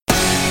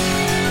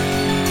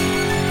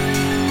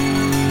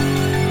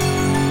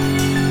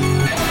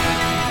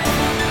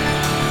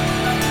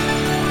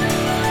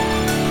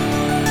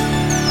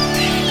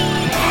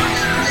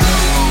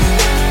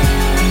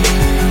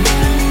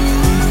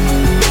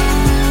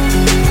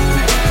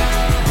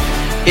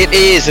It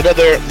is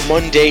another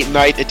Monday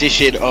night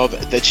edition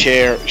of the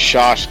Chair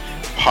Shot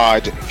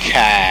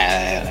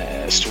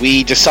podcast.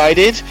 We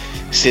decided,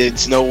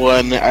 since no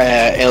one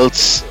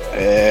else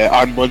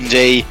on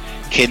Monday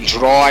can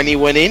draw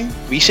anyone in,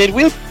 we said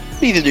we'll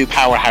be the new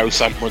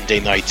powerhouse on Monday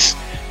nights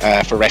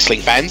for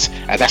wrestling fans.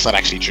 That's not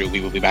actually true.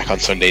 We will be back on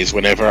Sundays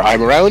whenever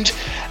I'm around.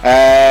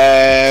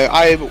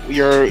 I'm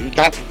your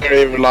not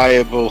very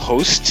reliable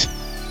host,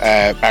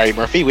 Barry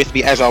Murphy. With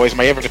me, as always,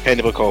 my ever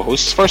dependable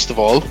co-hosts. First of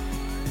all,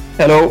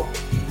 hello.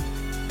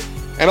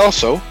 And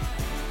also,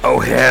 oh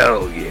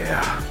hell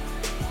yeah.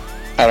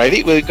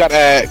 Alrighty, we've got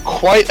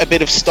quite a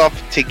bit of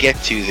stuff to get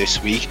to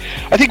this week.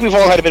 I think we've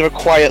all had a bit of a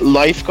quiet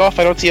life guff.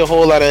 I don't see a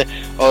whole lot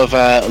of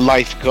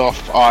life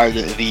guff on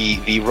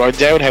the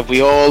rundown. Have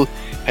we all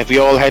had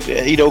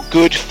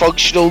good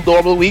functional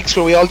normal weeks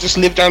where we all just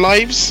lived our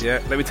lives?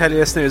 Yeah, let me tell you,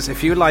 listeners,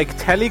 if you like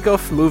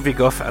teleguff, movie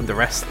guff, and the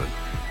wrestling,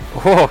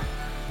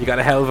 you got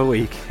a hell of a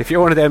week. If you're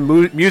one of them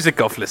music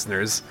guff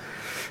listeners,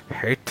 I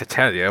hate to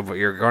tell you, but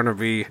you're gonna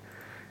be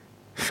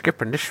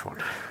skipping this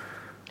one.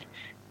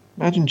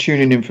 Imagine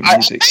tuning in for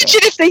music.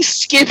 Imagine if they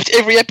skipped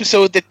every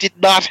episode that did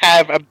not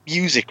have a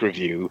music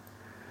review.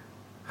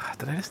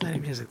 Did I listen to any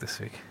music this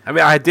week? I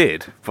mean, I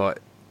did, but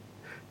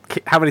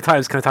how many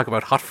times can I talk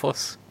about Hot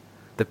Fuss,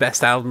 the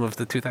best album of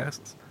the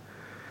 2000s?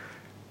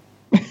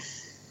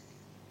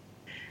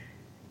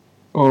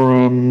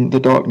 Or the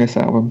Darkness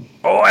album.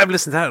 Oh, I haven't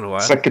listened to that in a while.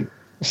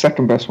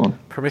 Second best one.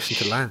 Permission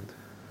to Land.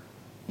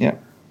 Yeah.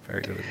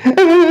 Very good.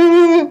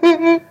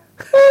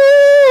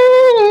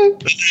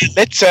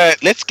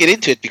 Let's get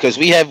into it, because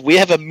we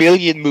have a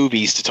million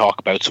movies to talk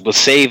about, so we'll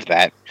save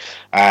that.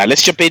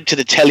 Let's jump into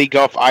the telly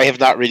guff. I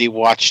have not really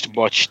watched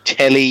much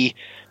telly,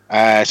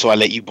 so I'll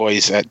let you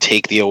boys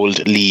take the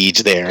old lead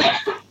there.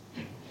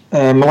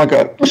 Oh my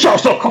god! Michelle,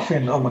 stop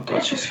coughing! Oh my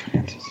god,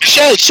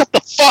 Michelle, shut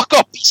the fuck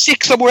up! Be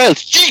sick somewhere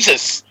else.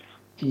 Jesus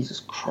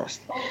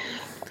Christ.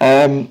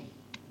 So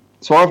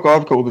I've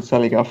got all the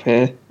telly guff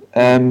here.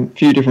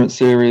 Few different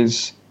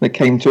series that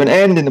came to an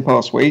end in the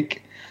past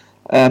week.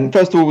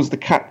 First of all was The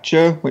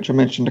Capture, which I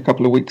mentioned a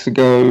couple of weeks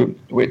ago,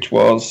 which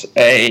was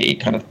a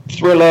kind of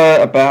thriller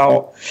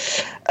about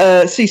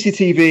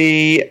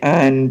CCTV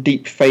and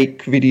deep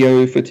fake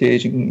video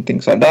footage and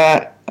things like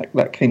that.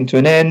 That came to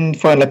an end.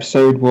 Final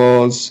episode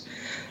was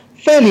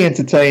fairly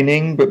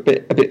entertaining, but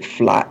a bit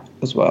flat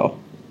as well.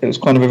 It was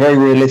kind of a very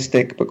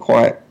realistic but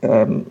quite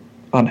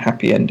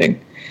unhappy ending.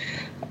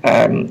 So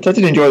I did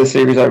enjoy the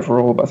series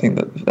overall, but I think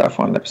that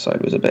final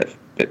episode was a bit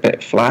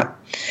flat.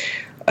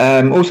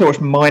 Also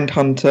watched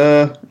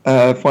Mindhunter.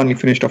 Finally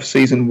finished off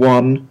season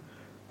 1,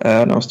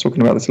 and I was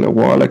talking about this a little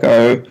while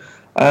ago.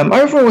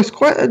 Overall, it's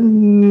quite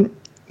an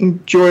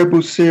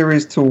enjoyable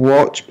series to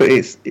watch, but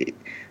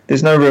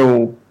there's no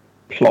real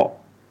plot.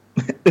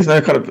 There's no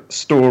kind of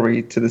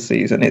story to the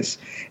season. It's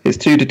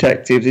two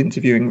detectives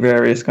interviewing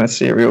various kind of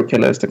serial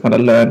killers to kind of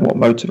learn what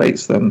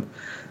motivates them.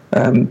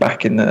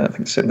 Back in I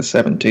think it's in the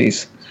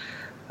 70s.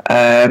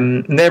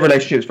 And their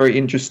relationship is very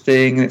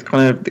interesting, and it's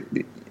kind of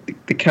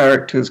the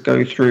characters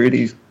go through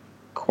these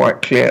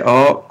quite clear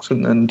arcs,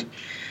 and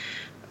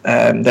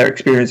their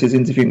experiences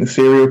interviewing the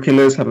serial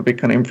killers have a big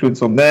kind of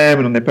influence on them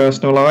and on their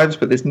personal lives,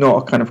 but there's not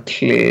a kind of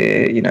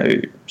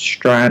clear,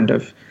 strand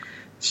of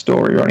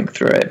story running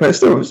through it. But it's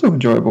still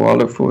enjoyable. I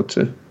look forward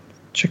to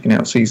checking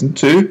out season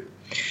 2.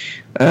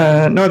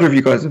 Neither of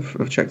you guys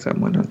have checked out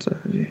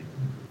Mindhunter, have you?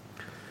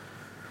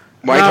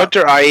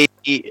 Mindhunter, I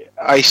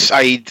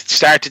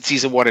started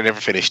season 1 and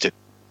never finished it.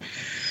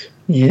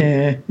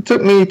 Yeah, it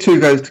took me 2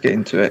 goes to get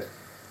into it.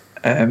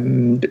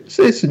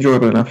 It's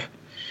enjoyable enough.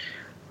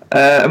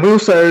 And we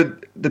also,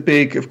 the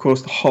big, of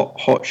course, the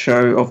hot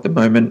show of the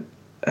moment,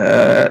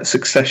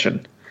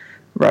 Succession,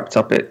 wrapped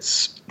up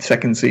its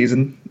second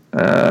season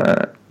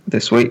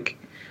this week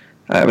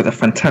with a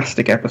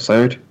fantastic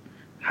episode.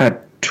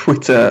 Had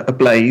Twitter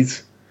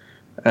ablaze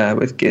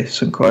with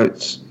GIFs and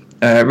quotes.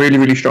 Really,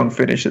 really strong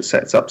finish that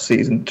sets up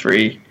season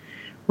 3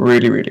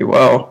 really, really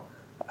well.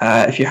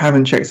 If you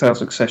haven't checked out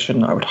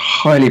Succession, I would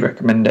highly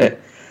recommend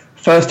it.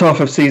 First half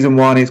of season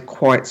 1 is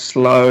quite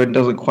slow and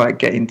doesn't quite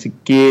get into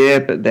gear,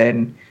 but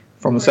then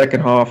from the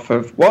second half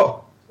of...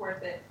 What? It's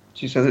worth it.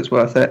 She says it's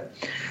worth it.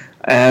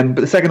 But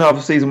the second half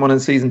of season 1 and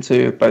season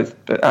 2 are both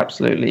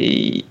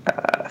absolutely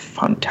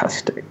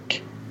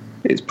fantastic.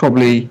 It's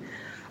probably...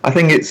 I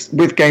think it's,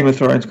 with Game of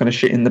Thrones kind of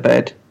shit in the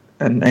bed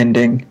and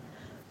ending...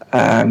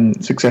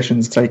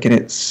 Succession's taken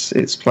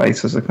its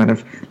place as a kind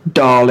of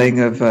darling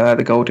of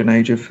the golden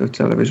age of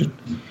television.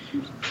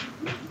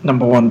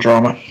 Number 1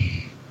 drama.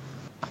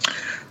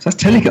 So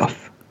that's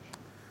Teleguff.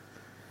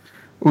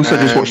 Also,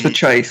 just watched The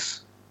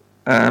Chase.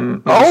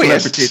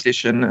 Celebrity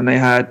edition, and they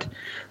had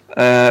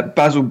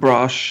Basil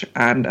Brush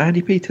and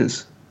Andy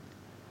Peters.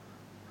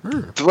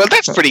 Well,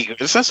 that's pretty good.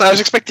 I was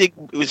expecting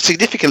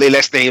significantly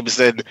less names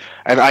than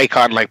an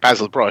icon like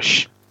Basil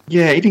Brush.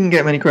 Yeah, he didn't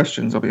get many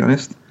questions, I'll be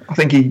honest. I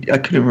think I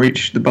couldn't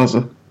reach the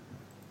buzzer.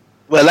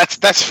 Well,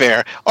 that's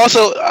fair.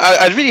 Also,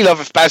 I'd really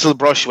love if Basil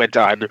Brush went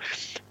on,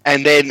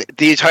 and then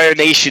the entire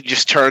nation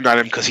just turned on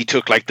him because he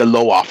took like the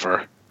low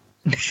offer.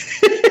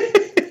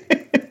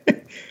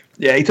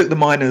 Yeah, he took the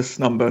minus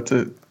number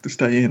to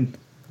stay in.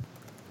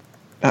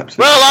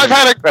 Absolutely.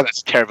 Well,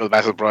 that's a terrible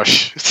metal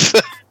brush.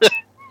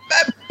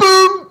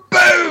 Boom,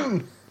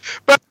 boom.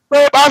 But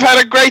I've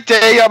had a great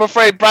day, I'm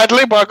afraid,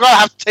 Bradley, but I'm going to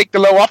have to take the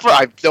low offer.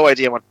 I have no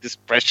idea what this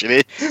impression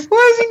is.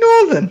 Why is he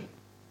northern?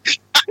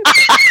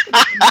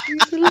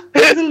 he's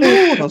a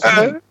lord or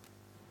something.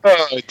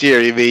 Oh,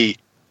 dearie me.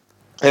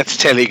 That's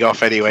telling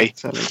off anyway.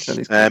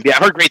 Telly's I've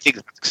heard great things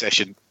about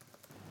Succession.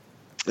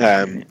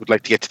 Would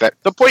like to get to that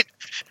at some point.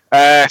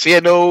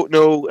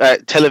 No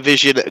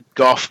television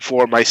guff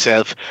for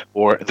myself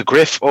or the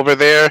Griff over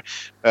there.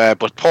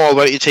 But Paul,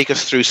 why don't you take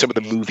us through some of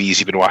the movies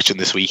you've been watching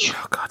this week?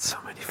 Oh God, so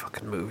many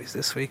fucking movies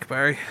this week,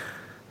 Barry.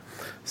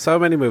 So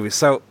many movies.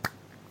 So,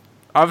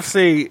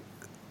 obviously,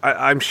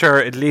 I'm sure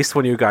at least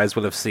one of you guys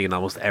will have seen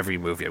almost every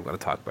movie I'm going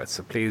to talk about.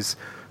 So please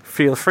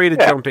feel free to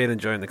jump in and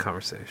join the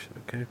conversation,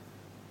 okay?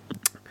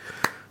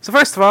 So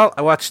first of all,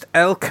 I watched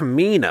El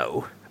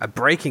Camino, a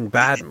Breaking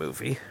Bad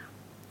movie,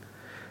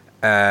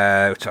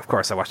 which of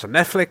course I watched on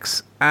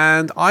Netflix,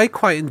 and I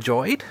quite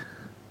enjoyed.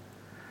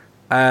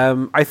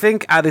 I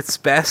think at its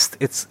best,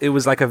 it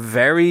was like a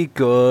very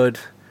good,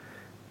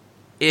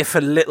 if a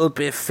little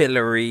bit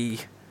fillery,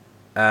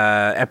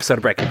 episode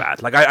of Breaking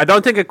Bad. Like I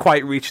don't think it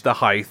quite reached the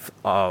height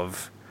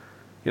of,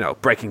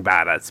 Breaking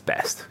Bad at its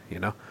best,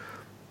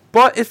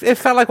 But it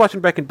felt like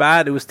watching Breaking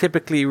Bad. It was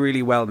typically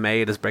really well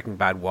made, as Breaking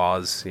Bad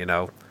was,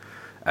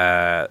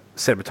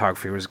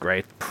 cinematography was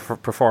great.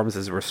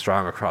 Performances were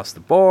strong across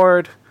the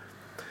board.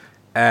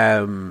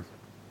 However,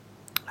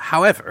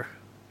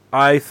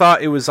 I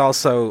thought it was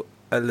also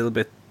a little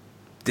bit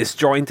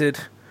disjointed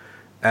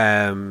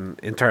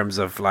in terms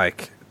of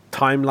like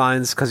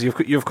timelines, because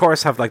you of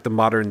course have like the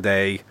modern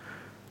day,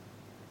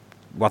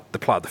 what the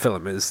plot of the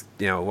film is,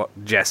 what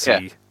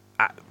Jesse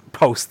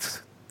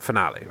post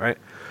finale, right?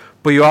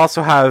 But you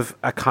also have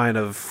a kind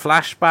of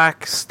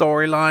flashback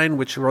storyline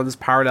which runs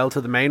parallel to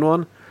the main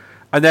one.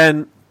 And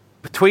then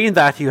between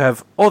that, you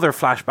have other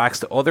flashbacks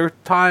to other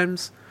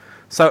times.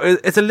 So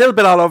it's a little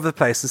bit all over the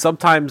place. And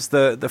sometimes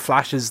the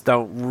flashes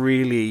don't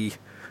really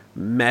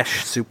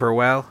mesh super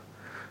well.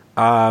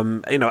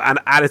 And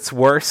at its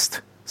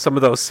worst, some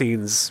of those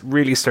scenes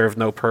really serve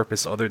no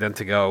purpose other than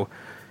to go,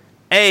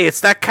 hey,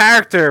 it's that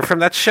character from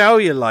that show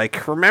you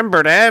like.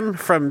 Remember them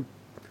from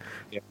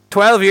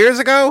 12 years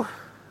ago?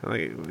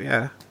 Like,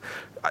 yeah.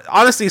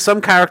 Honestly,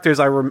 some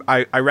characters I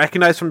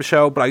recognized from the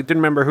show, but I didn't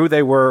remember who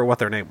they were or what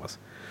their name was.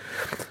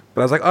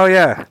 But I was like, oh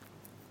yeah,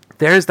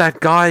 there's that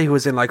guy who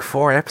was in like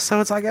 4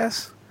 episodes, I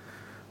guess.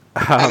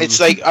 And it's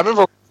like, I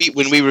remember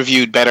when we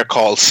reviewed Better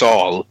Call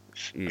Saul.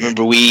 Yeah.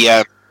 Remember we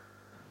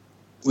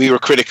were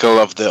critical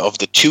of the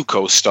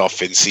Tuco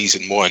stuff in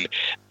season 1.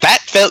 That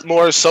felt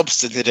more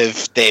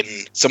substantive than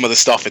some of the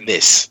stuff in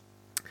this.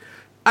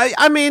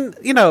 I mean,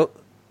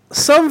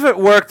 some of it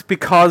worked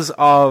because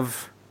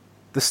of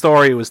the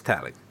story it was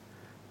telling.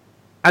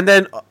 And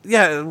then,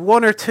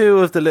 one or two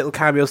of the little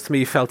cameos to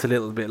me felt a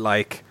little bit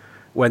like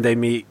when they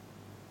meet,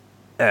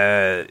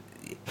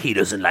 he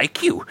doesn't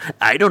like you,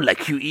 I don't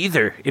like you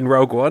either, in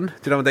Rogue One. Do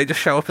you know, when they just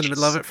show up in the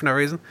middle of it for no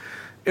reason?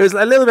 It was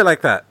a little bit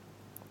like that.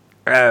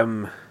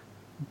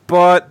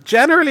 But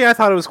generally I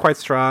thought it was quite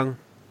strong.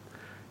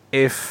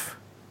 If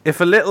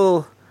a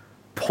little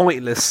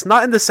pointless,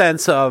 not in the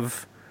sense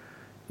of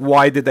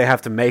why did they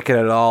have to make it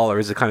at all, or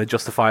is it kind of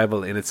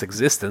justifiable in its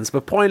existence,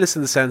 but pointless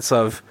in the sense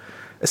of,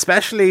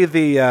 especially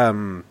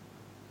the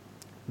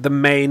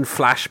main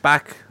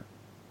flashback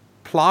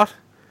plot.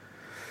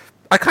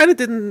 I kind of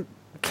didn't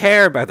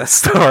care about that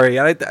story.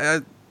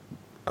 I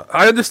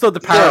understood the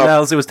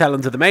parallels it was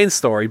telling to the main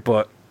story,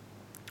 but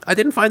I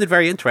didn't find it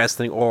very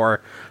interesting,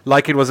 or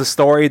like it was a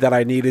story that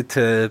I needed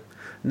to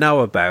know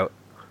about.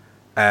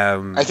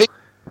 I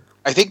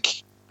don't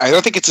think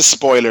it's a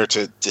spoiler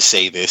to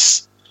say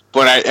this,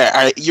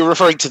 but you're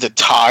referring to the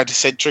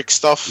Todd-centric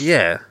stuff?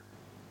 Yeah.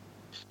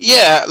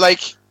 Yeah,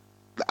 like,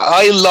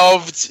 I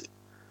loved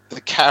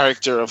the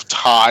character of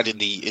Todd in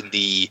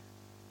the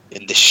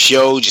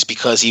show just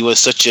because he was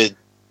such a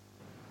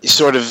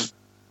sort of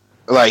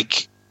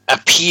like a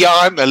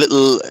peon, a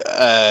little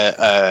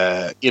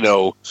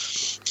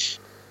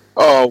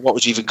what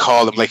would you even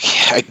call him? Like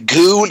a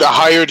goon, a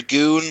hired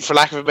goon, for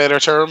lack of a better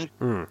term.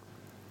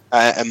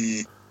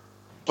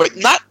 But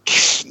not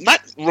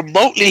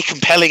remotely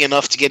compelling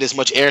enough to get as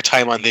much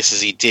airtime on this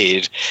as he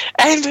did.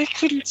 And I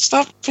couldn't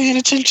stop paying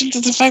attention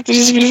to the fact that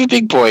he's a bit of a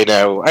big boy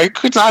now. I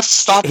could not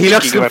stop. He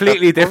looks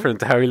completely different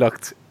to how he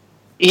looked.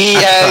 He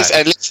has,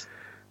 and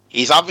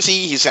he's got,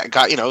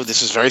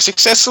 this is very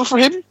successful for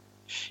him.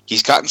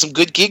 He's gotten some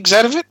good gigs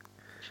out of it.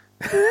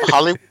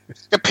 Hollywood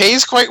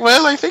pays quite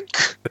well, I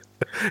think.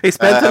 He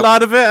spent a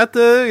lot of it at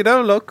the,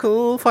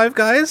 local Five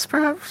Guys,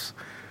 perhaps.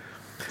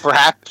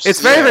 Perhaps.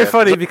 It's very, very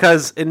funny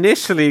because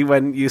initially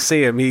when you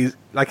see him, he's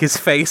like, his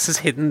face is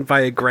hidden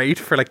by a grate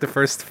for like the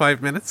first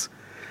 5 minutes.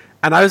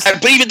 And I was,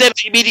 but even then,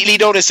 I immediately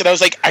noticed, and I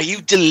was like, "Are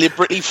you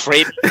deliberately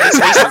framing his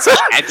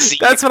face?"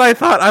 That's what I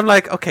thought. I'm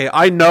like, okay,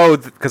 I know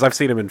because I've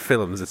seen him in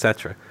films,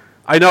 etc.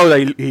 I know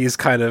that he's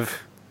kind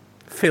of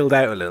filled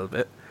out a little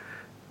bit,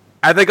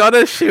 Are they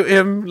gonna shoot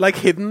him like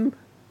hidden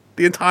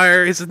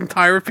his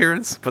entire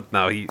appearance? But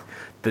no,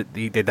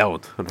 they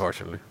don't,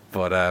 unfortunately.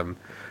 But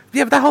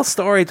yeah, but that whole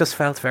story just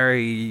felt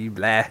very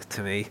bleh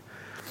to me.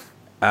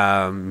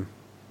 And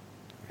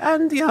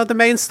the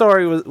main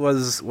story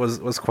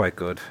was quite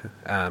good,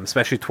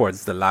 especially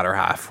towards the latter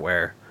half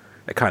where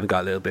it kind of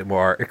got a little bit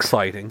more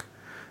exciting.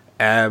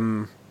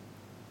 It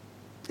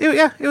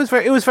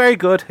was very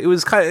good. It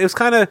was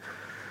kind of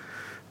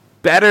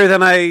better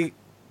than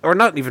or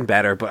not even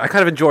better, but I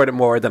kind of enjoyed it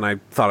more than I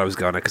thought I was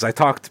gonna, because I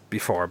talked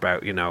before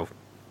about,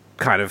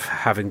 kind of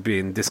having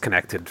been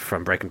disconnected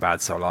from Breaking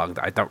Bad so long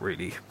that I don't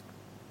really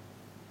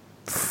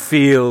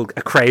feel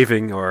a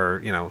craving or,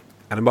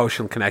 an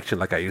emotional connection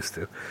like I used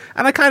to.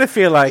 And I kind of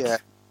feel like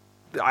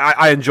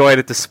I enjoyed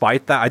it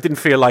despite that. I didn't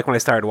feel like when I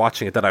started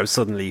watching it that I was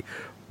suddenly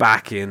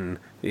back in,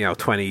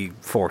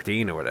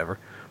 2014 or whatever.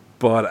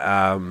 But,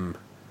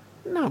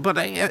 no, but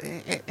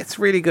it's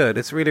really good.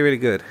 It's really, really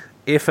good.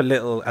 If a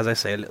little, as I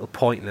say, a little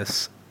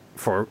pointless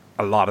for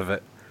a lot of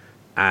it,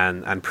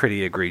 and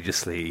pretty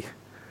egregiously,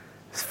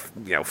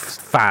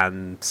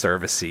 fan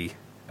servicey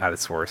at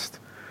its worst.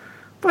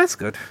 But it's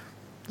good.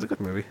 It's a good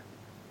movie.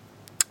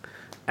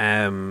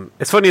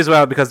 It's funny as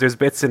well because there's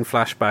bits in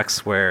flashbacks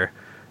where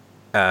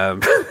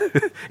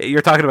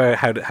you're talking about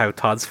how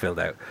Todd's filled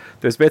out.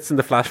 There's bits in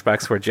the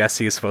flashbacks where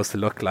Jesse is supposed to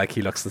look like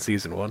he looks in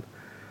season 1,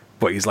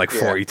 but he's like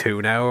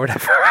 42 now or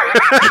whatever.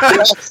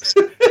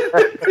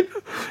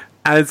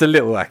 And it's a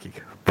little wacky,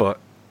 but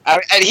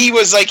and he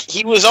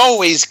was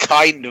always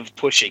kind of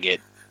pushing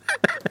it.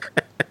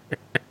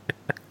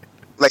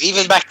 Like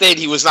even back then,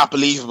 he was not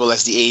believable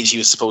as the age he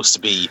was supposed to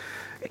be.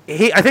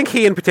 I think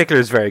he in particular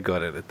is very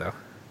good at it, though.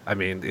 I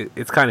mean,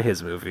 it's kind of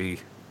his movie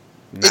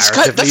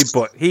narratively,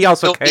 but he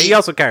also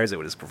carries it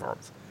with his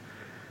performance.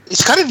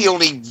 It's kind of the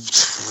only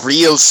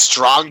real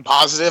strong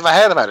positive I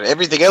had about it.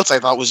 Everything else I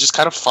thought was just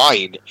kind of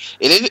fine.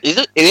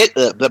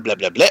 Blah, blah,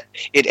 blah, blah.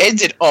 It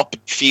ended up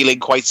feeling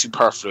quite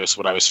superfluous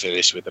when I was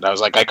finished with it. I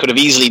was like, I could have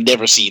easily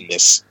never seen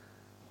this.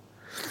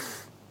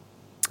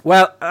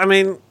 Well, I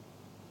mean,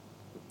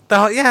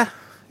 yeah.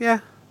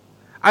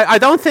 I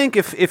don't think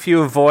if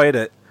you avoid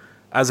it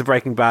as a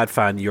Breaking Bad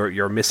fan,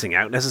 you're missing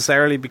out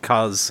necessarily,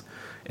 because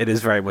it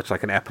is very much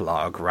like an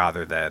epilogue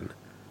rather than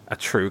a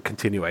true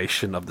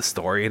continuation of the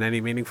story in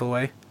any meaningful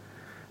way.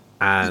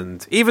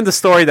 And even the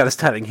story that it's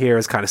telling here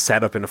is kind of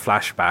set up in a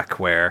flashback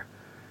where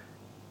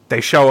they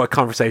show a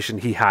conversation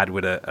he had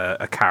with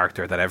a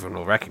character that everyone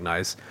will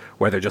recognize,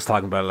 where they're just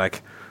talking about,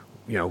 like,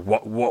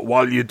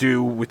 what you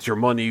do with your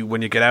money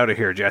when you get out of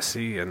here,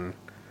 Jesse, and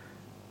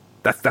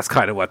that's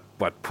kind of what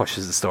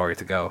pushes the story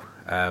to go.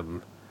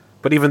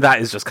 But even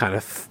that is just kind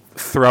of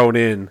thrown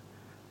in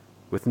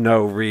with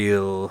no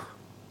real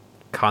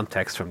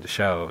context from the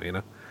show,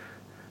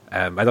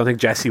 I don't think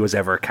Jesse was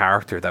ever a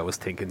character that was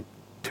thinking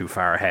too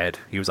far ahead.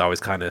 He was always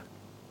kind of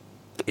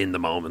in the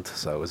moment,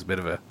 so it was a bit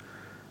of a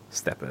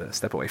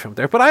step away from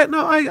there. But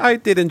I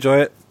did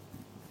enjoy it.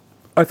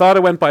 I thought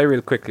it went by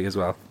real quickly as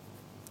well,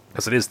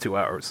 because it is 2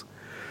 hours.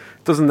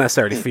 It doesn't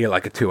necessarily feel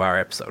like a 2-hour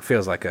episode. It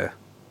feels like a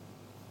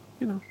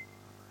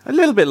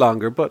little bit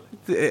longer, but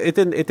it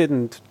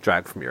didn't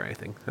drag from me or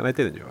anything, and I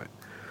did enjoy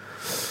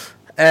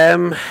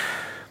it.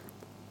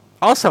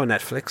 Also on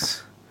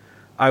Netflix,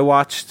 I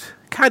watched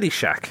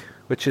Caddyshack,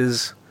 which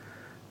is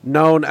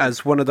known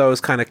as one of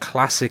those kind of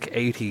classic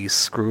 80s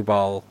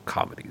screwball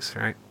comedies,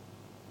 right?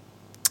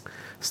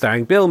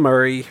 Starring Bill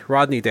Murray,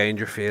 Rodney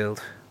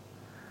Dangerfield.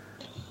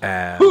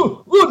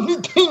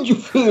 Rodney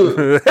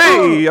Dangerfield!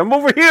 Hey, I'm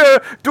over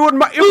here doing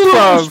my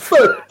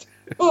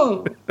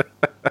improv!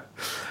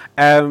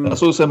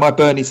 That's also my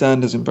Bernie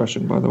Sanders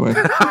impression, by the way.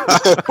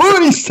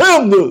 Bernie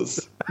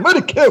Sanders!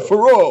 Medicare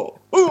for all!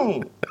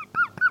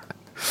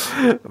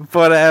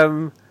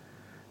 But,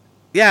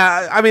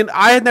 yeah, I mean,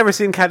 I had never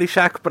seen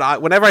Caddyshack,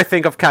 but whenever I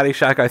think of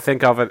Caddyshack, I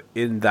think of it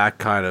in that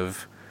kind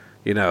of,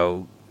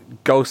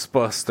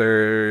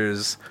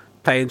 Ghostbusters,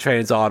 Plane,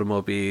 Trains,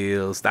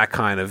 Automobiles, that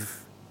kind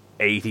of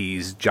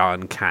 80s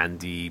John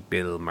Candy,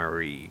 Bill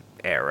Murray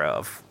era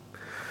of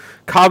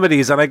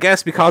comedies. And I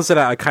guess because of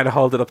that, I kind of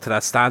hold it up to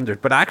that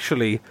standard. But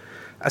actually,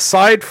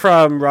 aside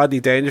from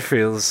Rodney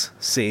Dangerfield's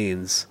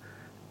scenes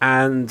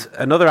and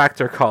another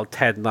actor called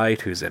Ted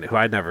Knight who's in it, who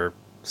I'd never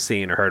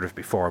seen or heard of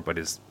before, but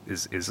is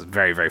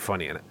very, very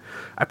funny in it.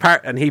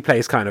 And he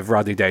plays kind of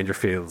Rodney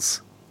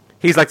Dangerfield's.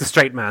 He's like the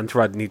straight man to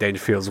Rodney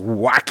Dangerfield's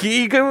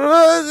wacky,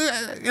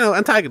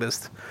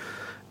 antagonist.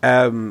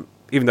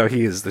 Even though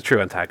he is the true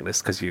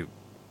antagonist, because you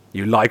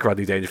like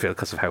Rodney Dangerfield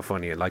because of how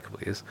funny and likable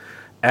he is.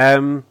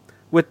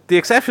 With the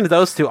exception of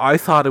those two, I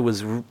thought it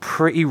was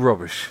pretty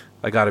rubbish.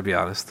 I got to be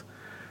honest.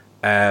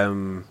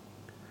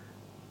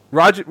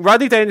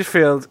 Rodney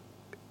Dangerfield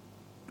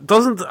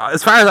doesn't,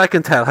 as far as I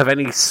can tell, have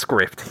any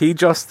script.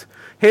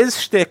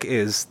 His shtick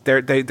is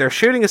they're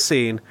shooting a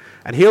scene,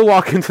 and he'll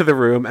walk into the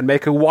room and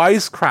make a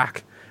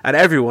wisecrack at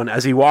everyone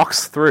as he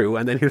walks through,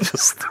 and then he'll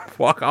just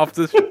walk off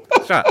the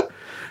shot.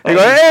 He go,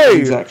 hey,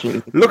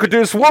 exactly. look at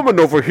this woman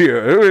over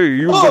here. Hey,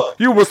 you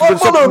must have been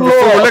something mother-in-law.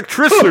 before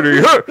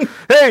electricity. Huh?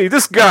 Hey,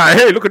 this guy.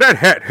 Hey, look at that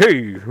hat.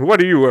 Hey,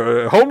 what are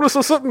you, homeless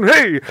or something?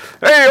 Hey,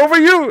 over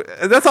you.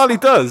 And that's all he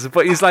does.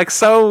 But he's like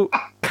so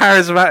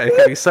charismatic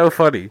and he's so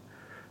funny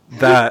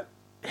that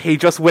he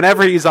just,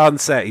 whenever he's on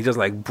set, he just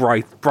like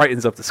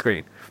brightens up the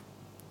screen.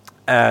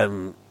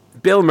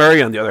 Bill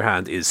Murray, on the other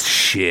hand, is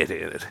shit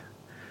in it.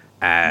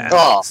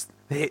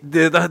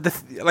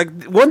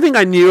 Like one thing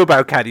I knew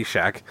about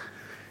Caddyshack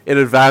in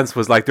advance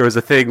was like there was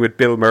a thing with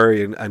Bill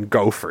Murray and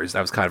gophers.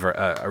 That was kind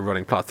of a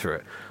running plot through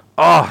it.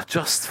 Oh,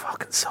 just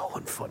fucking so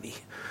unfunny.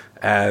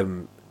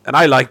 And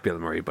I like Bill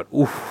Murray, but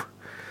oof,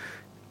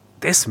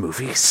 this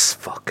movie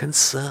fucking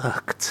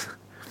sucked.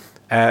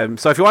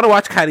 So if you want to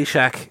watch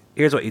Caddyshack,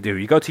 here's what you do: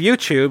 you go to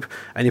YouTube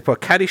and you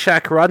put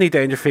Caddyshack Rodney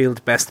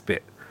Dangerfield best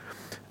bit,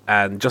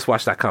 and just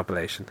watch that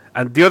compilation.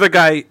 And the other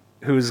guy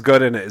who's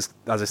good in it is,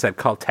 as I said,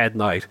 called Ted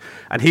Knight,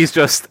 and he's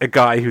just a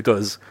guy who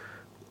does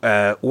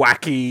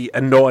wacky,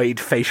 annoyed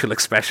facial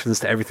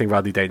expressions to everything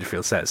Rodney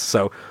Dangerfield says.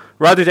 So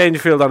Rodney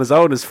Dangerfield on his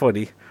own is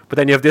funny, but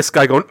then you have this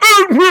guy going,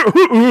 how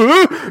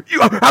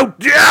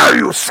dare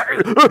you say,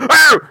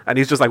 and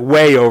he's just like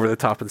way over the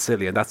top and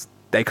silly, and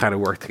they kind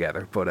of work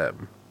together. But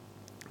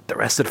the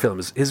rest of the film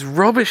is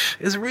rubbish,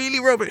 is really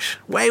rubbish,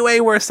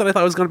 way worse than I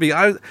thought it was going to be.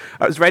 I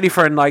was ready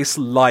for a nice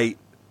light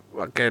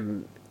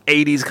fucking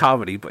 80s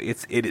comedy, but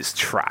it is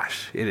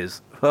trash. It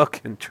is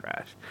fucking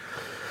trash.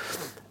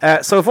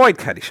 So avoid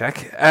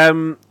Caddyshack.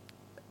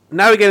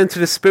 Now we get into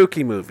the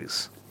spooky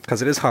movies,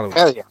 because it is Halloween.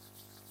 Hell yeah.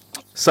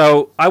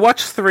 So I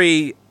watched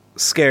 3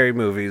 scary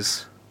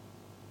movies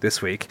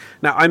this week.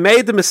 Now I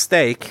made the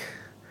mistake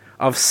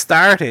of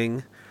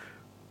starting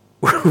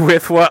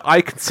with what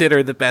I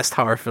consider the best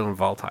horror film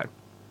of all time.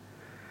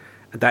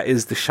 And that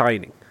is The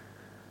Shining.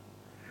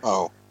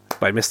 Oh.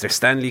 By Mr.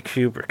 Stanley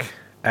Kubrick.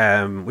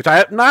 Which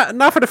I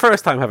not for the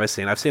first time have I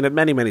seen. I've seen it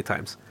many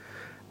times.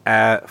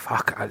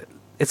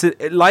 It's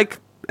like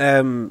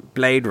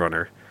Blade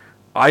Runner.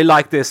 I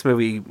like this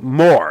movie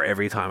more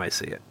every time I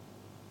see it.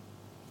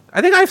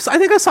 I think I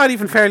saw it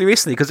even fairly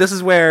recently, because this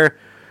is where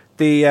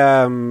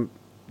I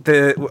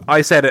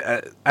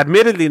said,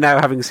 admittedly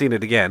now having seen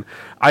it again,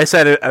 I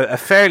said a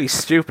fairly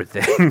stupid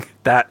thing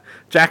that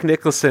Jack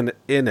Nicholson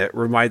in it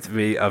reminds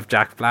me of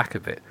Jack Black a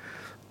bit.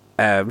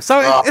 It's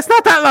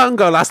not that long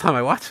ago last time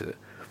I watched it.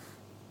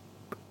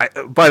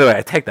 By the way,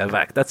 I take that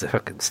back. That's a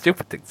fucking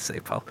stupid thing to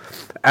say, Paul.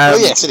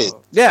 Yes, it is.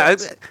 Yeah,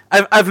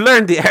 I've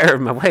learned the error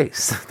of my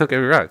ways. Don't get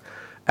me wrong.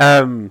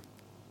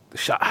 The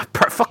shot,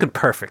 fucking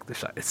perfect. The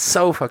shot, it's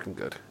so fucking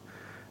good.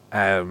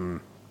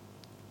 From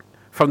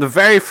the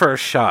very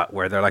first shot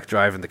where they're like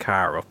driving the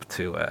car up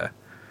to, up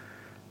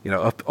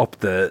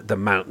the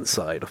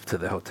mountainside up to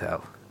the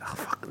hotel. Oh,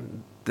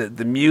 fucking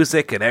the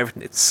music and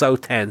everything. It's so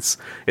tense.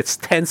 It's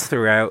tense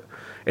throughout.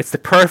 It's the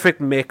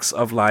perfect mix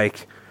of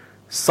like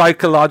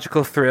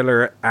psychological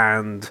thriller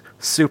and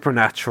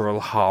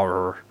supernatural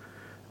horror.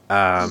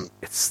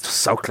 It's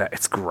so clear.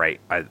 It's great.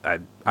 I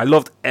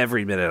loved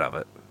every minute of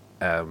it.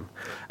 And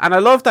I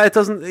love that it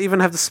doesn't even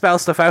have to spell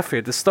stuff out for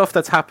you. The stuff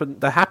that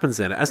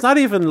happens in it. It's not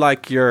even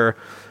like your,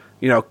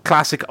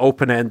 classic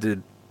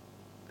open-ended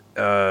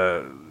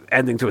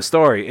ending to a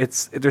story.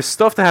 There's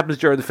stuff that happens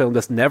during the film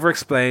that's never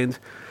explained,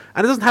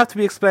 and it doesn't have to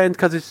be explained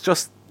because it's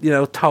just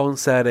tone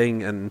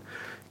setting and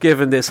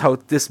given this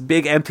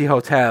big empty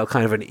hotel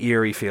kind of an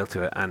eerie feel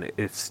to it, and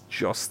it's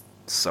just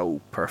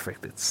so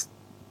perfect. It's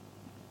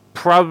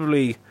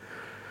probably,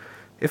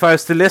 if I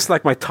was to list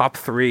like my top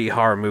 3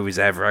 horror movies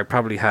ever, I'd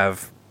probably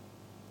have,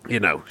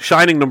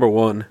 Shining number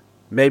 1,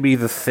 maybe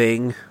The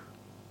Thing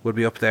would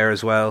be up there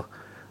as well.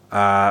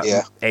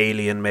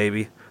 Alien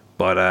maybe,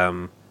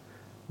 but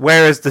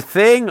whereas The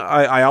Thing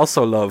I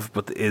also love,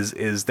 but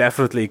is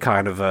definitely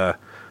kind of a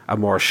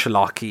more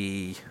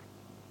schlocky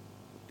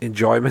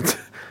enjoyment.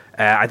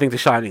 I think The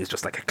Shining is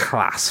just like a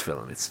class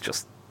film. It's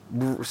just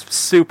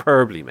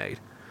superbly made.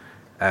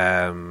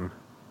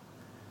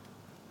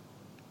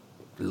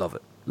 Love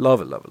it.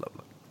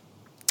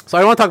 So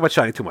I don't want to talk about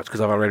Shining too much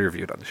because I've already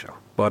reviewed it on the show.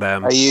 But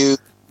are you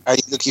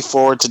looking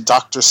forward to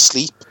Doctor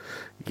Sleep?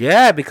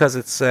 Yeah, because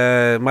it's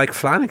Mike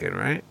Flanagan,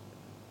 right?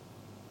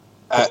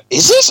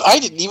 Is this? I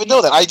didn't even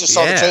know that. I just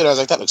saw the trailer. I was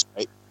like, that looks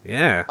great.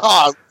 Yeah.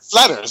 Oh,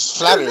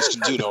 Flanners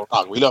can do no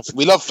wrong. We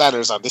love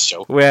Flanners on this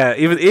show. Well,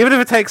 even if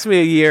it takes me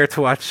a year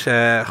to watch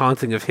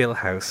Haunting of Hill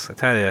House, I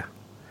tell you.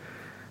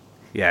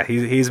 Yeah,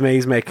 he's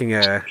making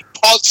a.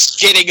 Paul's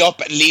getting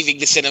up and leaving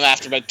the cinema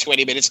after about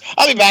 20 minutes.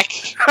 I'll be back.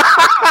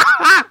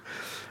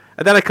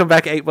 And then I come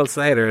back 8 months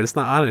later and it's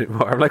not on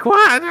anymore. I'm like,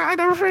 what? I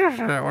never finished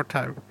it at one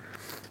time.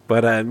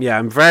 But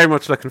I'm very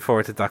much looking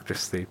forward to Doctor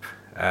Sleep.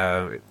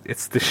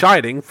 It's The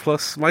Shining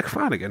plus Mike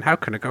Flanagan. How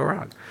can it go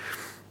wrong?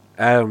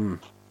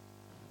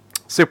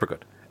 Super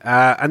good.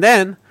 And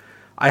then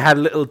I had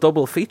a little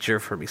double feature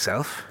for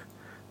myself,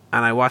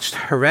 and I watched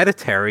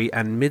Hereditary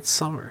and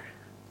Midsommar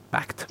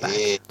back to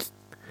back.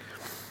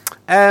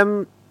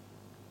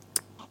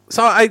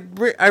 So I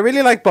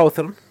really like both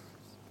of them.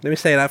 Let me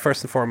say that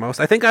first and foremost.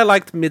 I think I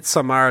liked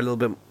Midsommar a little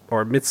bit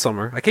or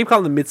Midsummer. I keep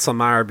calling it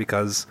Midsommar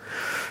because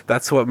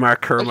that's what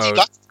Mark Kermode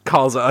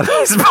calls it on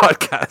his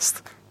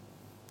podcast.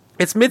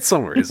 It's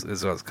Midsummer is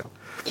what it's called.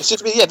 It's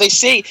just, yeah, they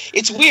say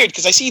it's weird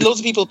because I see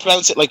loads of people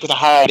pronounce it like with a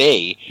hard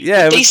A.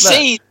 Yeah, they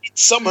say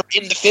Midsummer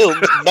in the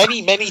film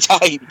many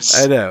times.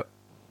 I know.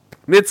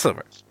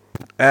 Midsummer.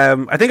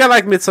 I think I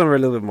like Midsummer a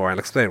little bit more, and I'll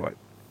explain why.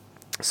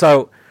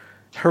 So,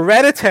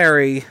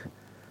 Hereditary,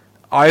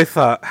 I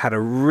thought, had a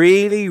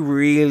really,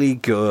 really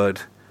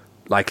good,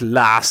 like,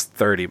 last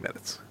 30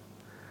 minutes.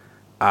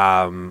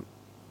 And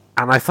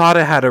I thought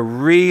it had a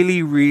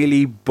really,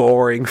 really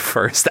boring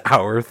first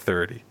hour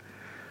 30.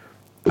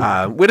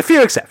 With a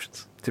few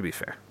exceptions, to be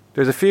fair.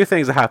 There's a few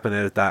things that happen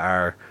in it that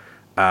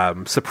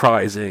are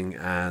surprising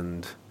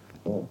and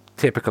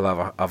typical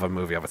of a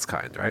movie of its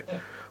kind, right? Yeah.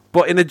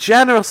 But in a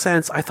general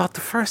sense, I thought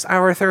the first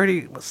hour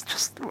 30 was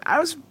just... I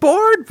was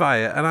bored by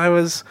it, and I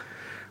was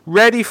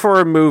ready for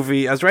a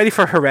movie. I was ready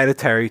for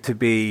Hereditary to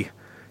be,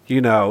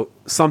 you know,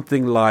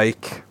 something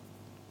like...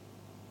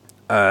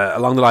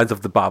 along the lines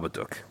of The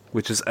Babadook,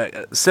 which is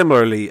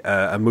similarly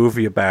a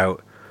movie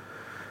about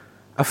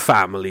a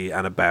family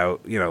and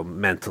about, you know,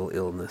 mental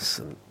illness,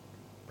 and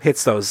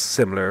hits those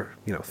similar,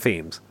 you know,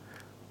 themes.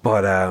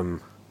 But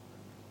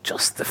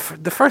just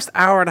the first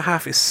hour and a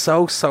half is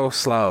so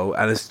slow,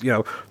 and it's, you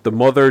know, the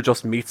mother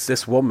just meets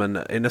this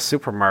woman in a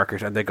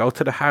supermarket, and they go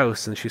to the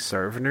house, and she's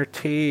serving her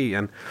tea.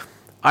 And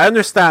I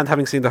understand,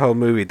 having seen the whole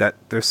movie, that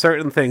there's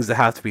certain things that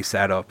have to be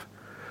set up,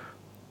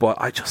 but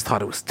I just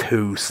thought it was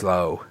too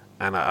slow,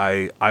 and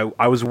I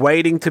was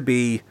waiting to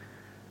be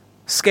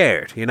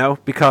scared, you know,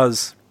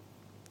 because,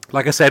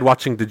 like I said,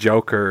 watching The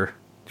Joker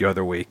the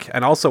other week,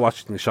 and also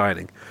watching The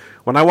Shining,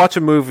 when I watch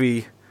a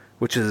movie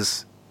which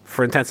is,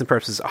 for intents and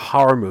purposes, a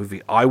horror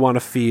movie, I want to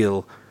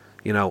feel,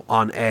 you know,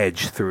 on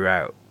edge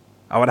throughout.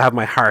 I want to have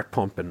my heart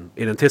pumping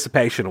in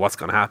anticipation of what's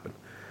going to happen.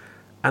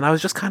 And I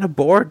was just kind of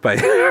bored by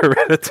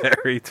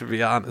Hereditary, to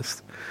be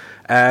honest.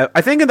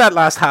 I think in that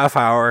last half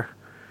hour,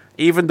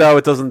 even though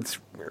it doesn't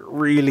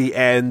really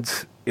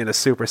end in a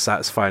super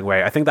satisfying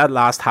way, I think that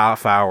last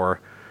half hour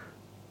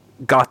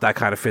got that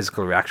kind of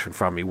physical reaction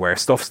from me where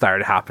stuff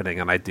started happening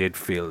and I did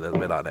feel a little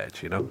bit on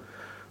edge, you know?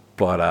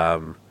 But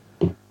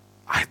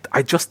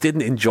I just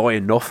didn't enjoy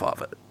enough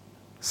of it.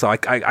 So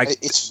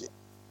it's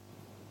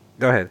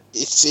go ahead.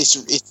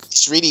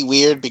 It's really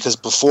weird because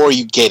before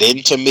you get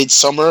into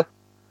Midsummer,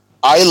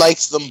 I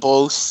liked them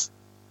both.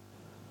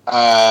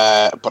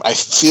 But I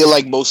feel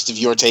like most of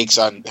your takes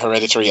on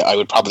Hereditary I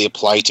would probably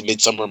apply to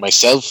Midsummer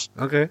myself.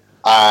 Okay.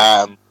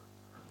 I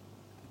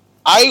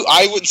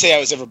wouldn't say I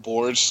was ever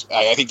bored.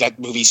 I think that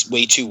movie's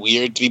way too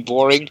weird to be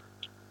boring.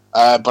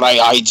 But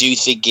I do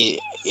think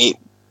it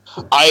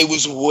I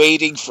was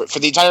waiting for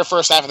the entire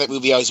first half of that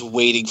movie. I was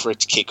waiting for it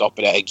to kick up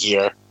in a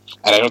gear,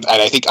 and I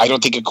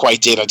don't think it quite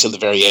did until the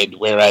very end.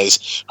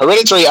 Whereas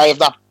Hereditary, I have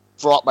not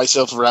brought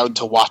myself around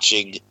to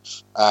watching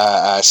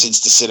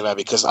since the cinema,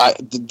 because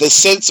the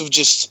sense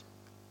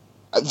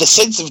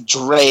of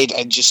dread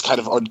and just kind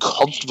of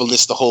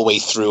uncomfortableness the whole way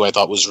through, I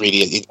thought was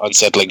really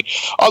unsettling.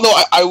 Although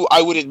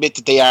I would admit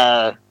that they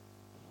are.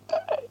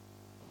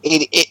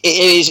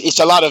 It's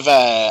a lot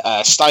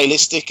of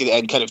stylistic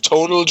and kind of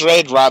tonal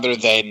dread rather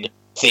than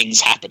things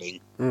happening.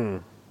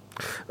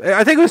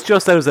 I think it was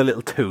just that it was a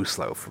little too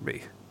slow for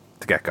me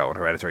to get going,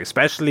 Hereditary,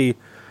 especially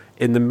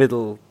in the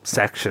middle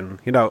section.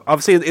 You know,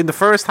 obviously in the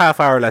first half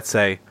hour, let's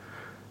say,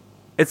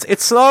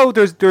 it's slow.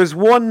 There's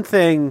one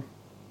thing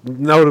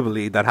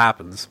notably that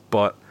happens,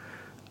 but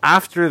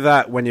after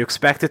that, when you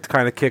expect it to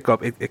kind of kick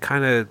up, it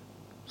kind of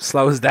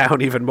slows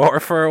down even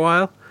more for a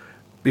while,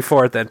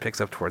 before it then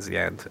picks up towards the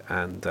end.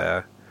 And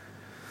I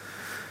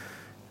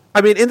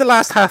mean, in the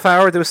last half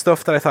hour, there was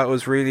stuff that I thought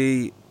was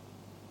really,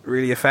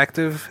 really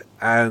effective.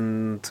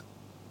 And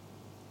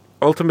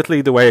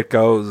ultimately, the way it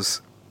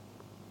goes,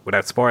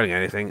 without spoiling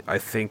anything, I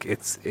think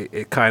it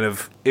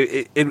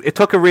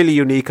took a really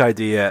unique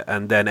idea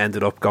and then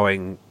ended up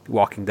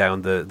walking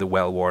down the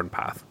well-worn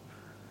path.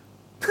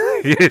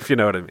 If you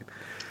know what I mean.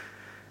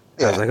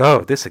 Yeah. I was like,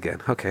 oh, this again.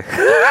 Okay.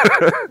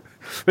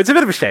 It's a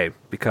bit of a shame,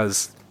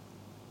 because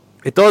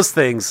it does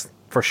things,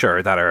 for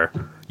sure, that are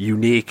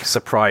unique,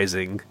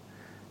 surprising,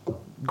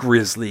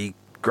 grisly,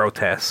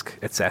 grotesque,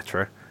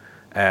 etc.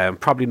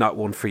 Probably not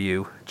one for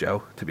you,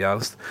 Joe, to be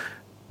honest.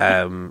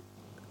 Or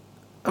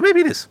maybe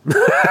it is.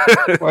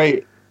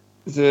 Wait,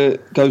 is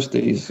it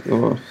ghosties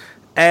or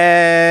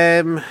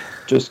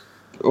just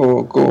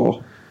or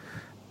gore?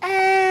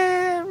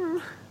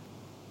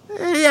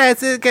 Yeah,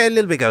 it's a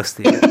little bit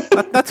ghosty.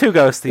 not too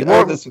ghosty.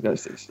 More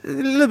ghosties. A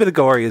little bit of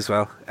gory as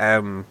well.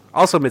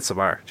 Also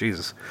Midsommar.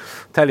 Jesus,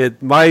 tell you,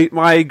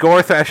 my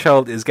gore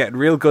threshold is getting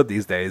real good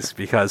these days,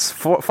 because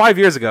 5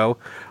 years ago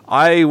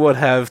I would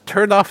have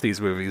turned off these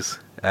movies,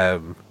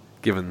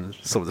 given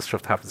some of the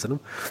stuff that happens in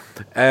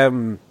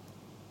them.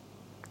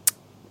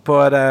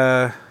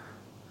 But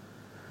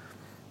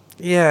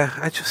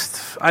yeah,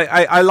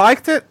 I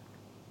liked it.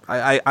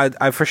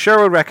 I for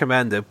sure would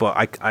recommend it, but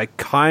I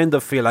kind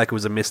of feel like it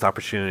was a missed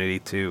opportunity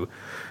to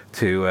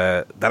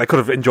that I could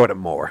have enjoyed it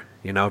more,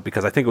 you know,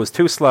 because I think it was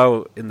too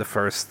slow in the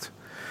first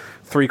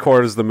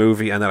 3/4 of the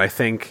movie, and then I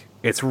think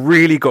it's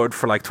really good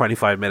for like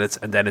 25 minutes,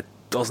 and then it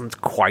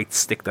doesn't quite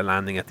stick the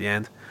landing at the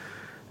end.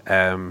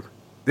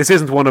 This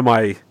isn't one of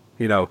my,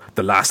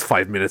 the last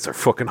 5 minutes are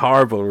fucking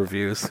horrible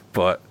reviews,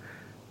 but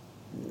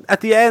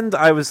at the end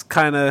I was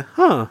kind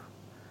of,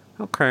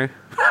 okay,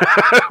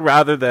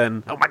 rather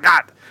than, oh my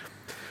god.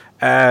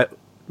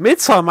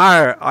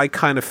 Midsommar, I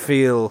kind of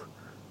feel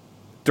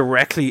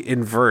directly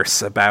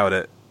inverse about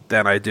it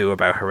than I do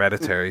about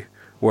Hereditary,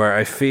 where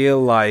I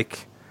feel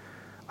like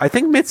I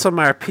think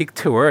Midsommar peaked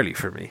too early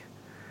for me,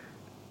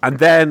 and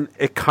then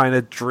it kind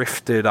of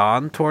drifted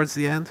on towards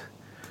the end.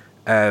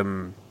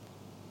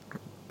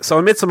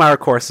 So Midsommar, of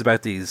course, is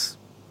about these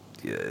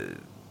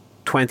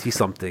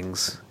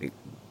 20-somethings,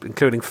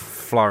 including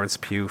Florence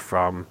Pugh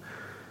from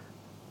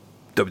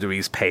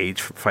WWE's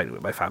page from Fighting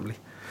With My Family.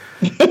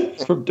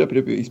 From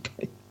WWE's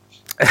page.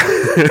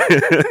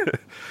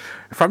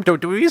 From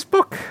WWE's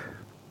book.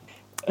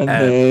 And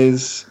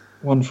there's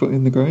One Foot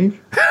in the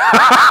Grave.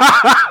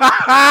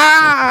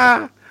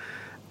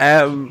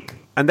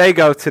 And they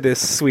go to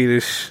this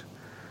Swedish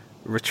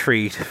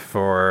retreat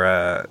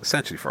for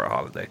essentially for a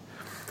holiday,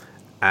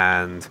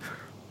 and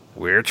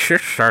weird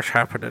shit starts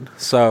happening.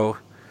 So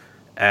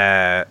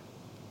there's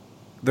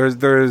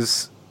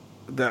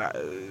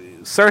the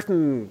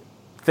certain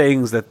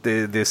things that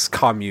this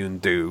commune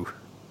do.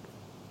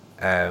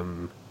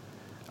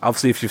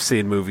 Obviously, if you've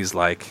seen movies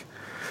like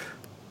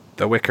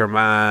The Wicker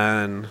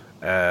Man,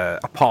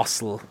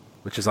 Apostle,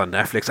 which is on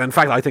Netflix, and in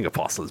fact, I think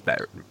Apostle is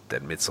better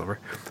than Midsommar.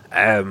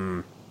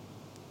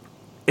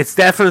 It's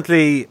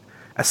definitely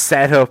a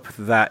setup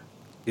that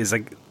is,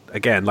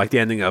 again, like the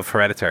ending of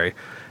Hereditary.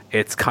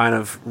 It's kind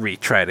of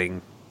retreading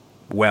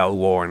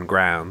well-worn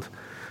ground.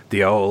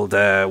 The old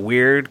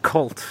weird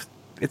cult.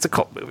 It's a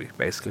cult movie,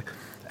 basically.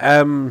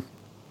 And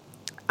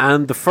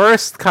the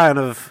first kind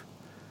of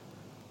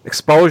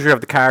exposure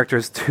of the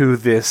characters to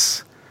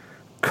this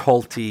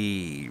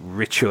culty,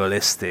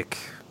 ritualistic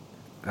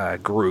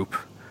group,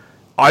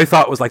 I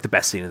thought was like the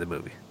best scene in the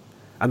movie.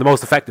 And the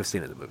most effective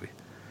scene in the movie.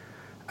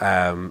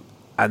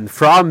 And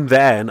from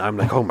then, I'm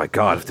like, oh my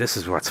god, if this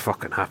is what's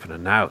fucking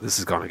happening now, this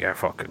is going to get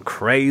fucking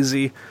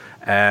crazy.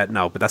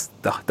 No, but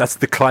that's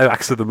the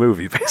climax of the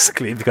movie,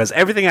 basically, because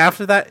everything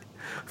after that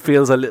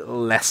feels a little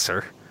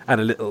lesser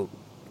and a little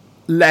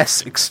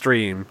less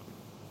extreme.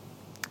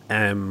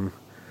 But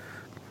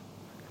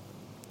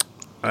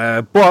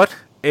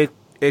it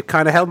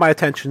kind of held my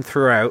attention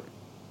throughout,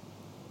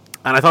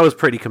 and I thought it was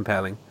pretty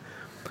compelling,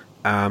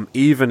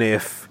 even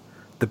if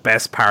the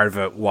best part of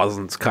it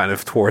wasn't kind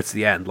of towards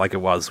the end, like it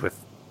was with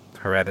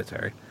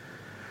Hereditary.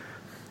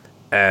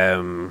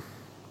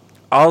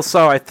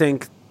 Also, I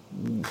think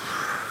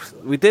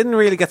we didn't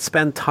really get to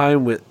spend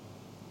time with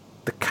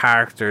the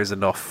characters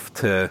enough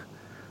to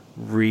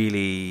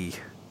really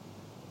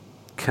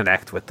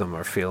connect with them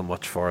or feel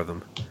much for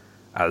them,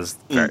 as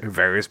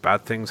various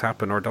bad things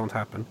happen or don't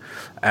happen.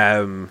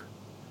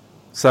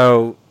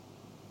 So,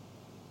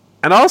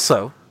 and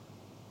also,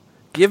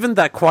 given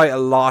that quite a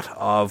lot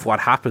of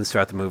what happens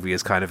throughout the movie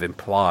is kind of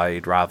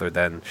implied rather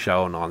than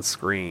shown on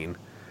screen,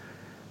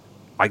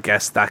 I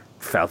guess that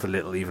felt a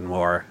little even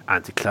more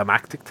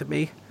anticlimactic to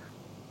me.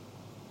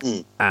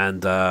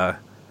 And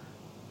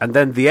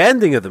then the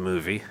ending of the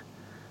movie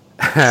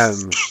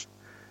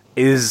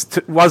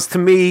was to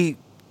me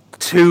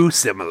too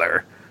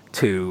similar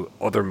to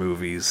other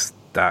movies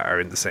that are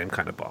in the same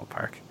kind of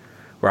ballpark,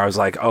 where I was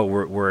like, oh,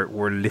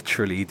 we're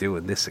literally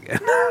doing this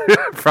again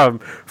from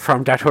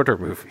that other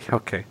movie.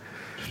 Okay.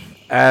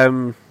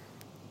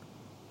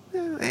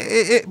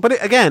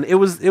 But again, it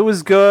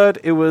was good.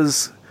 It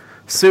was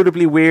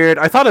suitably weird.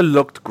 I thought it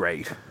looked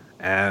great.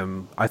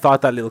 I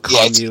thought that little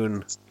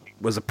commune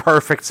was a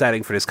perfect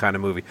setting for this kind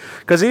of movie.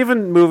 Because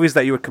even movies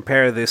that you would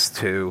compare this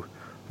to,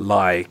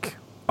 like,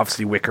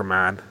 obviously Wicker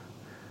Man,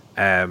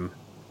 and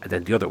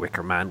then the other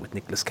Wicker Man with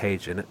Nicolas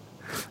Cage in it,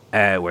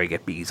 where you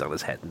get bees on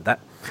his head and that,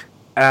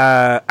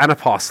 and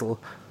Apostle.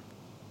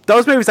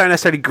 Those movies aren't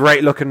necessarily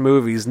great-looking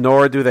movies,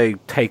 nor do they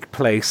take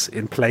place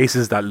in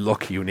places that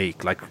look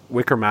unique. Like,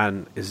 Wicker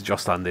Man is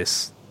just on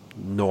this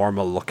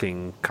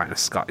normal-looking kind of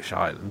Scottish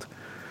island.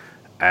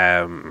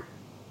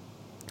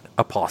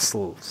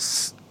 Apostle,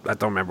 I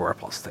don't remember where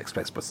Apostle takes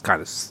place, but it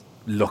kind of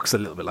looks a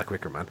little bit like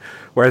Wicker Man.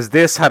 Whereas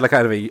this had like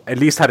kind of at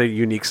least had a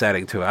unique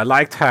setting to it. I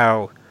liked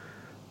how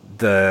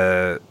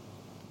the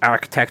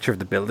architecture of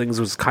the buildings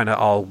was kind of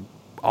all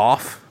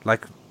off.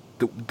 Like,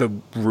 the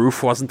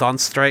roof wasn't on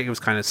straight, it was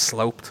kind of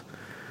sloped.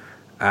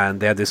 And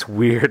they had this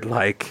weird,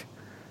 like,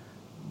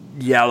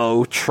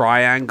 yellow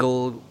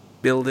triangle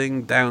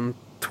building down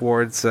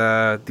towards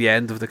the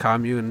end of the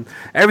commune.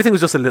 Everything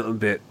was just a little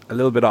bit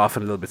off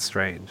and a little bit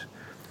strange.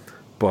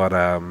 But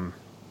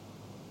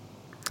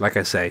like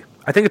I say,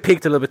 I think it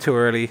peaked a little bit too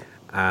early,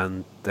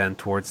 and then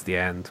towards the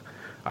end,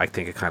 I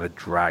think it kind of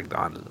dragged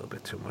on a little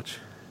bit too much.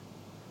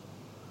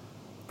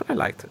 But I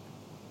liked it.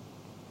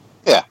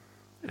 Yeah.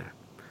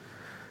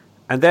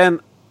 And then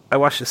I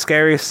watched the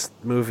scariest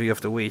movie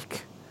of the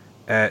week,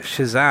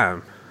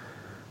 Shazam.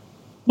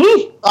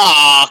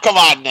 Oh, come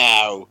on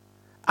now.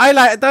 I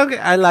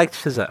liked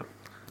Shazam.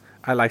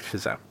 I liked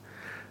Shazam.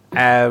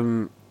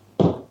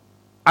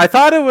 I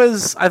thought it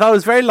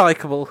was very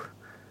likable,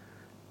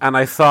 and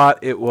I thought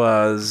it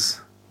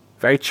was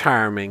very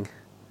charming,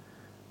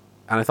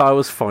 and I thought it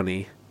was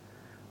funny.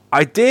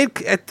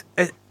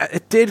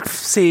 It did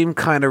seem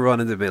kind of run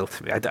of the mill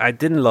to me. I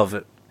didn't love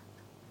it.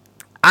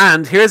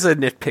 And here's a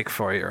nitpick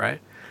for you, right?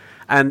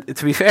 And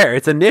to be fair,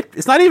 it's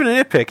not even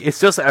a nitpick. It's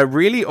just a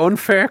really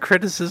unfair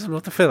criticism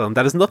of the film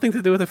that has nothing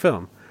to do with the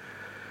film.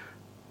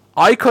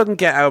 I couldn't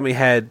get out of my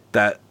head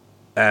that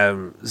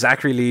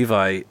Zachary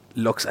Levi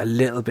looks a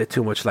little bit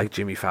too much like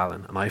Jimmy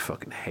Fallon, and I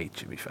fucking hate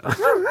Jimmy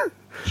Fallon.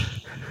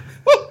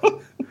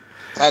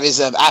 That is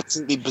an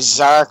absolutely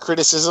bizarre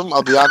criticism,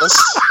 I'll be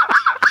honest.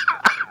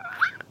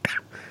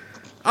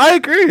 I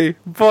agree,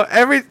 but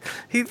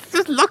he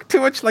just looked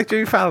too much like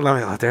Jimmy Fallon.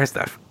 I'm like, oh, there's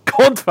that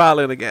cunt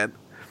Fallon again.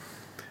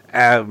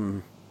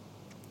 No,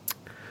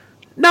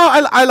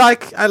 I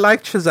like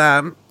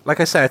Shazam. Like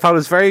I said, I thought it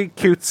was very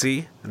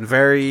cutesy and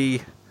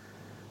very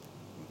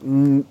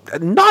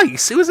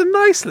nice. It was a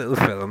nice little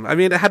film. I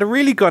mean, it had a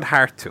really good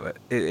heart to it.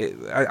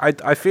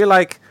 I feel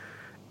like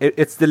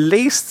it's the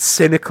least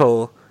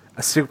cynical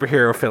a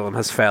superhero film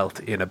has felt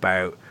in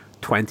about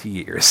 20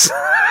 years.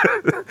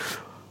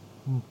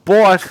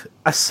 But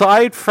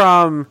aside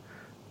from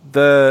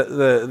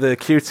the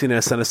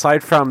cutesiness and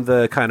aside from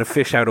the kind of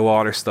fish out of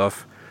water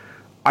stuff,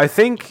 I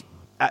think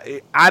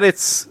at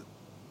its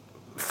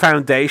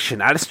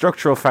foundation, at its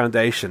structural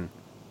foundation,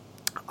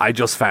 I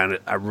just found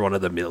it a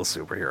run-of-the-mill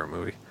superhero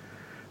movie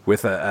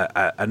with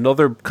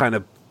another kind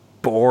of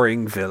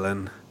boring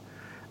villain,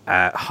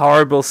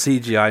 horrible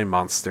CGI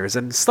monsters,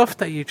 and stuff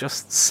that you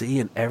just see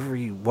in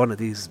every one of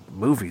these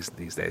movies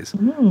these days.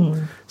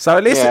 So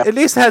at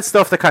least it had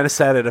stuff that kind of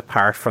set it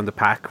apart from the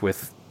pack.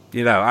 With,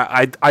 you know,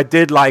 I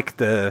did like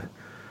the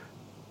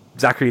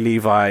Zachary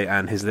Levi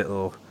and his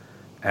little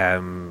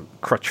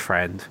crutch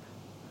friend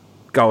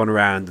going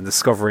around and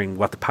discovering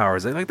what the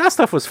powers are. Like, that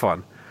stuff was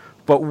fun.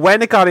 But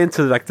when it got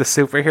into like the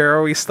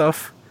superhero-y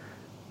stuff,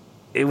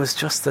 it was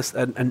just this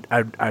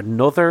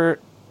another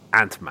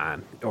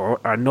Ant-Man or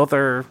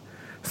another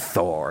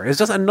Thor. It's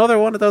just another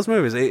one of those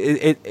movies.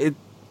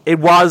 It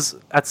was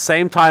at the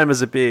same time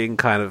as it being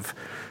kind of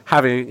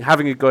having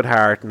a good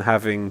heart and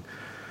having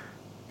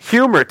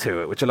humor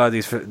to it, which a lot of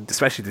these,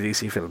 especially the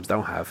DC films,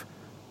 don't have.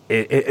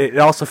 It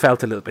also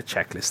felt a little bit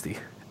checklisty,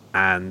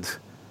 and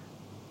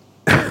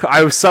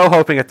I was so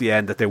hoping at the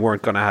end that they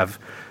weren't going to have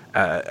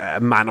a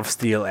Man of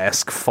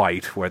Steel-esque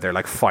fight where they're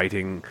like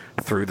fighting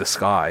through the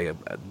sky.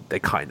 They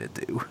kind of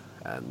do,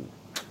 and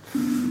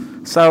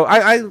so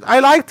I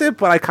liked it,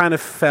 but I kind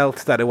of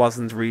felt that it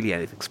wasn't really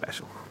anything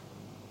special.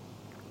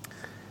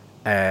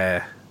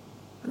 And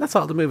that's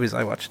all the movies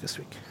I watched this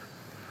week.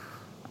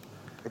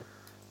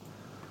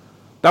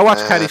 Don't watch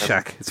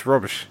Caddyshack. It's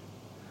rubbish.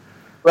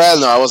 Well,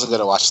 no, I wasn't going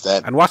to watch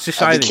that. And watch The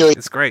Shining.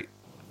 It's great.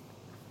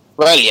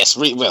 Well, yes.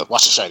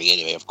 Watch The Shining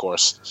anyway, of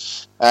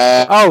course.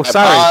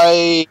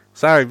 Sorry,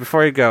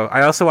 before you go,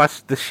 I also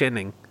watched The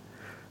Shining.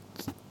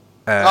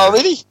 Oh,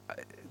 really?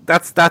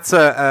 That's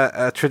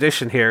a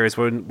tradition here, is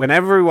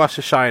whenever we watch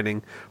The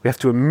Shining, we have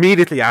to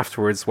immediately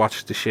afterwards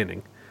watch The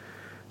Shining.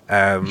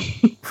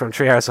 From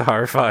Treehouse of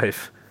Horror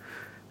 5.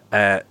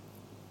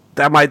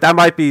 That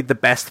might be the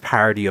best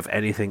parody of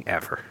anything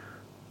ever.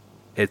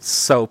 It's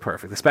so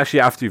perfect, especially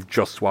after you've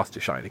just watched The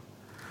Shining.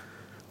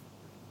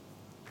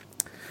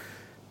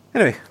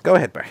 Anyway, go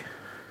ahead, Barry.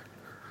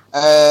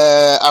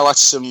 I watched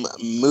some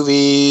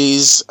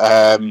movies.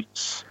 I'm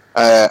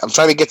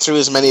trying to get through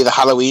as many of the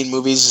Halloween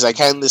movies as I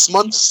can this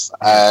month.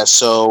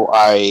 So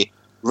I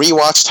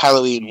rewatched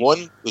Halloween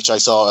 1, which I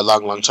saw a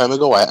long, long time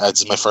ago.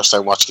 It's my first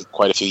time watching it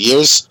quite a few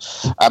years.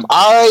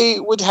 I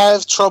would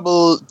have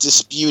trouble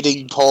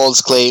disputing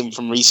Paul's claim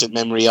from recent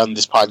memory on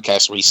this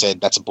podcast where he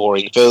said that's a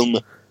boring film.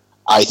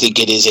 I think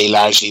it is a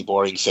largely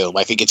boring film.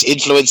 I think its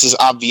influence is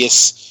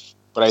obvious,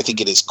 but I think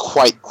it is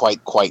quite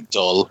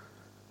dull.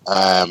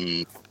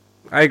 I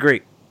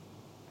agree.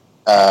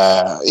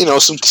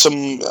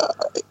 Some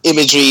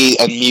imagery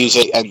and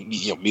music, and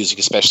music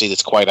especially,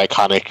 that's quite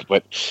iconic.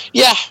 But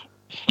yeah,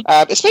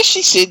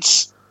 especially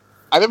since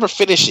I remember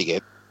finishing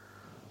it,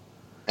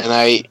 and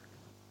I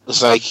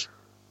was like,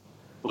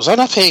 was I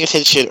not paying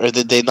attention, or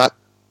did they not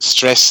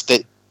stress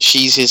that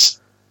she's his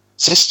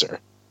sister?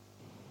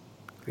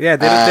 Yeah,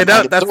 they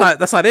don't.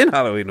 That's not in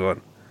Halloween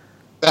 1.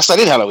 That's not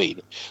in Halloween.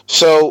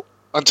 So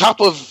on top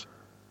of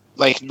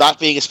like not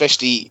being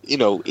especially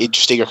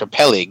interesting or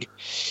compelling,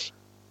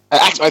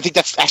 I think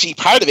that's actually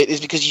part of it, is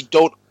because you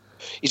don't.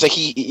 It's like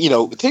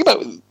the thing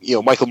about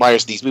Michael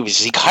Myers in these movies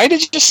is he kind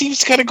of just seems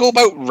to kind of go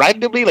about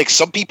randomly. Like,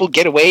 some people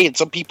get away and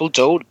some people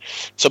don't.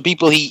 Some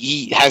people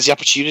he has the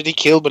opportunity to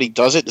kill, but he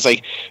doesn't. It's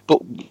like, but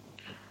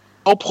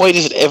no point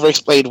is it ever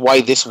explained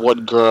why this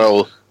one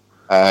girl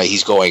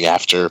he's going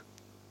after.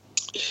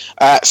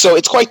 So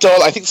it's quite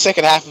dull. I think the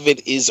second half of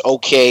it is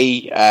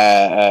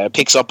okay.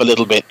 Picks up a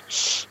little bit.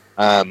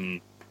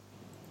 And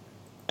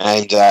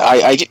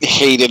I didn't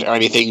hate it or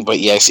anything, but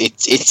yes,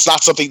 it's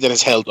not something that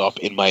has held up,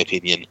 in my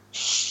opinion.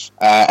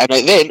 And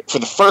I then, for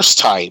the first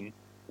time,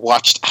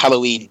 watched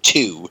Halloween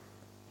 2,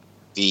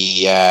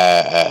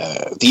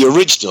 the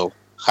original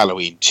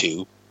Halloween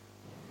 2.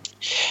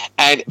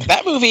 And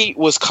that movie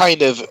was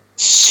kind of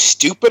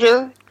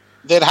stupider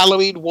than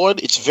Halloween 1.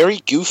 It's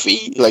very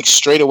goofy. Like,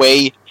 straight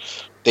away,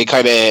 they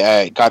kind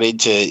of got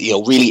into,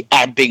 really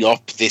amping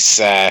up this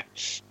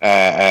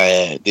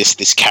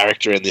this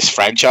character and this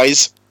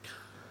franchise.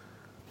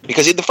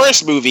 Because in the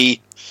first movie,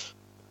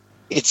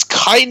 it's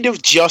kind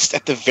of just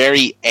at the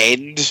very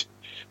end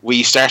where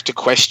you start to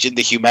question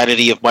the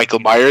humanity of Michael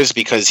Myers,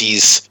 because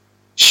he's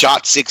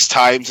shot 6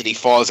 times and he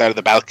falls out of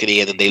the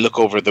balcony, and then they look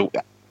over the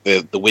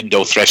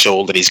window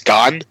threshold and he's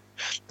gone,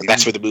 and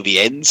that's where the movie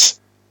ends.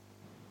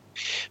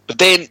 But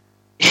then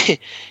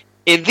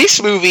in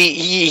this movie,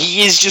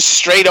 he is just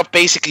straight up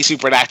basically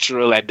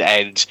supernatural,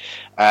 and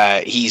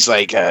he's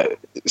like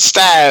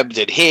stabbed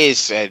and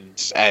hit,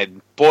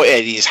 and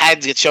his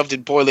hands get shoved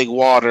in boiling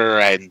water,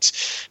 and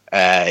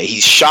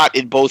he's shot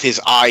in both his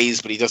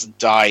eyes, but he doesn't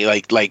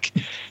die.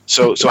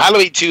 So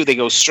Halloween 2, they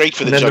go straight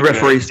for the and then jugular. the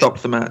referee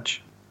stops the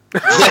match.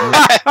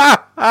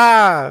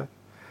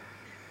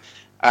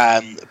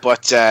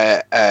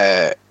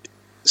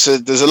 So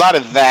there's a lot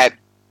of that.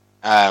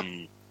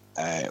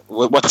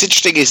 What's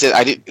interesting is that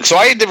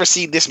I had never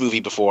seen this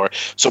movie before.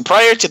 So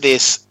prior to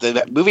this,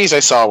 the movies I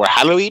saw were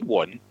Halloween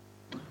 1,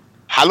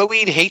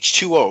 Halloween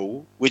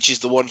H2O, which is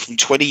the one from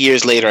 20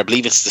 years later. I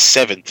believe it's the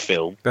 7th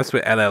film. That's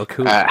with LL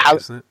Cool J,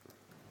 isn't it?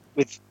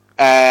 With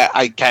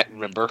I can't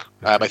remember.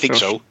 I think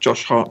so.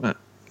 Josh Hartnett.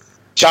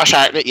 Josh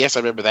Hartnett, yes, I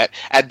remember that.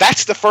 And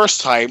that's the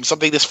first time,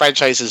 something this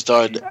franchise has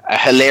done a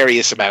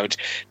hilarious amount,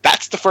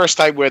 that's the first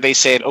time where they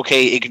said,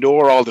 okay,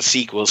 ignore all the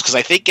sequels. Because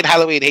I think in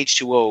Halloween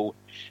H2O,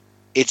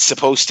 it's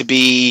supposed to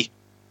be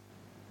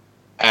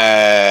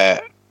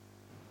like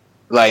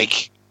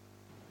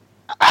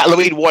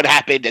Halloween 1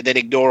 happened and then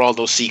ignore all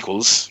those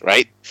sequels,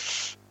 right?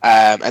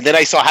 And then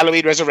I saw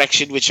Halloween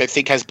Resurrection, which I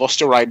think has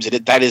Busta Rhymes in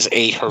it. That is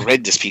a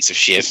horrendous piece of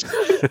shit.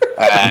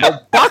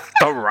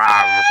 Busta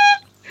Rhymes.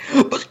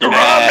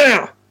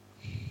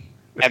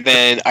 And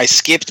then I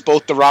skipped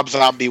both the Rob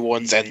Zombie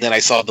ones, and then I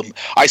saw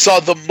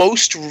the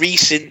most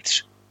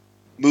recent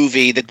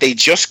movie that they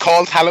just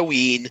called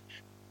Halloween,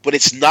 but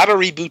it's not a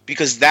reboot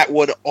because that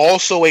one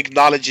also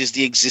acknowledges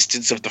the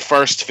existence of the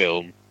first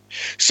film.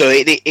 So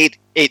it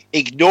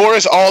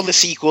ignores all the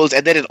sequels,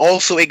 and then it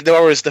also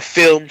ignores the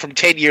film from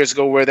 10 years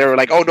ago where they were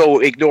like, oh no,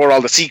 ignore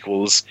all the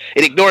sequels.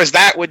 It ignores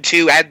that one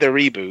too and the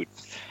reboot.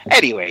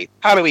 Anyway,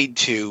 Halloween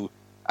 2.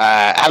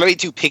 Halloween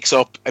 2 picks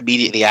up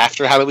immediately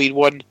after Halloween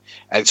 1,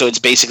 and so it's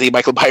basically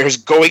Michael Myers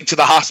going to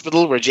the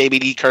hospital where Jamie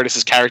Lee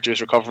Curtis's character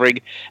is recovering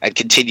and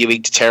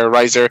continuing to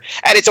terrorize her.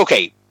 And it's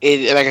okay.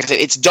 Like I said,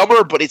 it's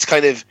dumber, but it's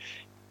kind of...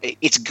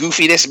 its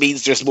goofiness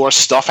means there's more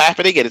stuff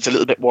happening, and it's a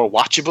little bit more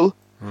watchable.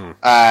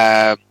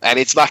 And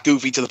it's not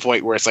goofy to the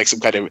point where it's like some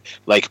kind of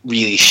like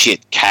really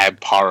shit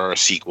camp horror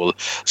sequel.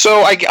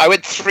 So I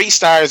went 3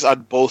 stars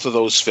on both of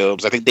those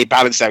films. I think they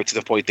balanced out to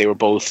the point they were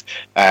both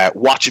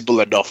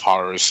watchable enough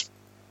horrors.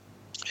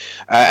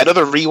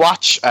 Another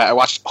rewatch, I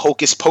watched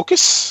Hocus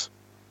Pocus,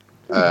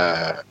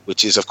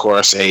 which is of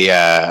course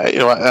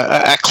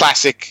a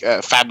classic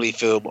family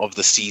film of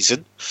the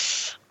season.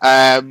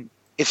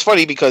 It's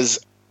funny because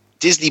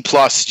Disney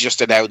Plus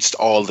just announced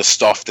all the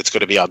stuff that's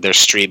going to be on their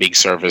streaming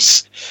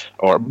service,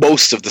 or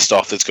most of the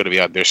stuff that's going to be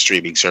on their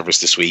streaming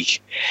service this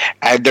week.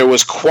 And there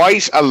was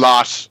quite a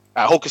lot.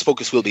 Hocus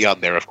Pocus will be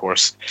on there, of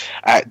course.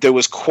 There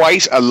was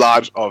quite a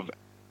lot of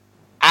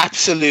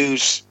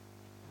absolute,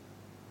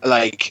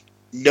 like,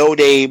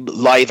 no-name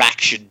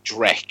live-action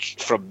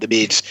dreck from the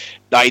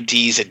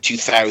mid-90s and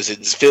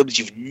 2000s. Films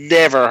you've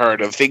never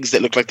heard of, things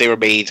that look like they were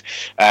made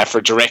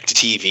for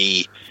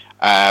direct-to-TV.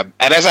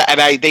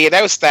 They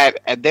announced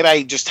that, and then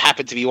I just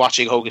happened to be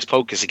watching Hocus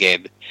Pocus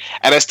again,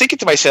 and I was thinking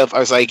to myself, I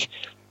was like,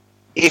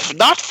 if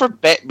not for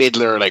Bette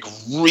Midler, like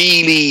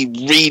really,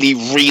 really,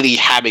 really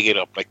hamming it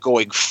up, like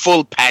going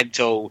full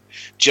panto,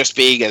 just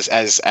being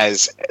as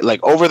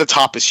like over the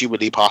top as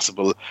humanly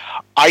possible,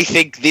 I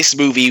think this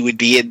movie would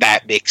be in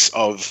that mix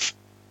of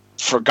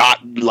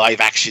forgotten live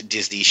action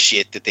Disney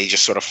shit that they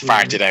just sort of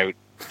farted out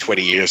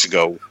 20 years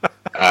ago.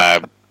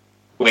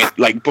 With,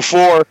 like,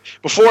 before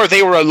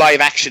they were a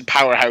live action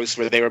powerhouse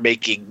where they were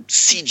making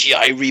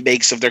CGI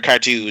remakes of their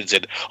cartoons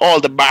and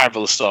all the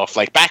Marvel stuff,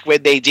 like back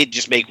when they did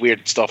just make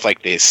weird stuff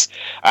like this,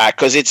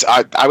 because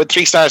I went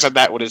 3 stars on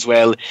that one as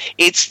well.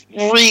 It's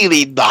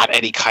really not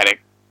any kind of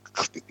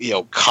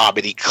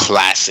comedy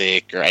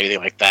classic or anything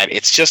like that.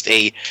 It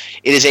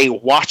is a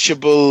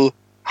watchable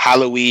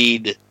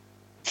Halloween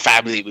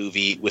family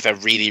movie with a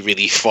really,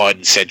 really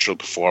fun central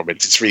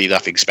performance. It's really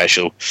nothing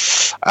special,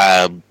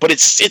 but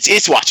it's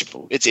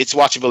watchable. It's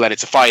watchable, and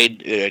it's a fine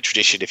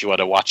tradition if you want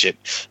to watch it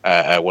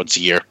once a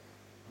year.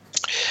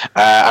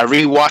 I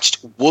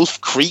rewatched Wolf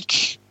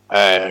Creek,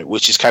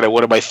 which is kind of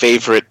one of my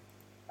favorite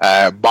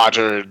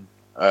modern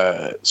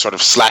sort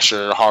of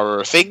slasher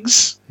horror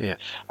things. Yeah,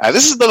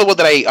 this is another one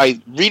that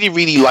I really,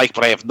 really like,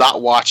 but I have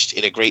not watched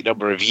in a great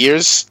number of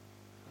years.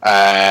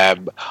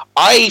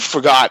 I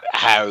forgot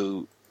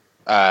how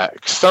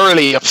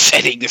thoroughly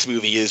upsetting this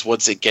movie is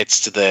once it gets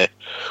to the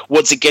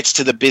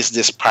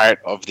business part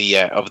of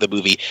the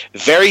movie.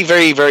 Very,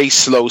 very, very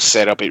slow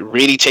setup. It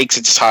really takes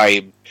its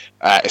time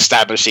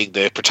establishing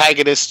the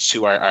protagonists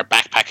who are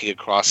backpacking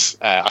across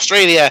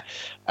Australia,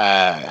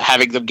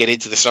 having them get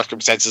into the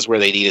circumstances where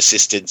they need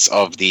assistance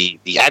of the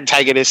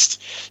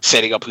antagonist,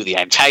 setting up who the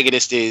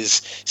antagonist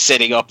is,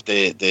 setting up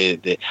the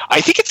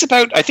I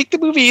think the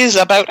movie is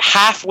about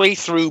halfway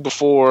through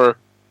before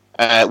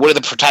one of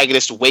the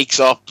protagonists wakes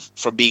up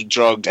from being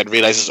drugged and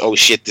realizes, oh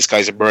shit, this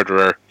guy's a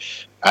murderer.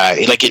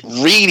 It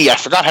really, I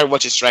forgot how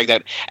much it's dragged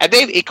out, and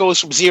then it goes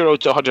from 0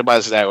 to 100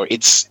 miles an hour.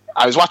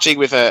 I was watching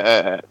with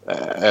a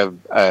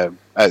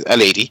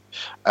lady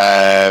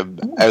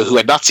who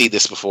had not seen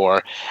this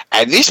before,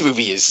 and this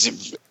movie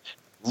is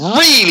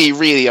really,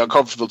 really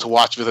uncomfortable to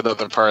watch with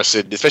another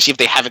person, especially if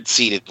they haven't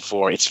seen it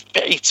before. It's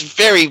a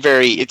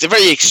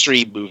very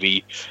extreme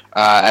movie,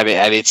 and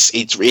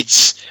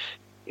it's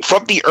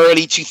from the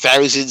early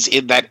 2000s,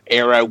 in that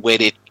era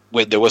when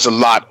there was a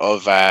lot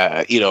of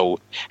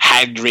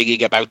hand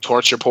wringing about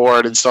torture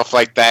porn and stuff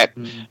like that,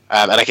 and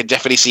I can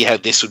definitely see how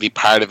this would be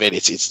part of it.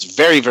 It's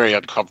very, very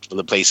uncomfortable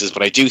in places,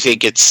 but I do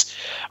think it's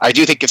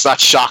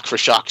not shock for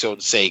shock's own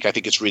sake. I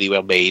think it's really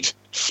well made.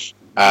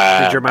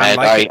 Did your man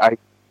like it?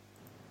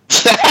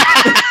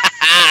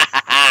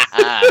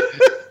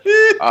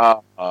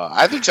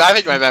 I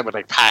think my man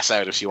would pass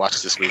out if she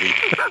watched this movie.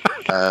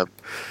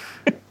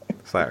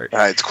 Sorry,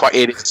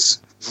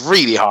 it's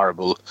really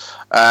horrible.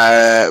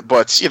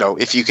 But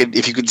if you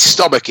can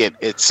stomach it,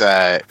 it's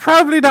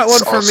probably not one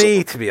for also,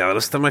 me, to be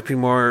honest. That might be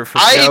more for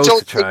Joe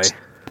to try.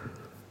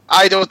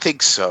 I don't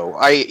think so.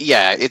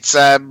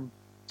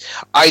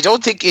 I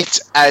don't think it's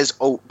as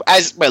well.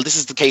 This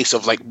is the case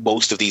of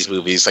most of these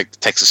movies. Like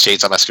Texas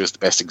Chainsaw Massacre is the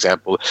best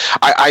example.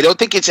 I don't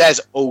think it's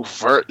as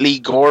overtly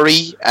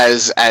gory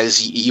as I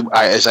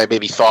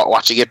maybe thought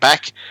watching it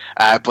back.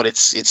 But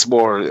it's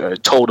more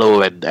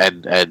tonal and.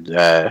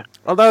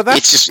 Although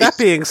that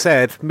being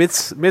said,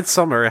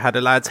 Midsummer had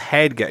a lad's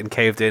head getting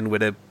caved in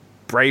with a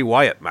Bray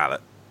Wyatt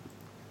mallet.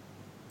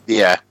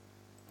 Yeah,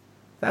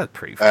 that's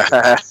pretty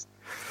funny.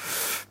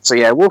 So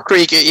yeah, Wolf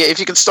Creek. If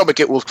you can stomach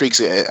it, Wolf Creek's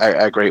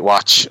a great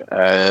watch.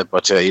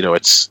 But it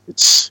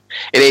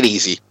ain't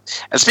easy.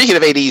 And speaking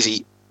of ain't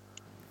easy,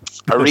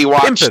 I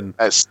rewatched.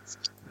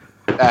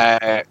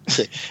 I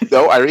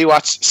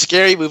rewatched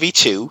Scary Movie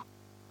 2.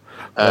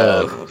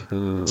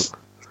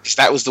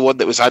 That was the one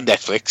that was on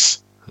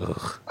Netflix.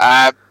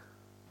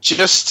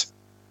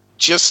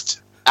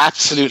 Just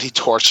absolutely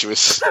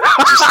torturous.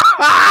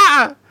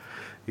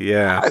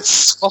 Yeah,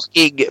 it's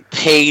fucking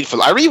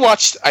painful. I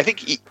rewatched, I think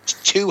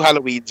 2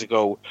 Halloweens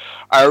ago,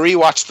 I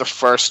rewatched the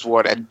first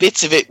one, and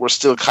bits of it were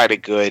still kind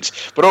of good,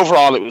 but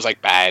overall it was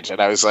bad,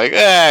 and I was like,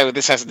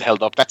 this hasn't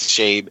held up. That's a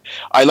shame.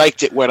 I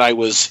liked it when I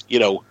was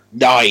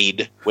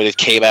 9 when it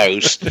came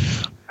out.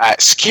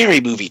 Scary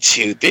Movie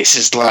 2. This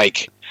is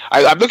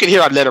I'm looking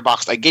here on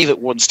Letterboxd. I gave it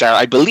 1 star.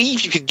 I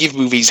believe you can give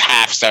movies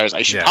half stars.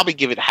 I should probably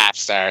give it half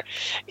star.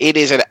 It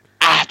is an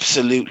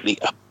absolutely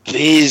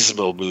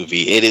abysmal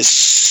movie. It is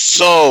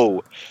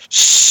so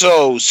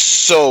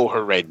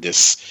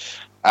horrendous.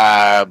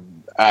 I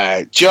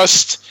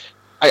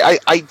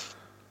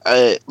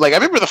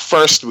remember the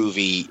first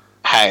movie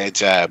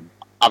had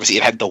obviously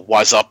it had the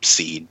 "was up"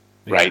 scene,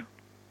 right?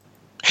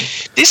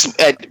 This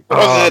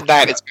other than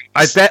that, it's.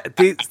 I bet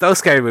those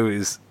scary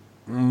movies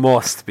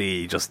must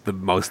be just the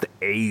most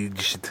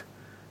aged.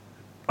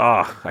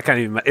 I can't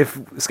even. If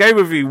Scary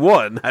Movie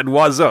 1 had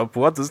 "was up,"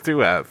 what does 2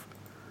 have?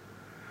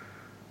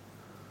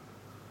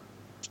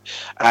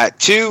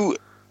 2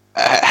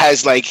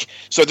 has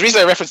so the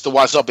reason I referenced the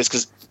 "was up" is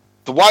because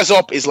the "was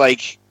up" is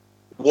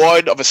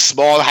one of a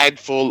small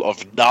handful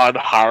of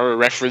non-horror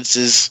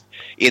references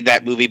in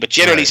that movie, but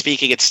generally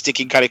speaking, it's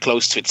sticking kind of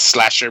close to its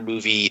slasher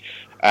movie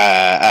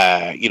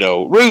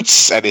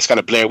roots, and it's got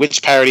a Blair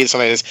Witch parody and stuff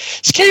like this.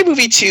 Scary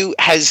Movie 2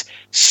 has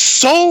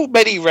so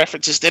many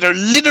references that are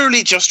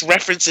literally just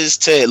references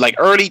to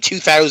early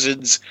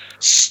 2000s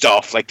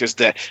stuff. There's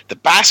the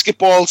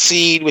basketball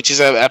scene, which is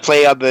a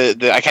play on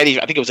the I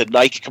think it was a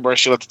Nike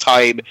commercial at the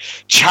time.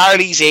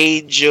 Charlie's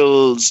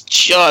Angels,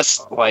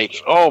 just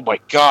oh my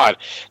god,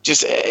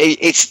 just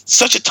it's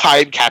such a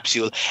time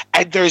capsule,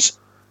 and there's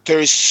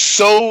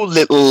so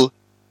little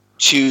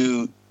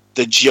to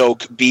the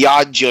joke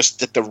beyond just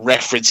that the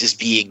reference is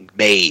being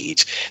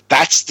made.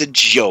 That's the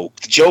joke.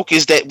 The joke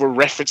is that we're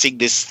referencing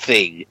this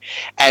thing,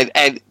 and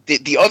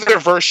the other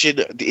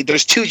version.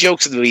 There's 2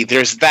 jokes in the movie.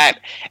 There's that,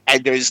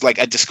 and there's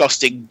a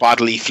disgusting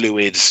bodily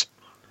fluids,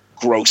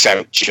 gross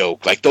out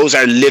joke. Those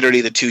are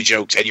literally the 2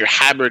 jokes, and you're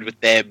hammered with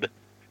them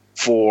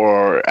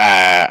for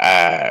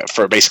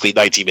basically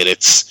 90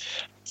 minutes.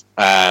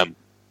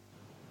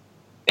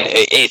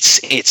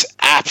 It's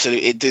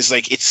absolutely.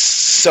 It's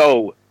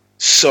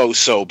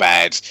so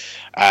bad,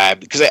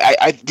 because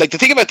I the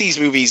thing about these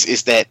movies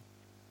is that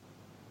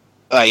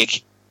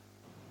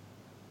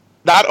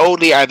not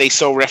only are they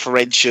so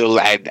referential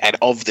and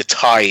of the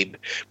time,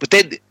 but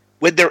then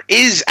when there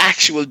is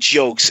actual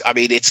jokes, I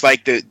mean, it's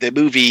the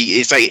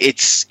movie is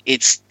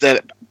it's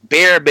the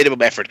bare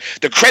minimum effort.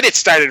 The credits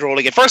started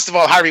rolling, and first of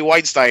all, Harvey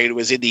Weinstein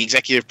was in the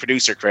executive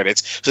producer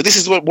credits, so this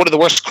is one of the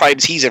worst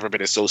crimes he's ever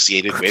been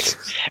associated with.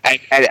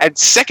 And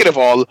second of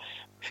all,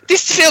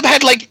 this film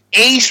had like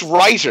 8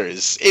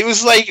 writers. It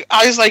was like,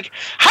 I was like,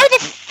 how the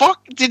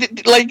fuck did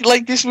it,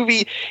 like this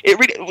movie, it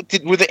really,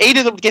 would the 8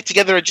 of them get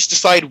together and just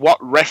decide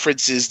what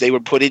references they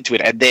would put into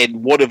it, and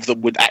then one of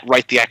them would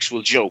write the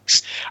actual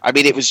jokes? I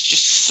mean, it was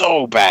just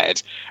so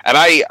bad. And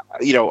I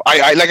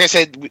like I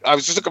said, I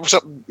was just looking for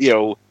something,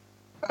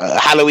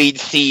 Halloween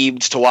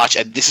themed to watch,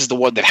 and this is the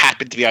one that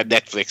happened to be on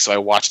Netflix, so I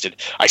watched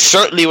it. I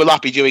certainly will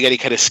not be doing any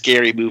kind of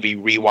scary movie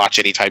rewatch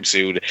anytime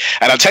soon,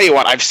 and I'll tell you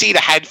what, I've seen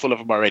a handful of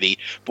them already,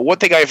 but one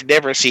thing I've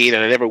never seen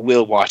and I never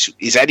will watch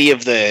is any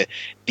of the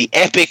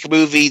epic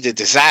movie, the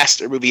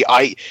disaster movie.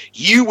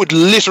 You would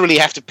literally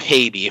have to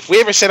pay me if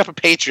we ever set up a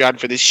Patreon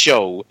for this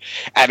show,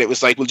 and it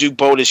was like, we'll do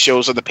bonus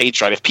shows on the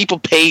Patreon. If people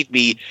paid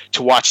me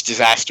to watch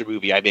disaster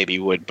movie, I maybe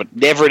would, but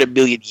never in a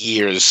million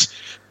years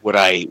would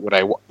I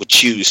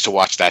choose to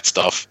watch that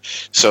stuff.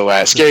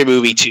 So Scary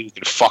Movie 2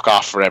 can fuck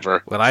off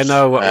forever. Well, I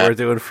know what we're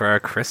doing for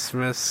our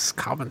Christmas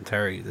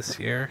commentary this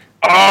year.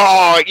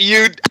 Oh,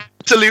 you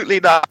absolutely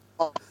not.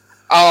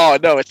 Oh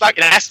no, it's not.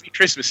 It has to be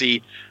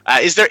Christmassy.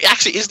 Is there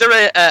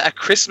a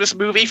Christmas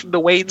movie from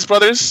the Wayans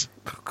brothers?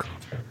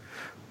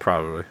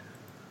 Probably.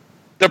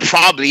 There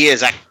probably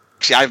is.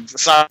 Actually, I'm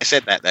sorry I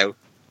said that though.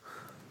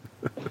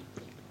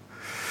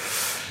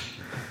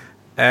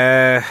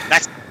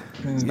 That's.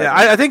 Yeah,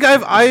 I think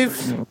I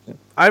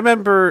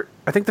remember.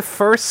 I think the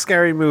first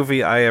scary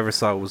movie I ever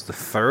saw was the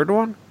third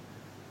one,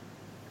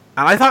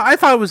 and I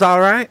thought it was all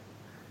right.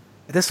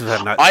 This was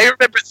I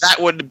remember that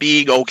one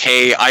being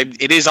okay.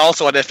 It is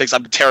also on Netflix.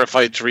 I'm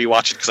terrified to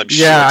rewatch it because I'm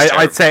sure. Yeah,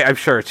 I'd say I'm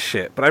sure it's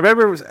shit. But I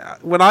remember it was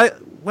when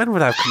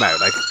would that have come out?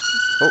 Like,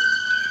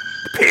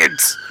 the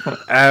pigs.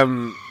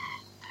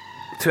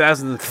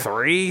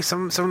 2003,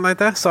 something like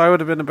that. So I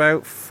would have been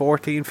about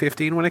 14,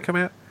 15 when it came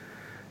out,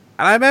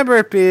 and I remember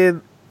it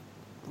being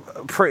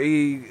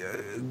pretty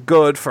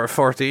good for a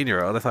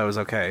 14-year-old. I thought it was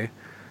okay,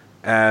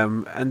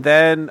 and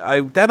then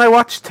I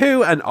watched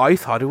 2, and I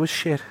thought it was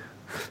shit.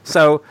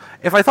 So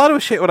if I thought it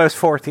was shit when I was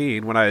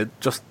 14, when I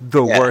had just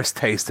the worst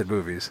taste in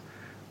movies,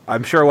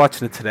 I'm sure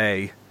watching it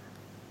today,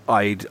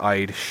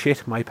 I'd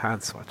shit my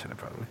pants watching it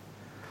probably,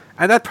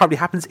 and that probably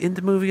happens in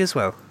the movie as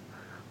well.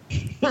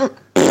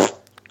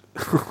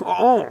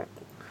 Oh,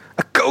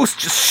 a ghost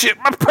just shit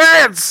my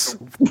pants.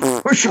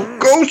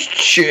 Ghost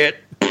shit.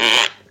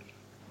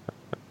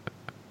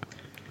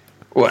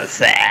 What's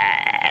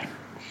that?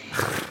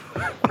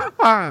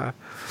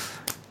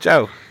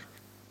 Joe,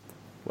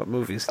 what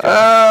movies?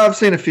 I've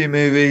seen a few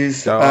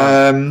movies.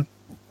 First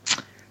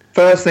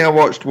thing I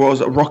watched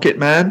was Rocket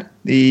Man,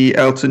 the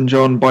Elton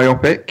John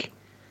biopic.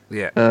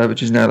 Yeah.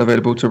 Which is now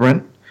available to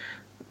rent.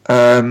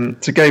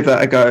 So gave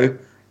that a go.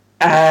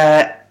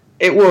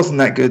 It wasn't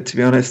that good, to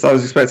be honest. I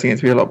was expecting it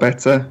to be a lot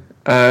better.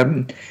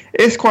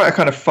 It's quite a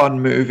kind of fun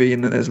movie,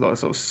 and there's a lot of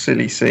sort of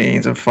silly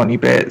scenes and funny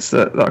bits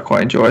that I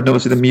quite enjoyed. And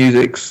obviously the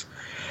music's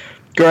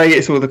great.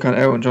 It's all the kind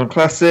of Elton John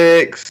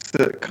classics.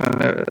 That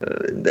kind of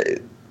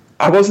it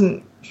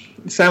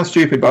sounds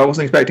stupid, but I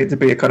wasn't expecting it to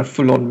be a kind of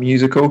full-on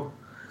musical.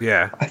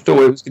 Yeah. I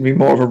thought it was going to be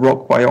more of a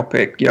rock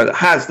biopic, that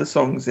has the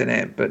songs in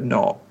it, but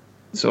not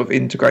sort of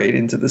integrated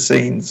into the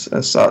scenes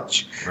as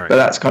such. Right. But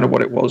that's kind of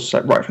what it was,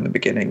 like, right from the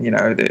beginning.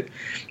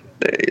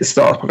 It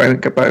starts by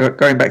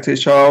going back to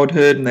his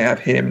childhood, and they have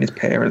him and his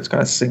parents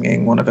kind of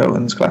singing one of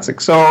Elton's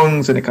classic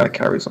songs, and it kind of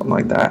carries on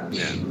like that.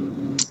 Yeah.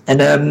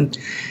 And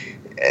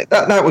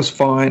that was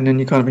fine, and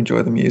you kind of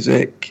enjoy the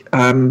music.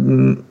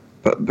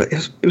 But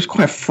it was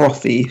quite a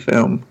frothy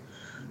film.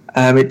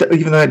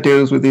 Even though it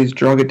deals with his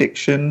drug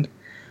addiction,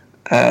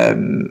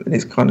 and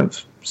he's kind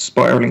of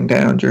spiraling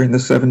down during the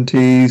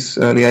 70s,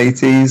 early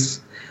 80s,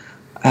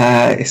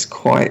 it's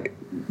quite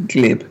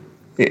glib.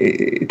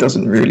 It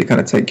doesn't really kind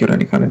of take you on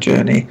any kind of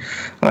journey.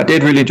 I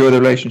did really enjoy the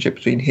relationship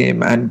between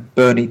him and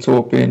Bernie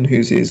Taupin,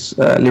 who's his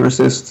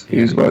lyricist,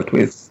 who's worked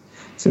with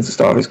since the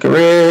start of his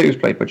career, who's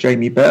played by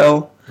Jamie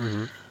Bell.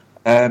 Mm-hmm.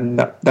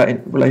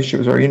 That relationship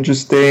was very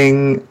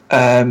interesting.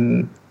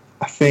 I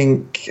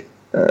think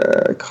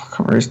I can't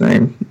remember his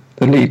name.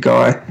 The lead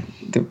guy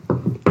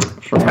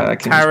from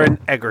Taron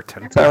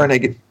Egerton.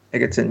 Taron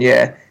Egerton,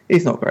 yeah,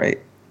 he's not great.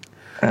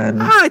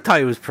 I thought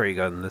he was pretty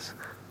good in this.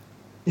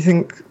 You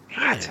think?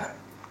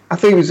 I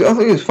think he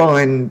was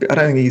fine. I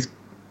don't think he's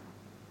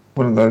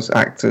one of those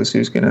actors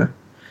who's gonna,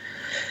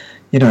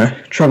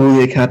 trouble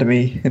the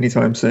Academy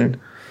anytime soon.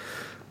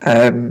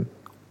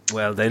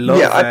 Well, they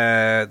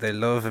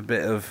love a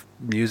bit of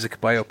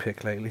music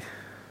biopic lately.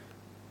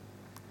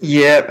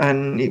 Yeah,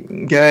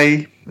 and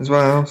gay as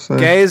well. So.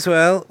 Gay as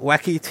well,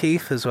 wacky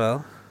teeth as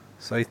well.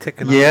 So he's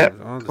ticking off. Yeah,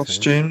 all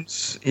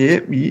costumes.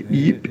 Yep.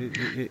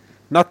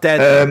 Not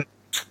dead.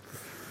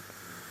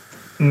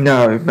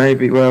 No,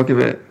 maybe. Well, give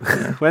it.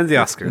 Yeah. When's the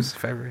Oscars?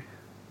 February.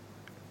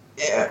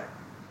 Yeah.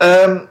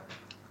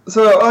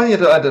 So I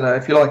don't know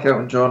if you like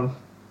Elton John.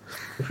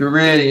 If you're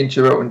really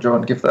into Elton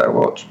John, give that a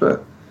watch.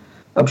 But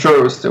I'm sure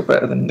it was still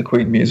better than the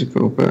Queen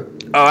musical, but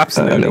Oh,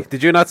 absolutely.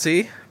 Did you not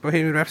see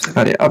Bohemian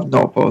Rhapsody? I've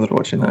not bothered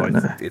watching that.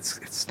 No.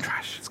 It's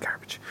trash. It's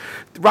garbage.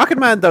 Rocket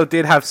Man though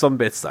did have some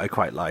bits that I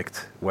quite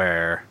liked,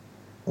 where,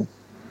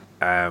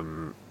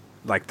 where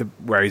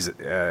he's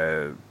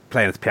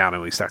playing the piano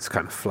and he starts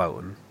kind of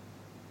floating.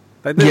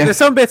 Like, there's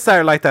some bits that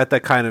are like that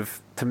kind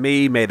of, to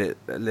me, made it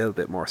a little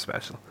bit more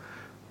special.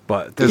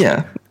 But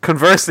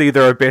conversely,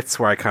 there are bits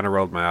where I kind of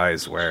rolled my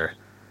eyes, where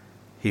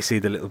you see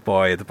the little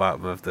boy at the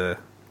bottom of the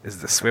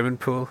swimming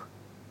pool,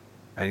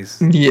 and he's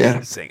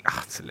saying, "Oh,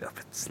 it's a little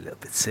bit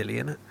silly,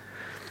 isn't it?"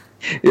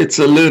 It's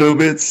a little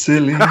bit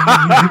silly.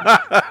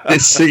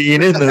 This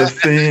scene in the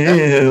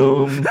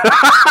film.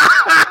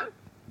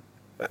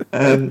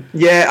 And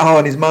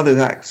his mother's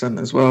accent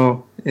as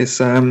well. It's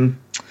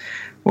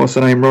what's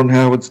her name? Ron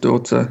Howard's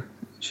daughter.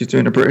 She's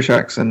doing a British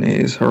accent.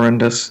 It is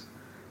horrendous.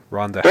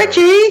 Rhonda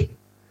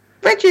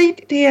Reggie,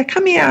 dear,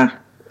 come here.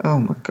 Oh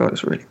my god,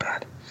 it's really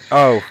bad.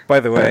 Oh, by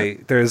the way,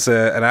 there's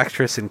an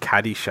actress in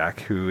Caddyshack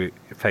who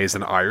plays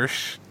an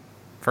Irish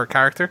for a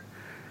character.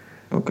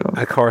 Oh god. And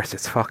of course,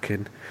 it's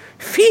fucking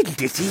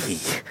Fiddle-dee.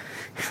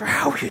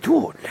 How you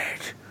doing,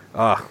 lad?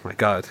 Oh my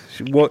god,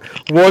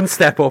 one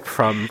step up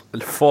from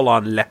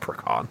full-on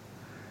leprechaun.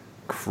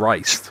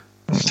 Christ.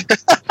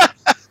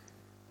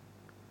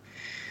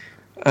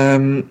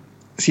 Kind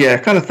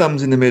of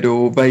thumbs in the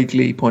middle,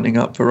 vaguely pointing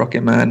up for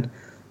Rocket Man.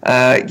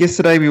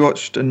 Yesterday we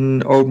watched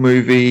an old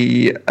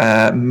movie,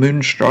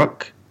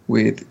 Moonstruck,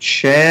 with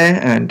Cher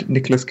and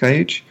Nicolas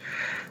Cage.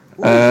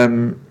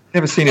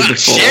 Never seen it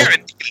before. Cher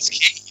and Nicolas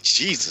Cage,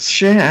 Jesus.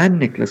 Cher and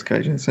Nicolas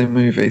Cage in the same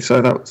movie,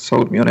 so that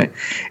sold me on it.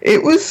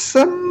 It was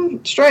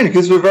strange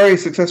because it was a very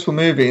successful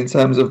movie in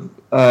terms of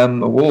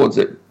awards.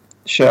 I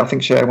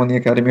think Cher won the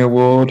Academy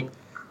Award.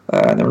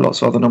 And there were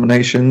lots of other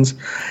nominations.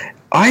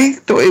 I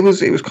thought it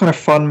was kind of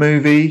fun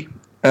movie.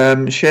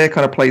 Cher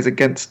kind of plays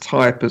against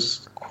type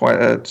as quite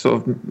a sort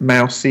of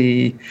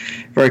mousy,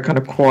 very kind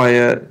of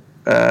quiet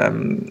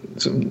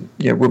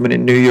woman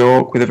in New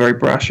York with a very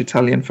brash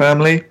Italian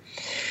family.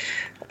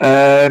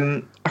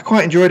 I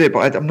quite enjoyed it,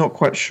 but I'm not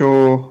quite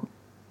sure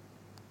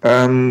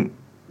why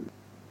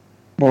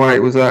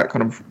it was that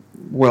kind of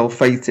well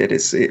fated.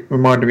 It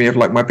reminded me of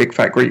like My Big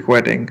Fat Greek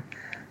Wedding,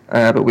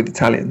 but with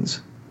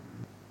Italians.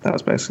 That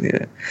was basically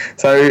it.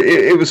 So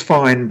it was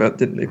fine, but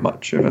didn't leave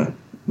much of an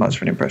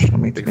impression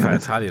on me. Big fat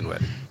Italian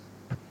wedding.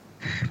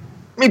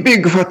 My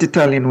big fat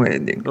Italian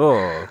wedding.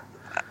 Oh,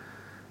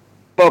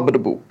 Baba the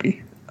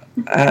Boopy.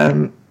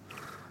 And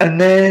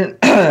then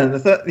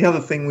the other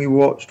thing we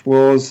watched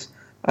was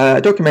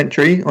a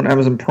documentary on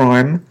Amazon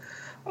Prime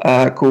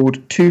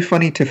called Too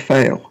Funny to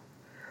Fail.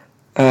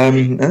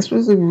 This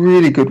was a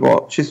really good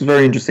watch. This was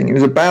very interesting. It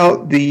was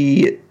about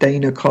the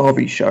Dana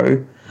Carvey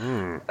show.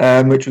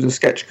 Which was a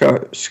sketch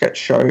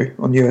show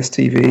on US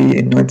TV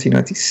in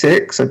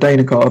 1996. So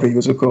Dana Carvey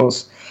was, of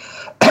course,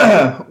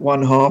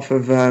 one half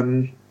of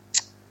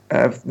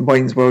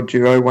Wayne's World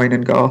duo, Wayne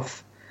and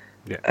Garth.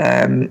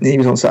 Yeah. He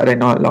was on Saturday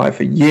Night Live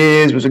for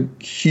years, was a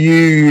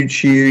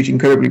huge,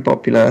 incredibly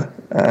popular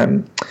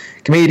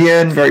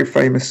comedian, very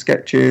famous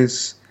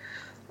sketches.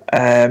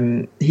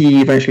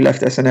 He eventually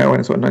left SNL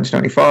in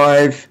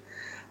 1995.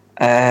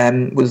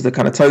 Was the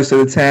kind of toast of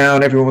the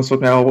town. Everyone was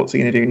talking about what's he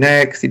going to do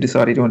next. He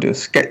decided he wanted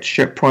to do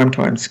a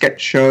primetime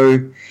sketch show.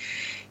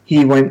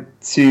 He went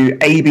to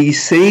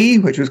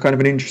ABC, which was kind of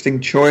an interesting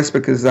choice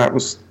because that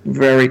was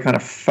very kind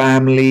of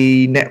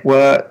family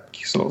network,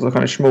 sort of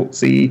kind of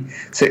schmaltzy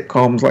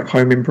sitcoms like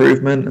Home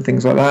Improvement and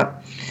things like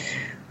that.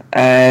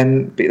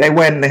 But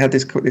they had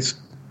this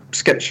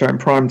sketch show in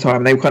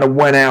primetime. They kind of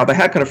went out. They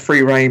had kind of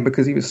free reign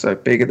because he was so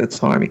big at the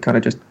time.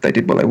 They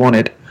did what they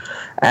wanted.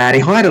 And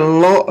he hired a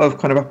lot of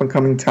kind of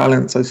up-and-coming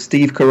talent. So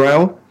Steve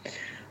Carell,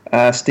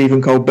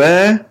 Stephen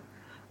Colbert,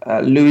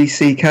 Louis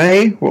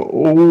C.K. were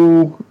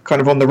all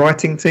kind of on the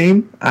writing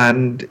team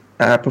and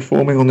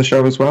performing on the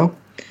show as well.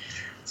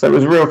 So it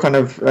was a real kind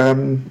of,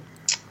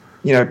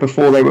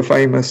 before they were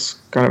famous,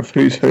 kind of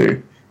who's who.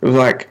 It was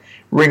like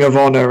Ring of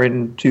Honor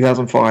in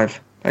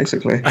 2005,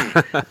 basically.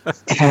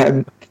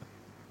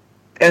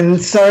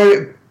 And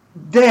so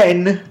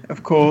then,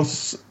 of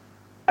course,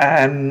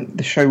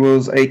 the show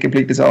was a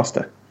complete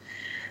disaster.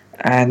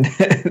 And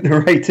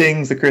the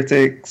ratings, the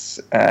critics,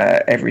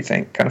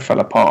 everything kind of fell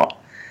apart.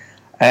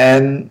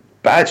 But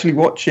actually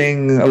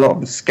watching a lot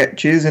of the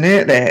sketches in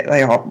it,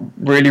 they are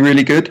really,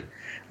 really good.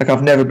 Like,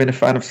 I've never been a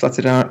fan of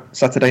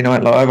Saturday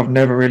Night Live. I've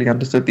never really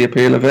understood the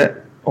appeal of it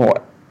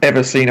or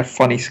ever seen a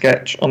funny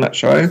sketch on that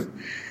show.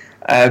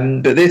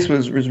 But this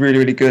was really,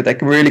 really good. They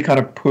really kind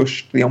of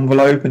pushed the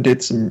envelope and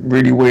did some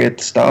really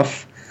weird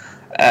stuff,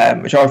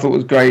 which I thought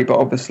was great. But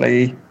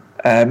obviously,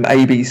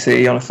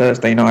 ABC on a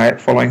Thursday night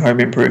following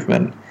Home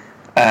Improvement,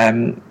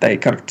 they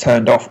kind of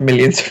turned off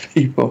millions of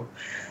people.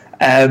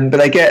 But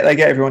they get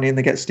everyone in.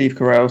 They get Steve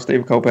Carell,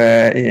 Steve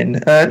Colbert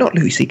in. Not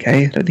Louis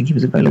C.K. I don't think he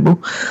was available.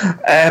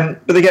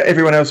 But they get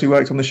everyone else who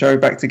worked on the show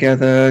back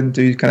together and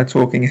do kind of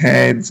talking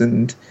heads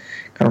and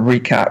kind of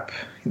recap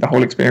the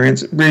whole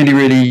experience. Really,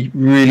 really,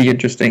 really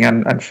interesting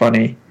and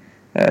funny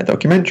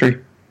documentary.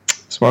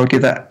 So I'll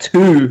give that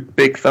 2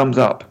 big thumbs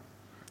up.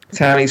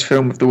 Townie's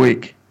film of the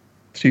week.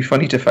 Too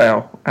Funny to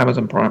Fail.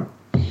 Amazon Prime.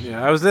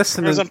 Yeah, I was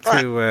listening Amazon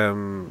Prime.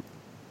 to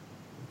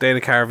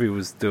Dana Carvey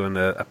was doing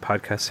a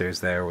podcast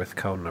series there with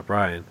Conan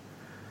O'Brien.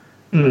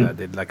 They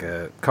did like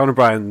a Conan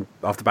O'Brien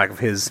off the back of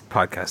his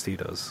podcast he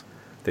does.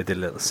 They did a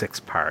little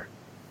 6-part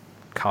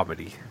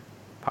comedy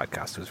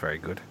podcast. It was very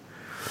good.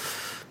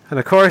 And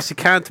of course, you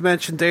can't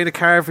mention Dana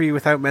Carvey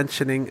without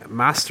mentioning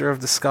Master of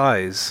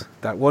Disguise,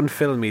 that one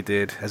film he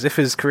did, as if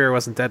his career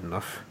wasn't dead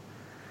enough.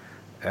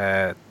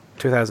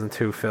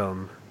 2002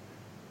 film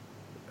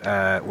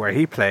where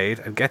he played,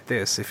 and get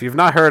this, if you've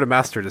not heard of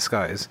Master of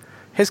Disguise,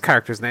 his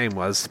character's name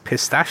was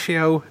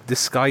Pistachio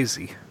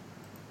Disguisey.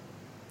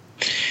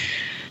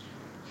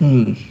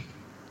 Anyway.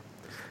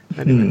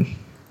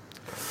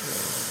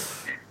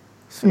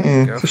 So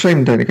there you go. It's a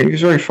shame, Dana. He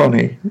was very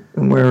funny.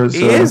 And whereas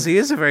He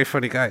is a very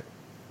funny guy.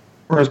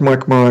 Whereas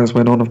Mike Myers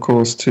went on, of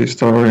course, to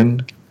star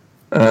in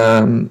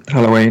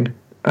Halloween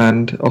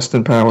and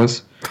Austin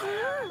Powers.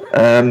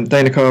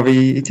 Dana Carvey,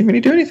 he didn't really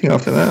do anything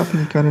after that. I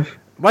think he kind of...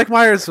 Mike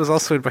Myers was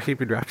also in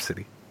Bohemian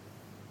Rhapsody.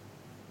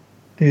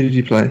 Who did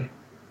he play?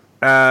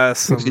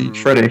 Was he Some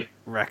Freddy?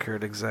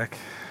 record exec.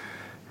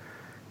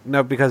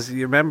 No, because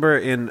you remember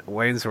in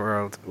Wayne's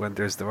World when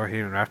there's the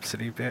Bohemian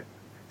Rhapsody bit?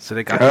 So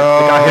they got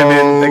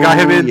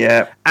him in.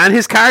 Yeah. And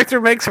his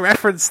character makes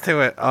reference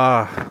to it.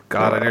 Oh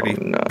God, I nearly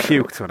no.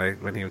 puked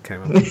when he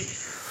came up.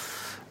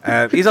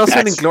 He's also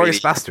in That's Inglourious really-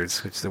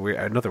 Bastards, which is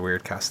another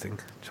weird casting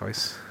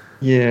choice.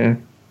 Yeah.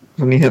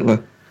 Wasn't he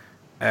Hitler?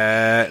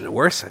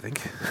 Worse, I think.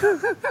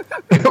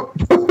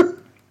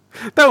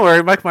 Don't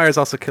worry, Mike Myers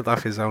also killed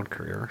off his own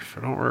career,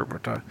 so don't worry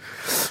about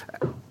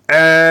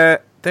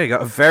that. There you go,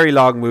 a very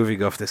long movie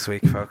guff this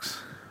week,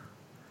 folks.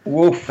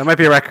 Wolf. That might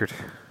be a record.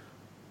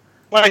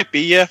 Might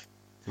be, yeah.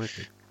 Might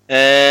be.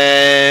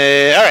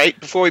 All right,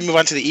 before we move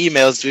on to the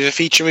emails, do we have a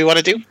feature we want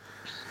to do?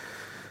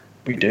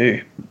 We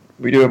do.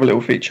 We do have a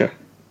little feature.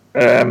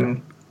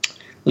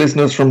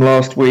 Listeners from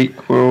last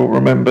week will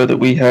remember that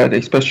we had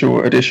a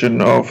special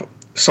edition of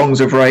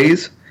Songs of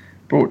Rays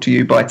brought to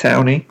you by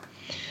Townie.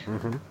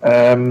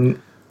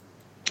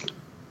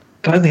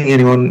 Don't think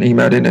anyone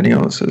emailed in any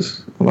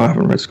answers. Well, I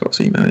haven't read Scott's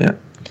email yet.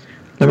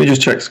 Let me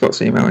just check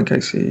Scott's email in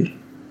case he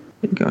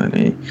got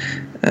any.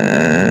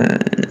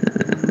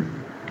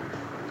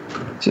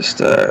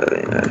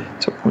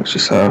 Talk amongst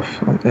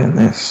yourself. I'm doing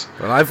this.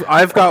 Well,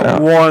 I've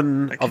got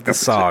one of the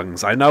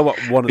songs. I know what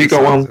one of the You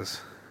got songs one?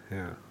 is.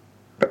 Yeah.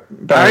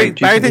 Barry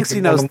Barry thinks he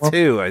you knows have one?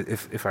 two.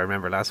 If I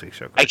remember last week's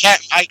show. I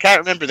can't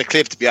remember the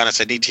clip, to be honest.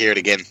 I need to hear it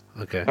again.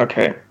 Okay.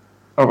 Okay,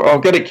 I'll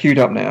get it queued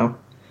up now.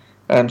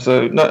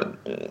 So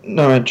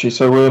no entry.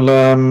 So we'll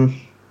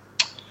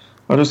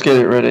I'll just get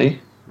it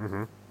ready.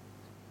 Mhm.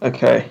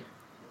 Okay.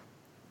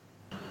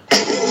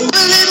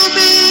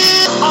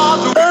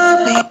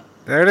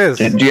 There it is.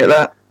 Did you get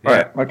that? Yeah. All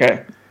right.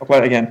 Okay. I'll play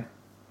it again.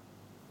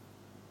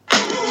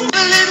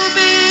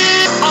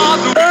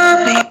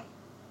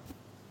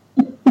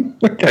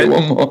 Okay,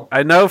 one more.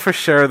 I know for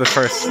sure the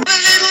first.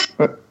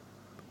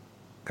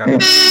 Got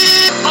it.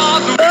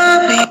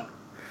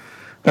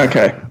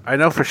 Okay. I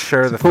know for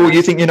sure the Paul, first.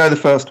 you think you know the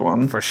first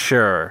one? For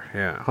sure,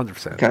 yeah,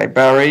 100%. Okay,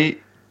 Barry.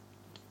 Have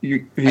you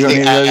got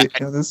think any of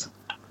the others?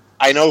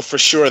 I know for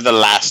sure the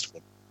last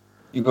one.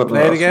 You got the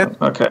Play it last again?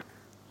 one. Okay.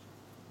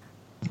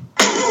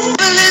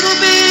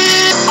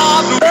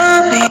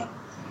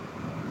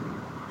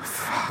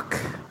 Fuck.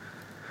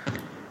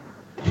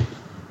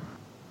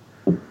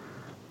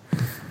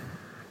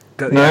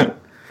 No.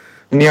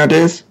 Any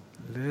ideas?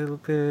 A little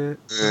bit.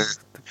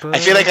 I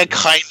feel like I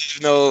kind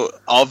of know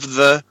of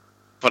the,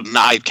 but no,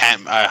 I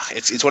can't.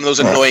 It's one of those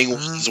annoying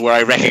ones where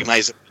I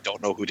recognize it, but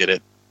don't know who did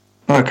it.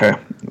 Okay.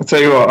 I'll tell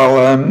you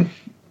what.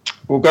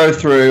 We'll go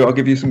through. I'll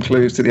give you some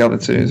clues to the other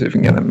two, see if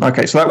we can get them.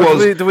 Okay. So that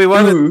was. Do we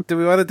want Ooh.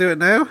 to do it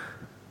now?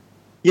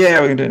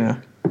 Yeah, we can do it now.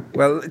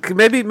 Well,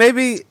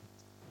 maybe.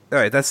 All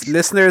right, that's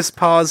listeners.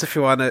 Pause if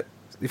you want to.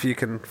 If you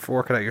can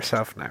work it out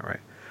yourself now, right?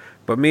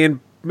 But maybe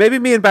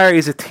me and Barry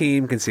as a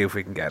team can see if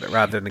we can get it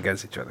rather than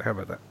against each other. How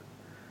about that?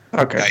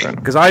 Okay. Right. fair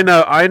enough. Because I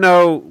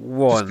know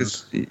one,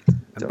 Just 'cause you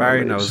and don't Barry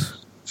lose.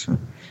 knows. So-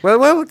 Well,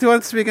 do you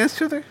want us to be against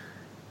each other?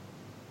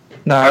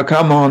 No,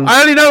 come on.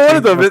 I only know one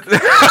of them.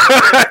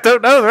 I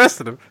don't know the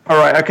rest of them. All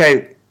right.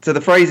 Okay. So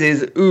the phrase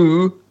is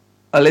 "ooh,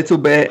 a little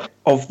bit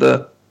of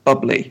the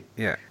bubbly."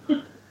 Yeah.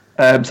 So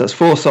that's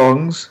 4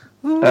 songs.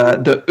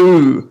 The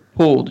ooh,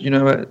 Paul. Do you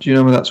know where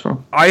that's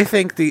from? I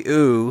think the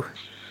ooh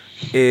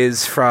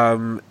is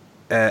from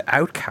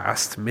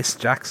Outcast, Miss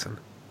Jackson.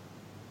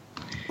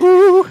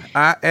 Ooh,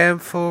 I am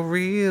for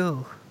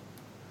real.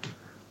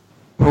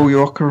 Oh,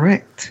 you're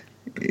correct.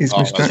 It is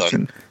Miss well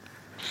Jackson.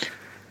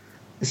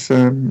 It's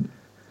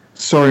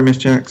sorry, Miss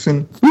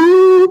Jackson.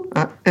 Ooh,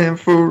 I am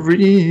for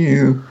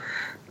real.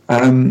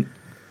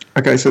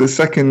 Okay, so the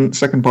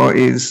second part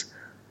is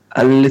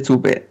a little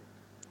bit.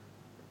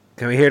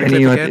 Can we hear the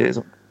Any clip again? ideas?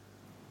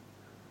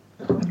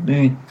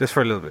 Me. Just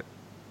for a little bit.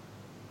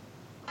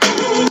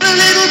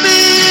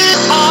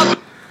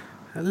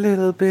 A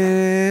little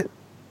bit.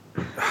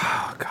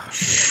 Oh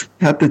gosh.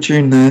 Had the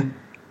tune there.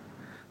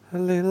 A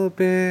little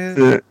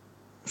bit.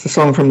 It's a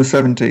song from the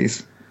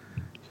 70s.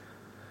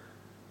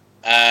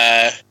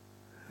 A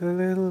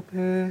little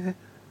bit.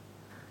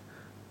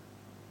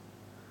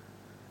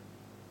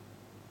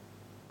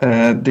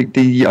 I'll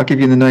give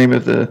you the name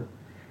of the.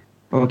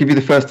 I'll give you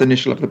the first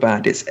initial of the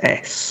band. It's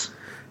S.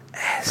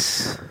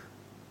 S.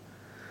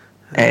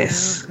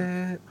 S.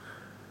 Okay,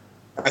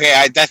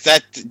 that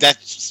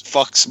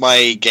fucks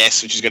my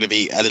guess, which is going to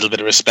be A Little Bit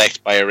of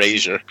Respect by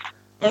Erasure.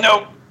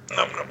 No.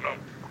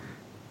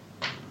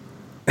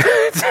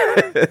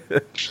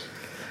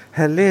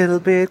 A little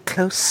bit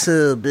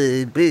closer,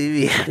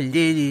 baby.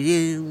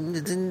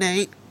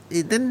 Tonight,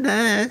 the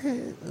night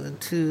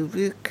to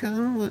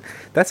become.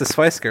 That's a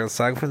Spice Girls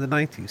song from the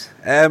 90s.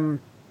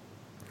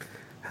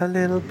 A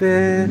little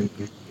bit.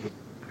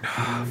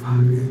 Oh,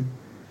 fuck.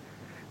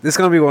 This is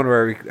gonna be one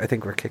where I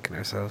think we're kicking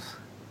ourselves.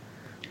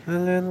 A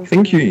little. I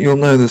think you'll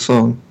know the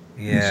song.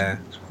 Yeah.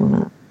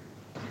 Okay.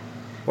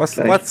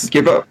 What's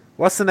Give up.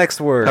 What's the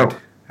next word Oh.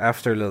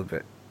 after a little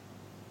bit?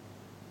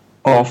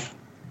 Off.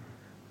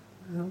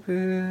 A little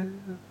bit.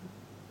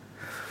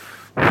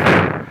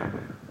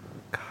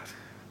 God.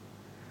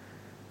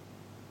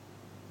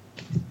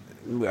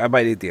 I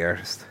might need the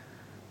artist.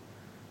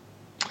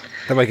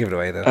 That might give it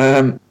away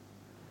though.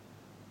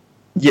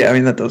 Yeah, I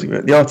mean that does give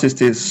it. The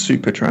artist is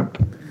Supertramp.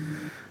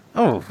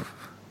 Oh,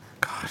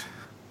 God.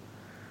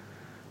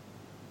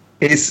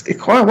 It's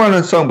quite a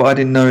well-known song, but I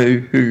didn't know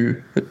who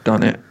had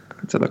done it. I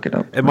had to look it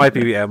up. It might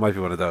be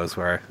one of those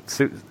where.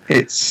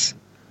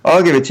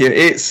 I'll give it to you.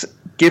 It's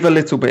 "Give a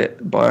Little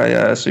Bit" by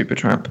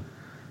Supertramp.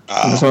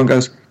 And the song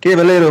goes, give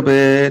a little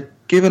bit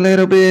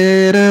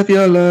of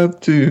your love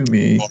to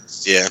me.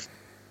 Yeah.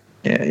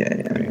 Yeah.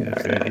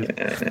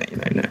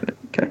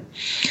 Okay.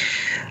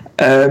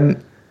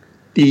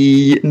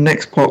 The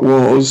next part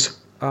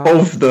was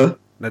of the.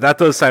 Now that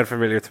does sound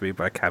familiar to me,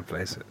 but I can't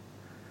place it.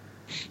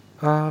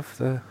 Of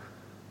the.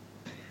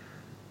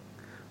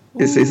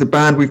 It's a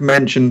band we've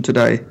mentioned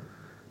today.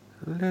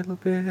 A little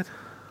bit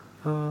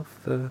of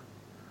the.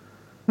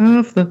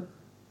 Of the.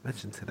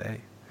 Mentioned today.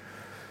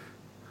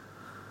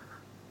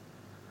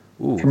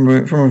 Ooh. From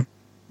a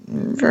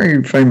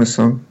very famous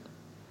song.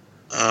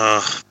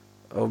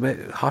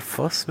 Maybe Hot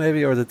Fuss,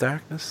 maybe, or The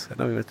Darkness. I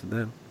know we mentioned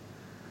them.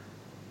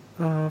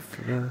 Of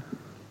the.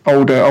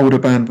 Older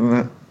band than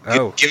that.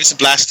 Oh. Give us a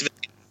blast of it.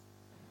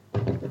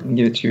 I'll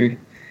give it to you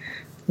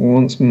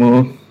once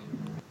more.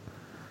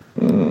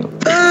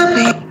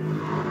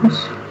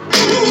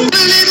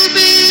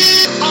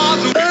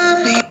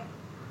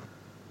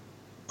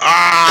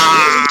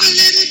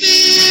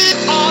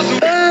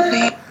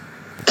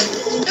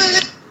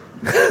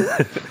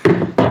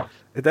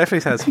 It definitely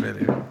sounds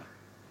familiar.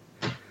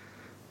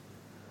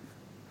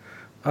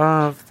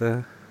 Of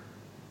the.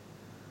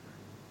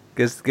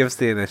 Give us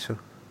the initial.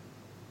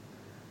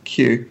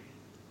 Q.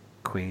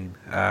 Queen.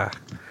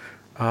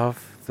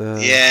 Of the.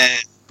 Yeah.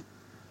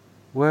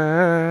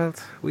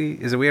 World.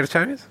 Is it We Are the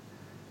Champions?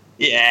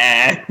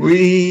 Yeah.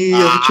 We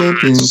are the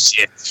champions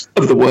Shit.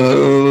 of the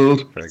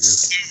world. Very good.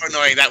 So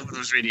annoying. That one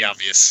was really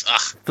obvious.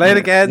 Play it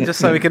again, just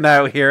so we can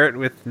now hear it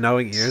with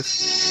knowing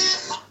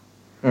ears.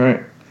 All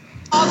right.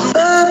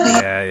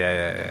 Yeah.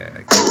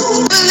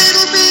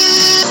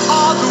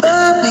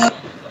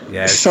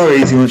 Yeah. It's so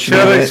easy once you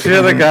know it.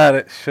 Should have got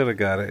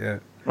it. Yeah.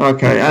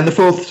 Okay, and the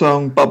fourth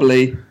song,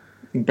 Bubbly. I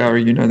think,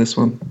 Barry, you know this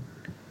one.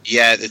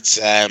 Yeah, it's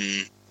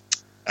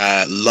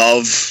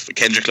Love,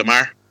 Kendrick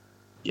Lamar.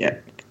 Yeah.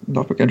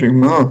 Love for Kendrick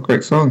Lamar.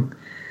 Great song.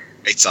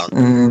 Great song.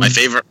 My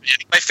favorite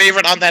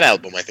on that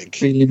album, I think.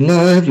 Feeling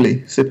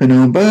lovely, sipping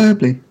on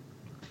bubbly.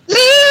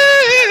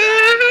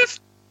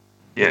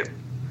 Yeah.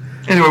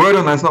 Anyway, well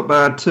done. That's not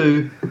bad.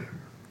 2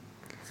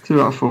 out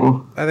of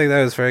 4. I think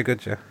that was very good,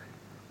 Joe.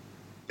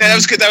 Yeah, that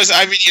was good.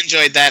 I really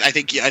enjoyed that. I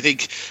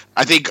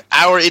think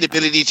our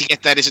inability to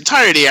get that is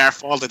entirely our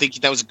fault. I think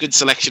that was a good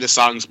selection of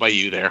songs by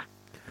you there.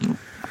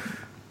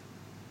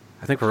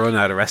 I think we're running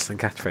out of wrestling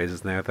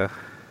catchphrases now, though.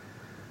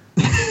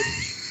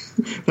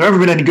 There haven't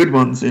been any good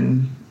ones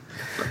in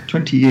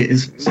 20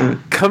 years. So.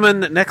 Coming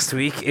next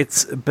week,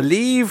 it's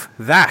Believe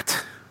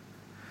That.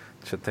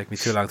 Shouldn't take me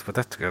too long to put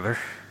that together.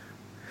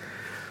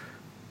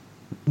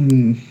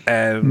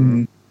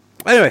 Anyway,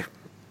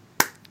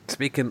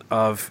 speaking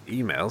of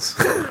emails,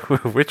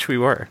 which we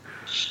were.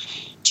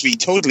 We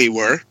totally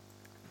were.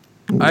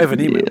 I have an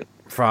email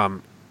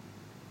from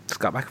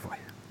Scott McAvoy.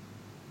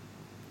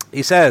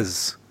 He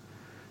says,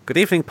 "Good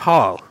evening,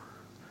 Paul.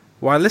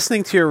 While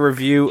listening to your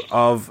review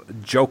of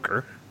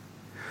Joker,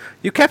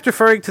 you kept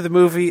referring to the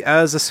movie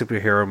as a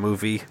superhero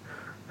movie.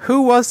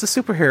 Who was the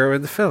superhero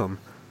in the film?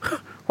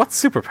 What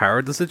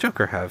superpower does the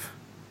Joker have?"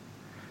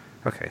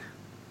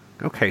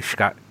 Okay,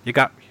 Scott, you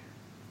got me.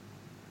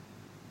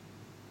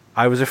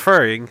 I was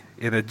referring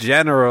in a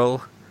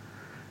general,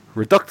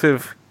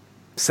 reductive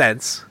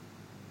sense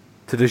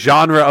to the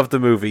genre of the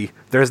movie.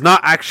 There's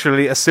not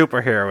actually a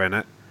superhero in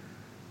it.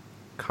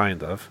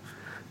 Kind of.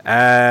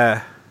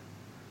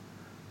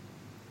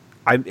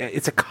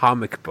 It's a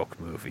comic book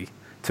movie.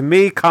 To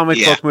me, comic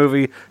Yeah. book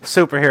movie,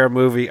 superhero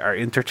movie are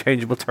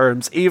interchangeable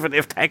terms, even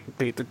if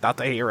technically they're not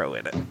the hero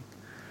in it.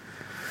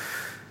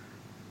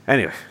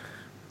 Anyway.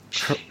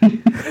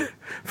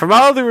 From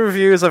all the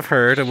reviews I've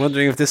heard, I'm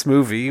wondering if this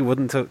movie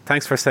wouldn't...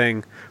 Thanks for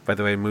saying, by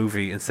the way,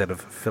 movie instead of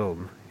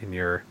film in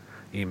your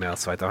email,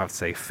 so I don't have to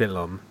say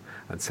film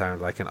and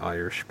sound like an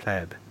Irish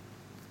pleb.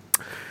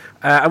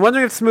 I'm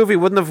wondering if this movie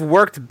wouldn't have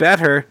worked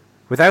better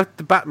without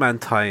the Batman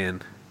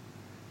tie-in.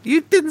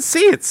 You didn't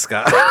see it,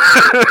 Scott.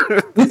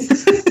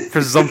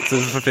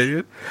 Presumptive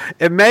opinion.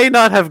 It may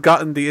not have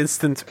gotten the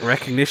instant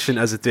recognition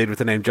as it did with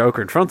the name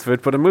Joker in front of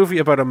it, but a movie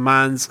about a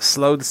man's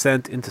slow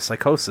descent into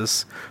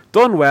psychosis,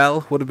 done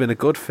well, would have been a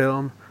good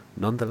film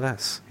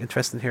nonetheless.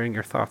 Interested in hearing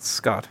your thoughts,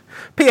 Scott.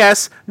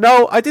 P.S.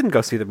 No, I didn't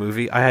go see the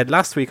movie. I had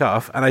last week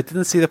off, and I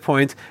didn't see the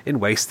point in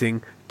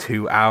wasting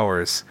 2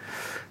 hours.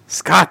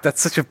 Scott,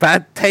 that's such a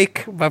bad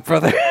take, my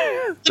brother.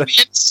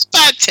 It's a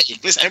bad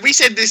take. Listen, we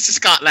said this to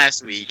Scott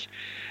last week.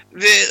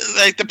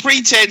 The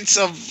pretense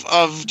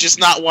of just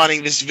not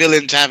wanting this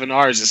villain to have an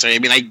origin story. I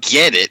mean, I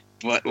get it,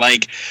 but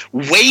like,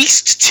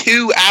 waste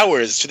 2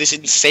 hours for this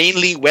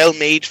insanely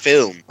well-made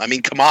film. I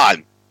mean, come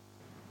on.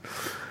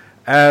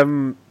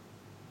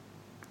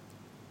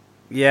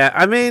 Yeah,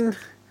 I mean,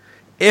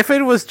 if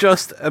it was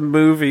just a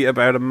movie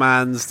about a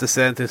man's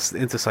descent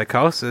into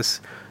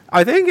psychosis,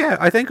 I think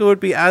it would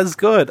be as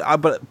good.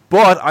 But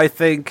I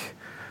think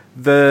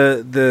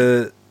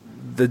the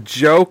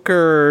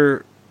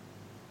Joker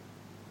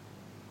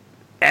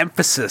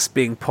emphasis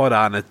being put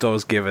on it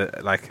does give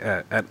it like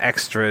an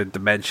extra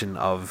dimension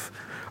of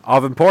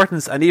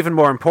importance, and even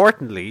more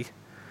importantly,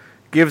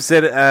 gives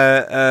it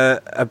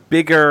a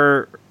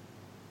bigger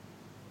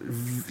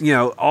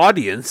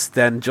audience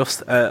than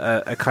just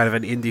a kind of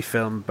an indie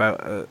film about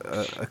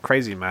a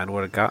crazy man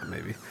would have got.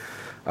 Maybe.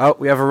 Oh,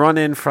 we have a run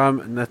in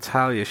from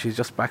Natalia. She's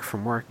just back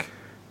from work.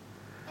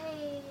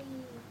 Hey.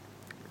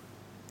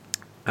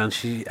 And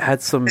she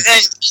had some.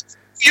 Hey,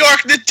 New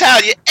York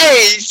Natalia,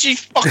 hey,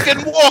 she's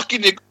fucking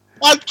walking the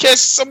podcast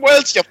somewhere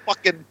else, you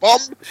fucking bum.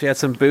 She had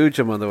some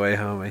boojum on the way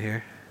home, I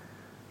hear.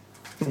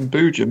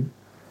 Boojum.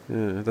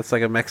 Yeah, that's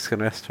like a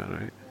Mexican restaurant,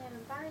 right? Yeah,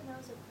 Barry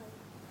knows it.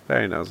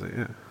 Barry knows it,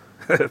 yeah.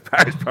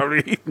 Barry's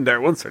probably eaten there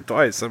once or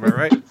twice, am I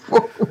right?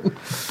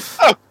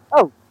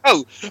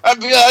 I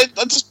mean,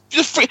 just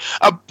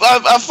a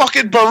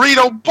fucking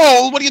burrito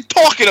bowl. What are you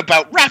talking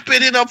about? Wrap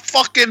it in a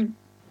fucking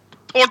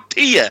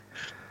tortilla.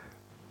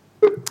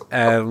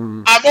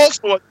 I'm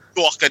also a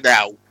New Yorker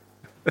now.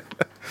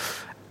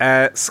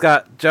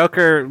 Scott,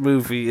 Joker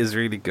movie is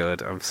really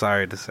good, I'm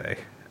sorry to say.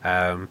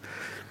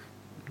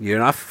 You're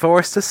not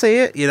forced to see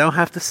it. You don't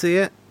have to see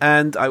it.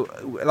 And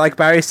like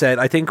Barry said,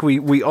 I think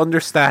we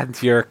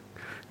understand your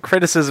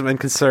criticism and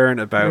concern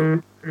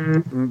about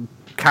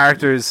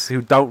characters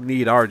who don't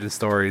need origin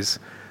stories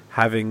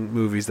having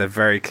movies that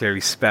very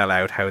clearly spell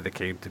out how they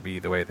came to be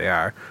the way they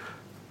are.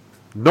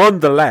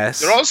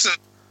 Nonetheless, they're also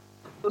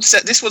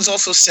this one's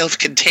also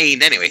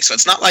self-contained anyway, so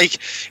it's not like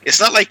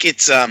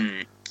it's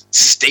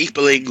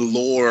stapling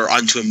lore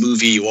onto a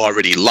movie you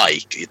already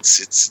like.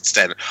 It's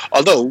standard.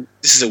 Although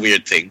this is a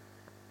weird thing.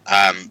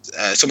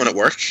 Someone at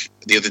work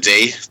the other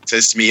day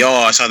says to me, "Oh,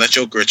 I saw that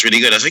Joker. It's really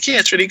good." I was like, "Yeah,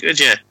 it's really good."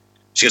 Yeah.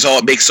 She goes, "Oh,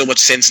 it makes so much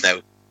sense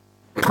now."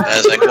 I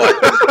was like,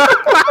 "What?"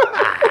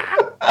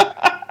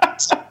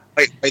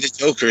 Why the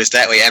Joker is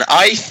that way? And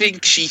I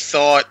think she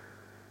thought,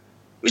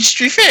 which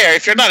to be fair,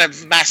 if you're not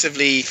a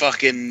massively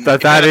fucking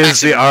that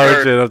is the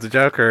origin of the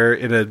Joker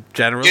in a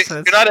general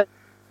sense. You're not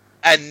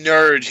a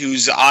nerd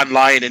who's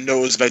online and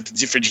knows about the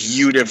different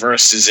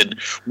universes and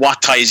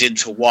what ties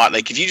into what.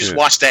 Like, if you just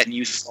watched that and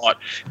you thought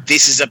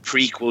this is a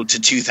prequel to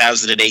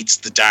 2008's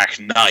The Dark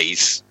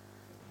Knight,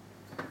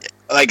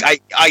 like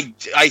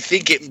I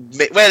think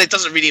it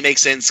doesn't really make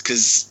sense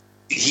because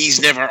he's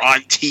never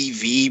on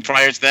TV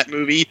prior to that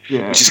movie,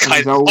 which is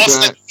kind of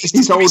awesome.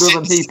 He's older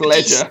than Heath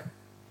Ledger.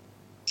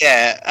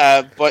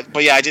 Yeah,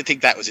 but yeah, I did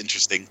think that was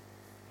interesting.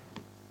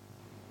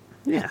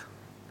 Yeah.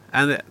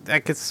 And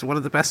like, it's one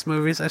of the best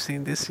movies I've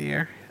seen this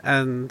year.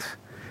 And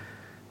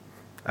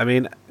I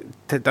mean,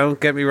 don't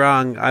get me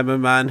wrong, I'm a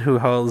man who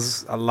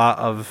holds a lot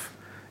of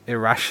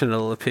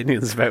irrational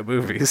opinions about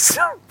movies.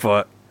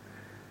 But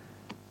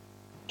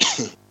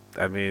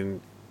I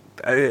mean,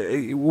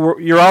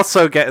 you're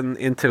also getting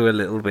into a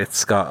little bit,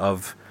 Scott,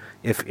 of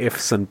if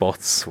ifs and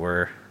buts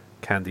were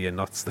candy and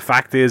nuts. The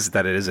fact is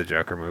that it is a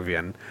Joker movie,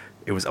 and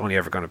it was only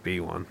ever going to be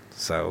one.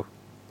 So,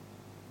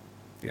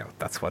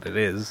 that's what it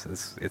is.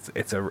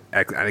 It's an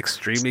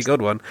extremely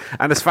good one.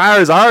 And as far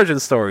as origin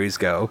stories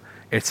go,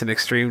 it's an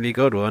extremely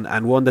good one,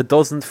 and one that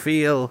doesn't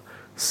feel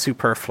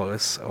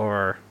superfluous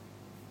or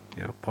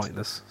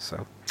pointless.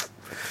 So,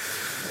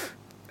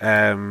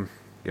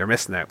 you're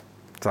missing out.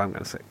 That's all I'm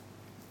going to say.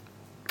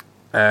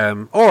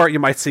 Or you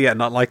might see it and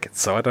not like it.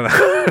 So I don't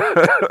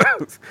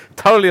know.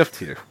 Totally up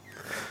to you.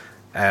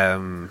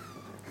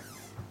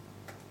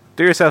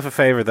 Do yourself a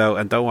favor though,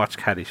 and don't watch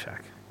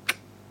Caddyshack.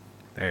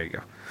 There you go.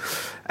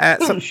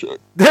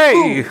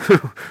 Hey,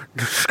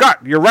 Scott,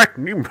 you're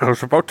writing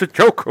emails about the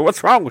Joker.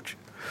 What's wrong with you?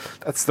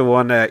 That's the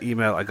one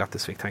email I got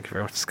this week. Thank you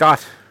very much,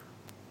 Scott.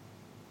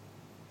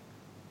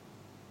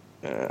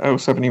 I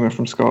also have an email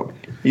from Scott.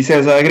 He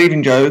says, "Good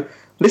evening, Joe.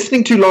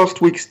 Listening to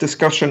last week's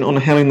discussion on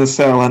Hell in the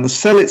Cell and the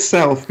cell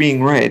itself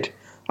being red,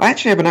 I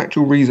actually have an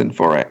actual reason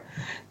for it.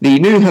 The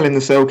new Hell in the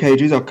Cell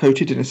cages are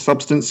coated in a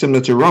substance similar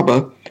to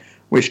rubber,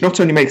 which not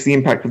only makes the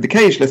impact of the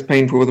cage less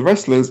painful for the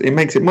wrestlers, it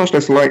makes it much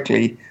less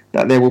likely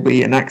that there will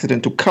be an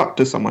accidental cut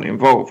to someone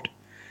involved.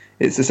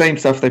 It's the same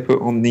stuff they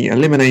put on the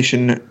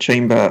Elimination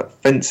Chamber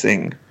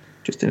fencing,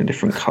 just in a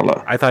different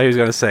colour." I thought he was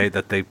going to say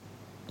that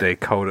they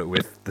coat it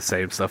with the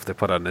same stuff they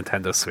put on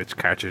Nintendo Switch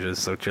cartridges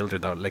so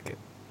children don't lick it.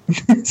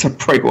 So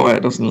Bray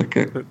Wyatt doesn't look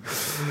it.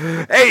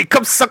 Hey,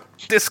 come suck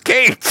this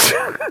cage!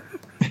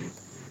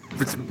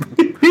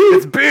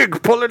 it's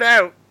big, pull it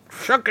out.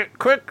 Shuck it,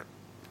 quick.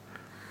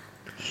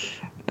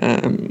 He That's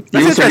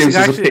also interesting, gives us a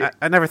actually. pic-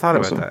 I never thought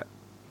about Also. that,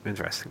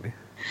 interestingly.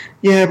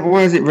 Yeah, but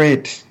why is it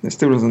red? It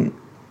still doesn't.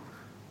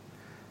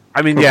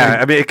 I mean, Probably. yeah,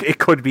 I mean, it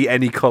could be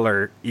any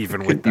colour,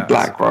 even Could with be that.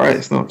 black, right?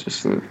 It's not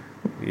just the.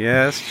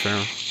 Yeah, that's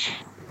true.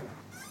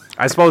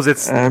 I suppose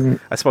it's. Um,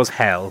 I suppose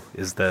hell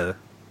is the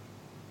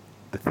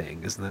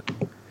thing, isn't it?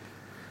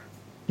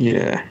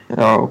 Yeah.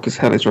 Oh, because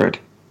hell is red.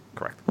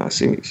 Correct. I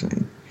see what you're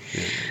saying.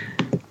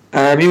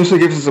 He also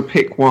gives us a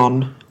pick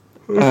one.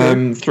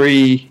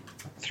 Three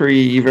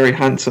very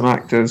handsome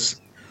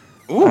actors.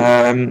 Ooh.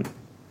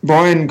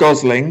 Ryan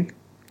Gosling,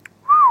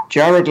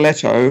 Jared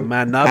Leto,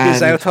 Man, Knob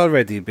is and out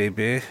already,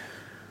 baby.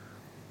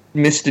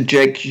 Mr.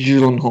 Jake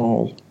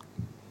Gyllenhaal.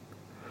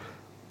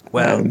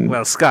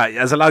 Well, Scott,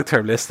 as a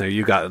long-term listener,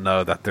 you got to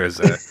know that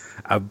there's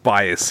a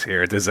bias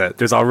here. There's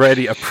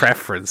already a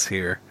preference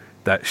here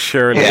that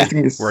surely I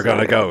think it's, we're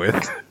gonna go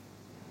with.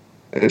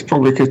 It's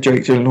probably because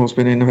Jake Gyllenhaal's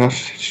been in about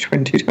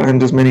 20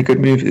 times as many good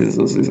movies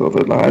as these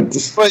other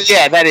lads. Well,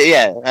 yeah,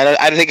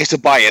 I don't think it's a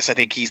bias. I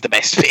think he's the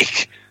best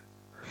pick.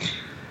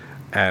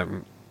 I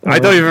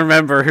don't even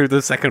remember who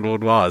the second one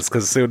was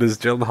because as soon as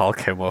Gyllenhaal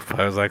came up,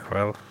 I was like,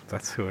 "Well,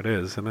 that's who it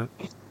is, isn't it?"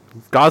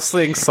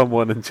 Gosling,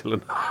 someone, and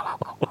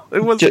Gyllenhaal.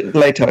 It was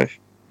Leto.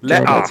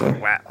 Jared Oh, Leto.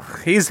 wow.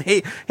 He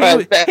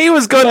Well,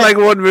 was good in like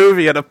one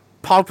movie and a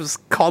pompous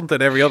cunt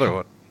in every other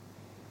one.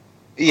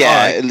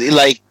 Yeah,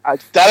 like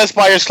Dallas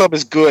Buyers Club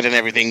is good and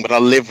everything, but I'll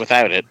live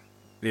without it.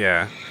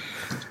 Yeah.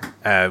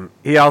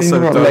 He also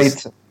Think about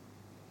does,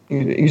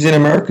 Leto. He was in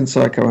American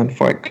Psycho and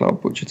Fight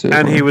Club, which are two.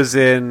 and he was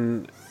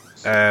in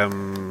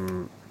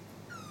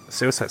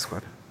Suicide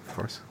Squad, of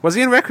course. Was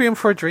he in Requiem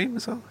for a Dream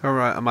as well? Or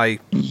am I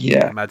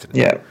imagining?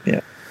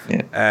 Yeah.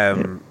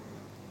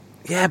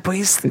 Yeah, but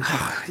he's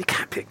you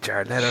can't pick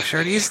Jared Leto.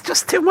 Surely he's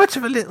just too much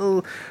of a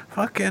little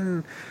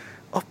fucking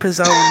up his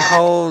own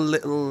hole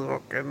little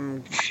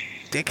fucking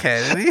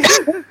dickhead,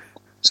 isn't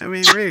he? I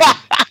mean, really.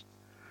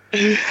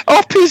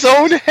 Up his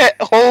own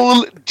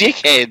whole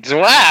dickhead.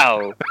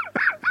 Wow.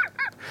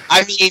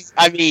 I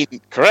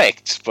mean,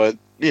 correct, but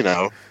you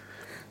know,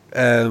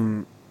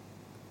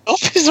 up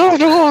his own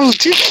whole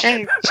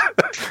dickhead.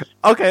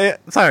 Okay,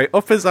 sorry,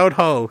 up his own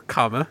hole,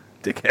 comma,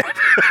 dickhead.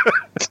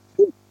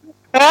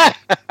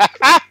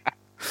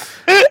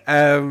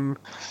 And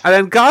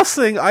then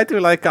Gosling, I do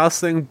like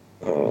Gosling,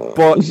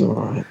 but He's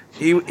alright.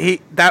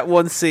 he that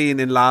one scene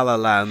in La La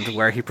Land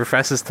where he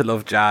professes to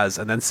love jazz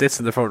and then sits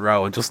in the front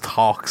row and just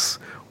talks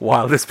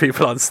while there's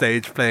people on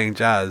stage playing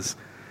jazz.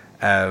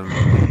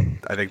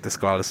 I think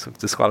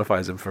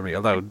disqualifies him for me.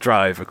 Although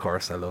Drive, of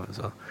course, I love as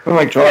well. I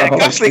like Drive. Yeah,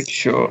 Gosling- Big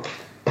Short.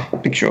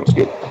 Big Short's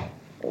good.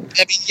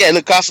 I mean, yeah,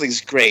 look,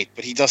 Gosling's great,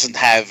 but he doesn't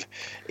have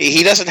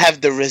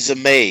the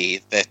resume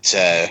that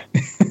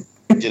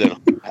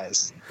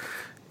has.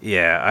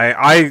 Yeah,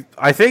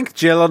 I think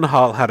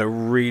Gyllenhaal had a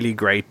really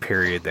great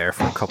period there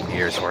for a couple of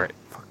years where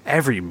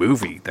every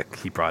movie that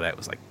he brought out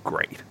was like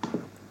great.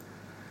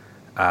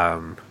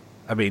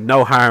 I mean,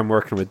 no harm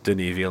working with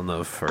Denis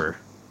Villeneuve for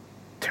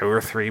 2 or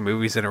 3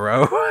 movies in a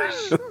row.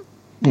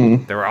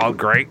 They were all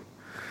great.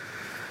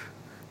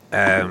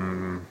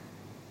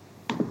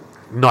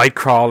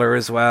 Nightcrawler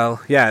as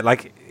well. Yeah,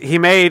 like he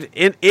made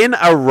in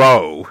a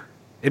row,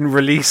 in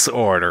release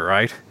order,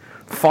 right?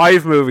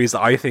 5 movies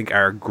that I think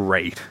are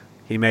great.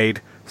 He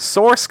made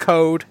Source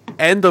Code,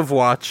 End of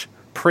Watch,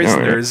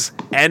 Prisoners,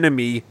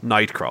 Enemy,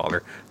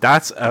 Nightcrawler.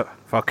 That's a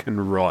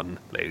fucking run,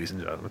 ladies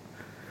and gentlemen.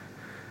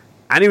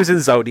 And he was in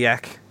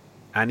Zodiac.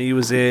 And he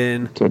was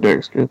in So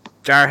Derek's good.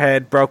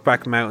 Jarhead,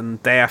 Brokeback Mountain,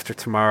 Day After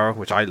Tomorrow,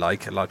 which I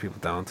like. A lot of people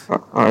don't.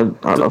 I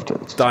loved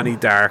it. Donnie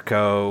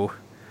Darko,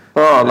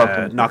 Oh, I loved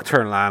it.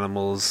 Nocturnal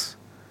Animals,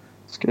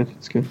 It's good.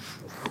 It's good.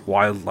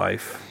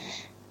 Wildlife,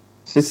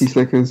 City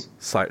Slickers.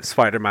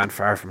 Spider-Man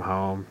Far From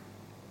Home.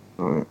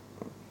 Alright.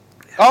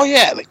 Oh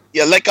yeah,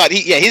 like God,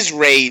 his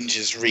range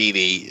is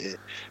really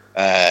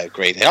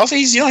great. And also,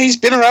 he's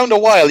been around a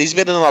while. He's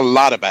been in a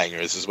lot of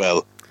bangers as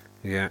well.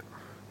 Yeah.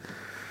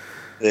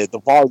 The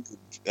volume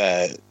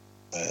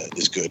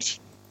is good.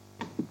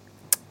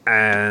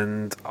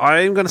 And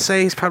I'm going to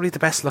say he's probably the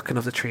best looking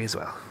of the 3 as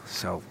well.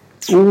 So,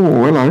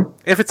 Oh, hello.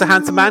 if it's a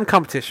handsome man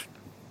competition,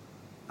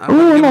 I'm Oh,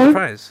 going to give him hello. the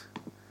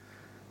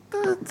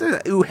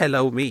prize. Ooh,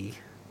 hello, me.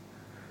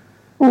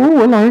 Oh,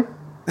 hello.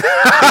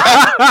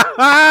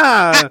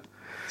 Ah!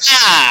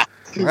 Ah,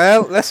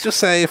 Well, let's just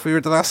say if we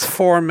were the last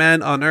 4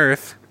 men on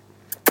Earth.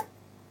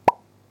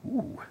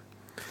 Ooh.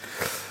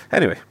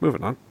 Anyway,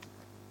 moving on.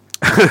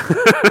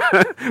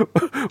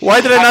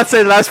 Why did I not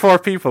say the last 4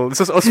 people? It's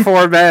just us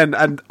 4 men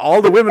and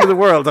all the women in the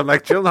world. I'm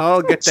like,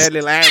 Gyllenhaal, get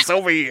Deadly Lance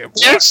over here.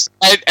 Yes,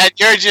 and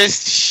you're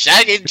just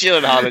shagging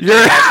Gyllenhaal.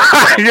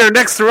 Your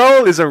next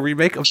role is a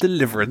remake of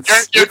Deliverance.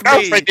 Your with me.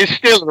 girlfriend is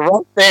still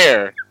right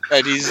there.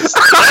 And he's just...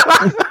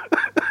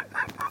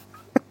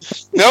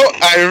 No,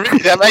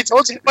 I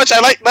told you how much I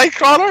like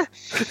Nightcrawler.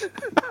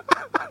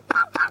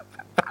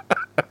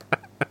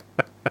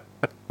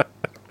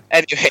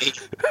 Anyway.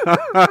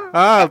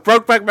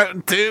 Brokeback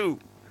Mountain 2.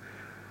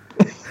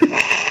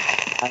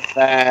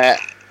 I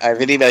have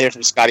an email here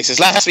from Scott. He says,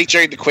 last week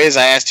during the quiz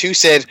I asked who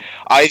said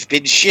I've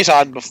been shit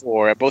on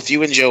before. Both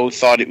you and Joe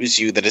thought it was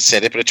you that had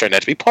said it, but it turned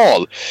out to be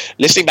Paul.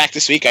 Listening back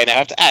this week, I now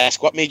have to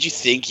ask, what made you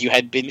think you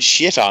had been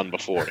shit on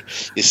before?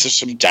 Is there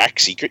some dark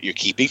secret you're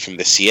keeping from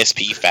the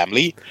CSP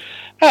family?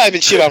 I've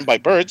been shit on by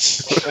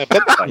birds.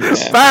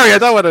 Barry, I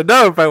don't want to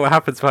know about what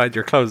happens behind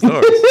your closed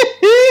doors.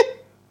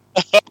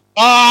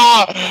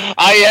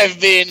 I have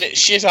been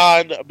shit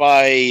on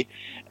by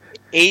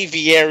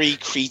aviary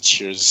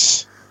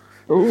creatures.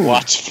 Ooh.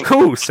 What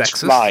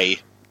sexist. fly?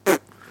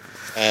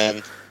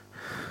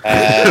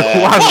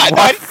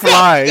 What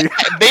fly?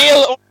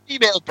 Male or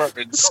female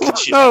birds?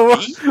 No,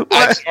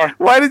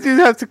 why did you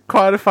have to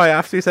quantify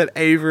after you said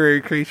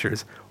aviary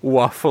creatures?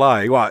 What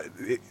fly? What?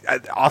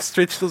 An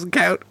ostrich doesn't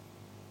count?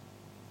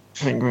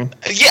 Penguin.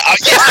 Yes,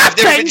 I've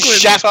never been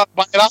shot on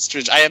by an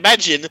ostrich. I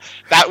imagine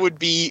that would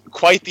be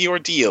quite the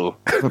ordeal.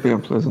 That'd be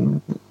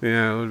unpleasant.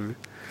 Yeah, it would be.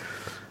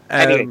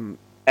 Anyway.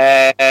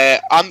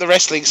 On the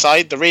wrestling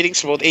side, the ratings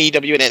for both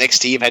AEW and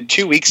NXT have had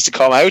 2 weeks to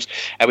come out,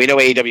 and we know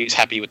AEW is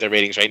happy with their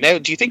ratings right now.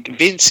 Do you think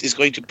Vince is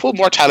going to pull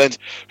more talent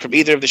from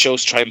either of the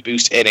shows to try and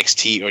boost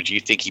NXT, or do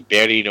you think he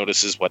barely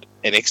notices what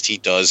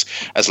NXT does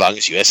as long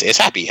as USA is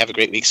happy? Have a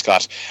great week,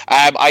 Scott.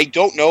 I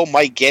don't know.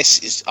 My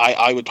guess is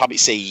I would probably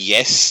say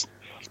yes.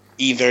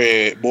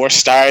 Either more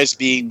stars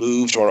being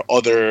moved or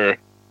other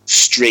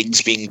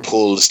strings being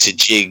pulled to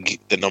jig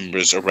the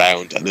numbers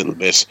around a little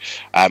bit.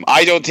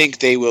 I don't think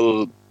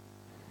they'll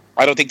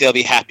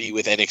be happy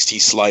with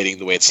NXT sliding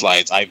the way it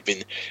slides. I've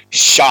been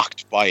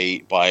shocked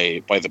by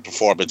the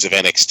performance of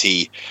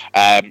NXT.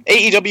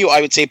 AEW,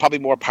 I would say, probably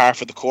more par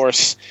for the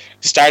course.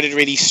 Started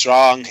really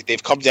strong.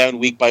 They've come down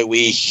week by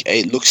week.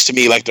 It looks to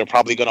me like they're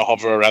probably going to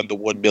hover around the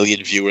 1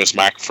 million viewers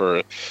mark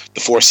for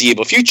the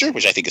foreseeable future,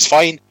 which I think is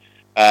fine.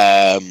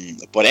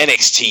 But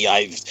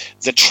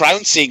NXT, the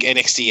trouncing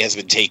NXT has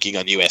been taking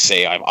on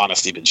USA, I've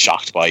honestly been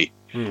shocked by.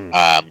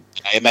 I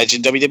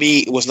imagine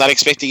WWE was not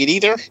expecting it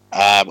either.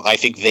 I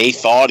think they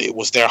thought it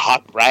was their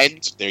hot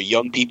brand, their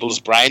young people's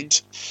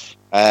brand,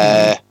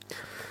 and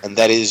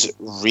that is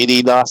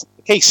really not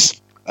the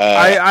case.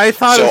 I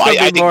thought it was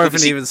going to be more of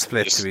an BBC even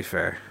split, to be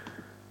fair.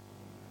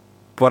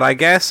 But I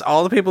guess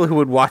all the people who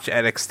would watch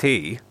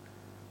NXT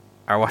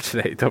are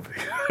watching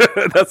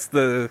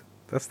AEW.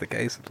 That's the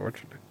case,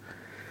 unfortunately.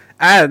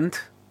 And,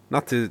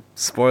 not to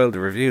spoil the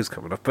reviews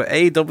coming up, but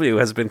AEW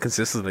has been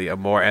consistently a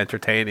more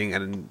entertaining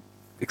and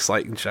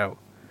exciting show.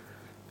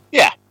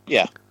 Yeah.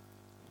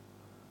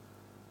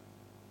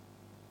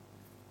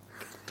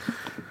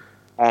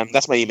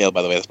 That's my email,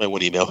 by the way. That's my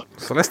one email.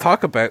 So let's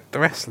talk about the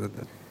wrestling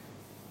then.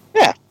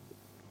 Yeah.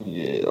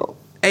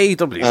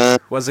 AEW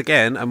was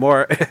again a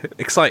more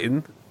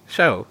exciting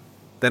show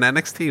than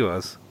NXT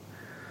was.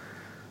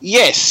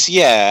 Yes,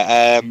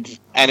 yeah.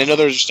 And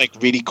another just like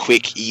really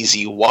quick,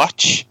 easy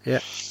watch. Yeah.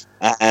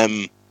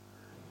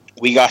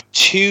 We got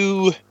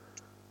 2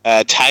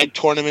 tag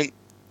tournament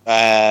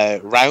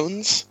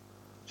rounds.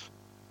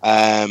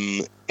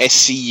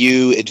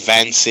 SCU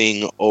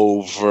advancing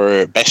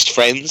over Best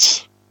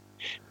Friends,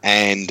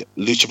 and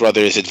Lucha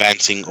Brothers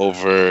advancing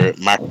over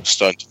Mark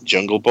Stunt and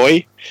Jungle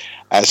Boy.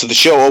 So the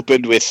show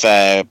opened with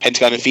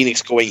Pentagon and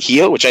Phoenix going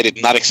heel, which I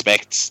did not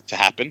expect to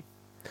happen.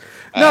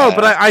 No,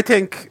 but I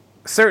think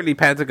certainly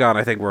Pentagon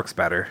I think works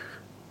better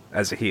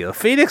as a heel.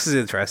 Phoenix is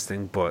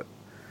interesting, but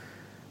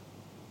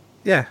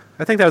yeah,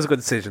 I think that was a good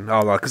decision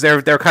all along because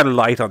they're kind of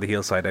light on the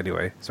heel side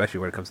anyway, especially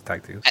when it comes to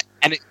tag teams.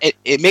 And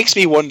it makes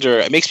me wonder.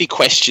 It makes me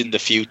question the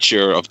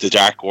future of the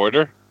Dark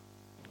Order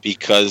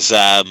because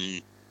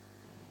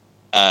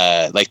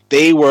like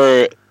they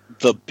were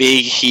the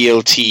big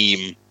heel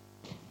team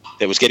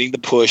that was getting the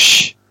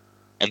push,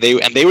 and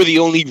they were the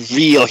only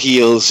real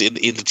heels in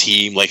the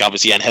team. Like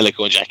obviously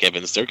Angelico and Jack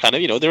Evans, they're kind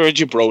of they're a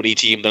jabroni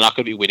team. They're not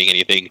going to be winning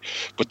anything.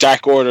 But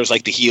Dark Order is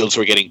like the heels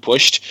who are getting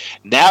pushed.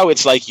 Now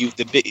it's like you've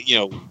the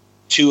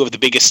 2 of the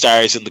biggest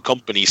stars in the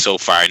company so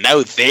far.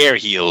 Now they're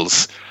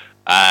heels.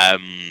 I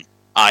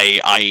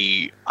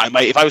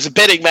might, if I was a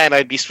betting man,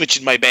 I'd be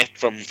switching my bet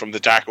from the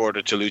Dark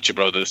Order to Lucha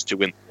Brothers to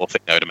win the whole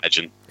thing, I would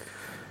imagine.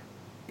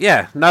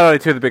 Yeah, not only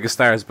 2 of the biggest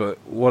stars, but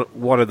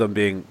one of them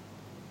being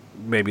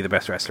maybe the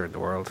best wrestler in the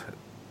world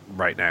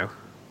right now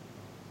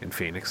in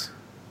Phoenix.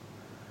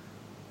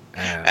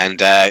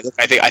 And I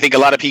think a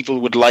lot of people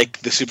would like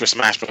the Super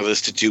Smash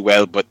Brothers to do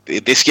well, but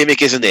this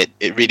gimmick isn't it.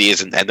 It really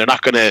isn't, and they're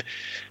not gonna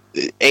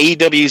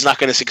AEW is not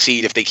going to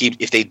succeed if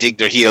they dig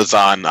their heels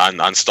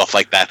on stuff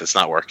like that that's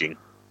not working.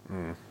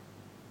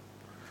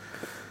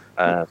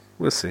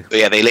 We'll see. But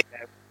yeah,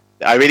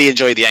 I really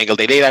enjoyed the angle.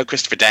 They laid out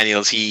Christopher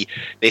Daniels.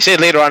 They said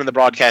later on in the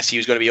broadcast he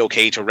was going to be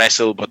okay to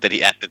wrestle, but that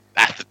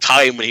at the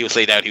time when he was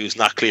laid out, he was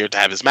not clear to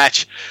have his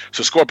match.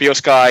 So Scorpio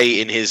Sky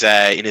in his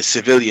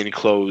civilian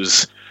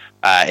clothes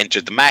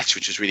entered the match,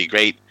 which was really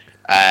great.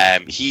 I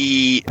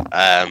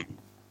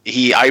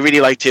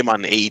really liked him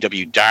on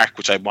AEW Dark,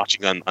 which I'm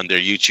watching on their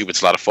YouTube.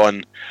 It's a lot of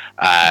fun.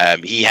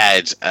 He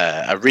had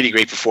a really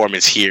great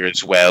performance here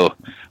as well,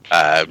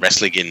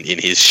 wrestling in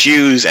his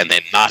shoes and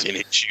then not in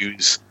his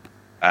shoes.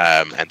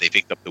 And they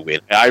picked up the win.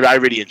 I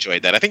really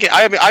enjoyed that. I think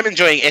I'm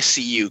enjoying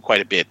SCU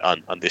quite a bit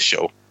on this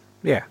show.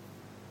 Yeah.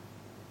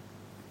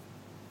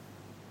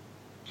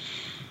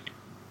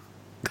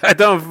 I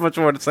don't have much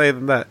more to say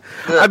than that.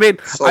 Yeah, I mean,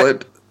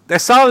 solid. they're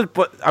solid,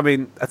 but I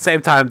mean, at the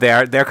same time,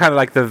 they're kind of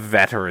like the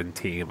veteran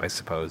team, I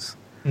suppose.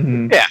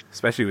 Mhm. Yeah.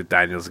 Especially with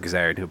Daniels and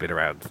Kazarian, who've been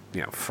around,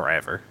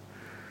 forever.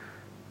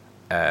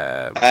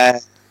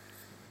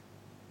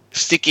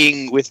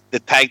 Sticking with the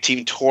tag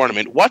team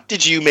tournament, what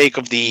did you make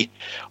of the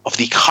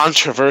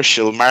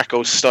controversial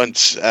Marco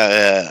Stunt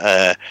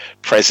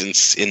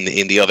presence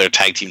in the other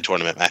tag team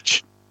tournament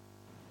match?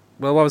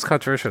 Well, what was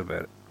controversial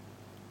about it?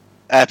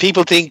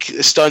 People think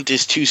Stunt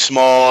is too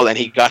small and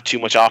he got too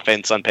much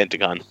offense on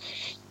Pentagon.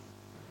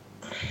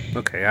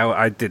 Okay,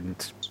 I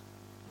didn't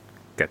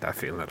get that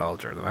feeling at all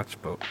during the match,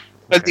 but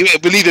Well,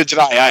 okay. neither did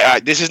I.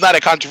 This is not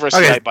a controversy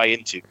Okay. I buy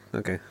into.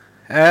 Okay.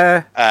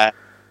 Yeah,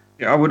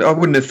 I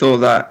wouldn't have thought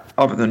that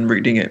other than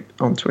reading it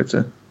on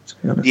Twitter. To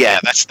be honest. Yeah,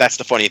 that's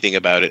the funny thing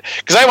about it.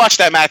 Because I watched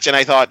that match and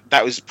I thought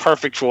that was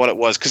perfect for what it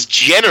was. Because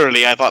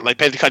generally I thought like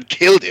Pentagon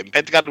killed him.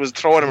 Pentagon was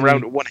throwing him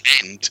around with one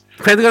hand.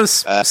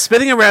 Pentagon's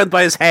spinning around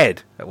by his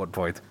head at one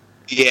point.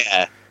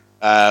 Yeah.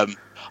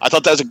 I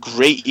thought that was a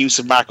great use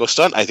of Marco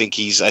Stunt. I think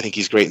he's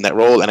great in that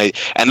role.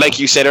 And like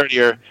you said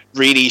earlier,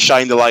 really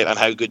shined the light on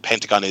how good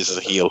Pentagon is as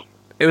a heel.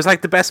 It was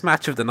like the best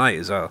match of the night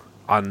as well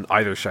on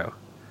either show.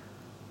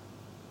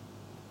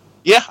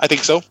 Yeah, I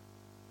think so.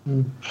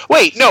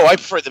 Wait, no, I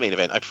prefer the main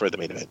event.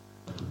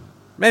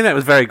 Main event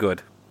was very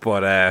good,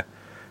 but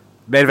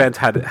main event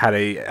had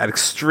an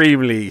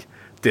extremely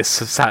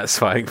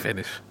dissatisfying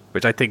finish,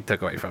 which I think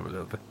took away from it a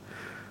little bit.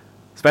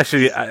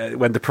 Especially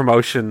when the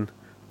promotion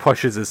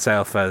pushes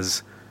itself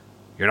as,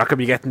 you're not going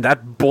to be getting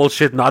that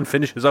bullshit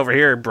non-finishes over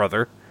here,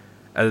 brother.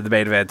 And then the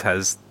main event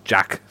has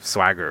Jack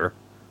Swagger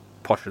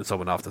pushing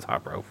someone off the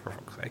top rope, for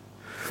fuck's sake.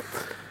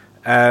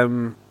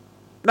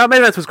 No, main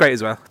event was great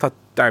as well. I thought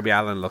Darby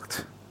Allin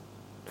looked...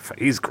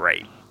 He's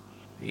great.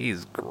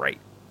 He's great.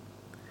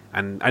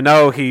 And I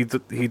know he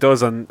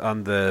does on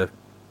the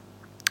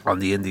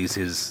indies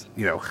his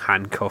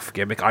handcuff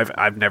gimmick.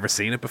 I've never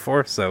seen it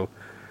before, so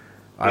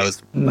I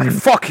was like,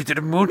 fuck, he did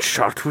a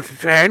moonshot with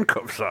his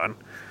handcuffs on.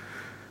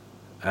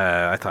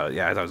 I thought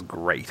it was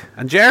great.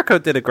 And Jericho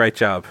did a great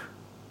job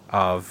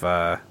of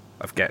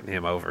getting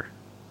him over.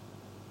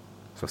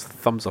 So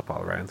thumbs up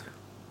all around.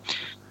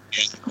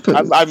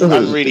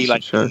 I'm really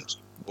like.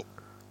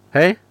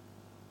 Hey?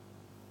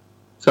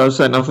 So I was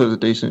saying I thought it was a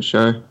decent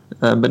show,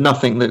 but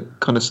nothing that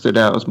kind of stood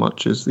out as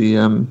much as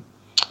the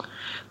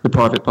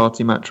private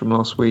party match from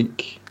last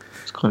week.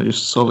 It's kind of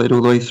just solid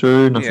all the way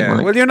through.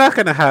 Nothing Well, you're not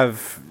going to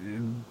have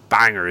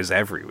bangers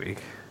every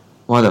week.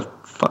 Why the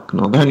fuck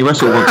not? They only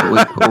wrestle once a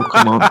week. Oh,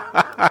 come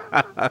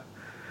on.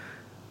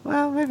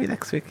 Well, maybe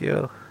next week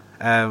you'll.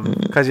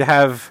 Because you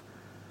have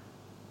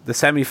the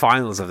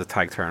semi-finals of the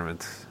tag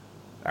tournament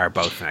are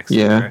both next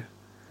week, right?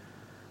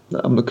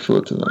 I'm looking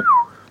forward to that.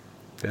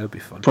 It'll be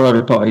fun.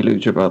 Private Party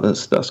Lucha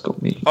Brothers. That's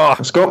got me. Oh.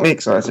 That's got me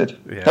excited.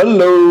 Yeah.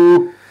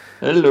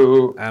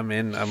 Hello. I'm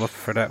in. I'm up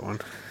for that one.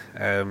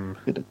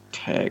 Bit of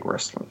tag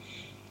wrestling.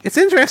 It's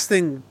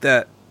interesting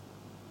that,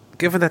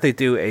 given that they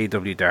do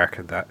AEW Dark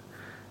and that,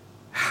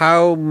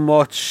 how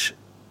much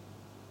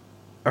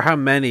or how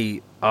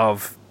many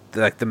of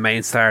the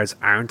main stars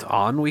aren't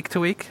on week to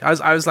week.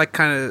 I was like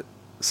kind of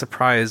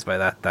surprised by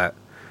that there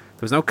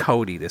was no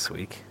Cody this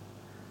week.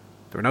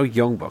 There were no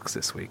Young Bucks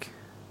this week.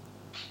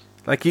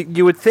 Like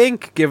you would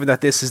think, given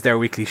that this is their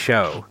weekly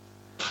show,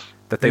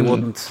 that they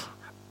wouldn't,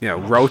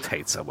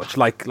 rotate so much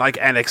like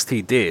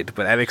NXT did.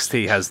 But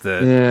NXT has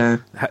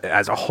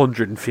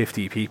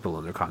 150 people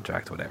under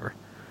contract, or whatever.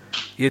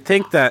 You'd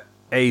think that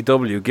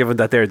AEW, given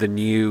that they're the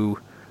new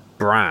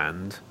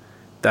brand,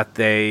 that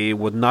they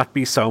would not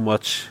be so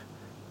much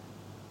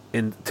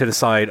to the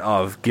side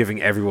of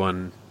giving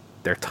everyone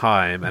their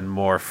time and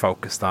more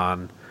focused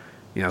on,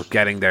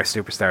 getting their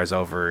superstars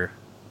over.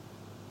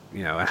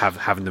 And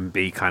having them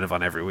be kind of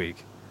on every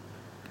week.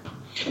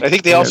 I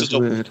think they also it's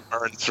don't weird.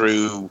 burn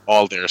through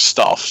all their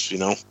stuff,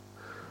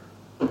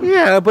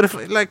 Yeah, but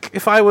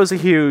if I was a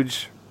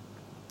huge,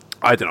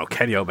 I don't know,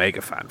 Kenny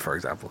Omega fan, for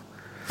example,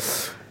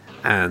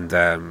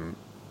 and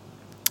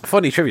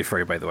funny trivia for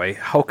you, by the way,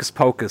 Hocus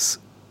Pocus,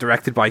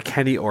 directed by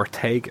Kenny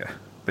Ortega.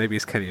 Maybe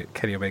it's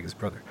Kenny Omega's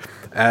brother.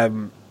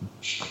 And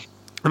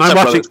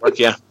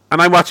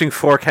I'm watching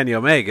for Kenny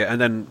Omega, and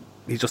then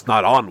he's just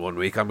not on one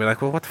week, I'll be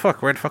like, well, what the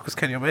fuck? Where the fuck was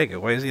Kenny Omega?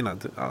 Why is he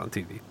not on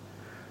TV?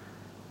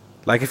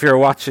 Like, if you're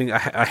watching,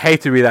 I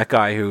hate to be that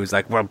guy who's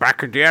like, well,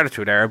 back in the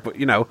Attitude Era, but,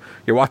 you know,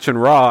 you're watching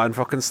Raw and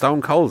fucking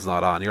Stone Cold's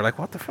not on. You're like,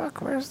 what the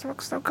fuck? Where's the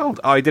fuck Stone Cold?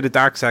 Oh, he did a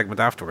dark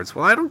segment afterwards.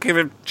 Well, I don't give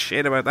a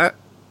shit about that.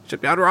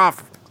 Should be on Raw,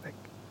 for fuck's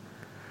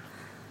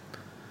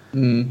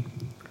sake.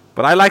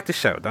 But I like the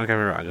show, don't get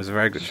me wrong. It was a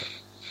very good show.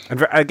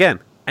 And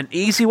again, an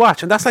easy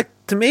watch. And that's, like,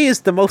 to me,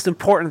 is the most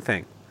important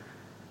thing.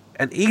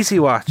 An easy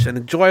watch, an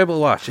enjoyable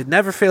watch. It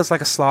never feels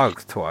like a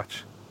slog to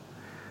watch.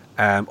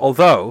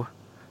 Although...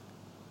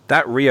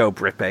 that Rio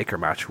Britt Baker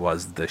match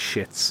was the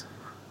shits.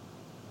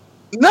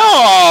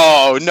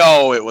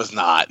 No, it was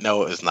not.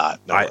 No, it was not.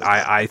 No,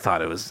 I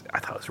thought it was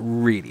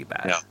really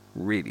bad. No.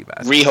 Really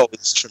bad. Riho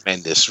is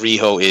tremendous.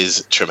 Riho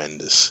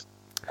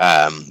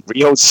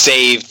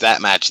saved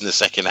that match in the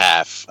second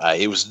half.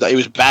 It was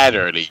bad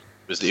early.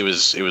 It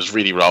was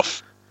really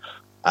rough.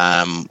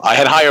 I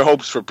had higher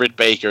hopes for Britt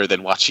Baker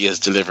than what she has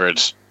delivered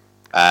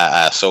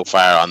so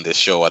far on this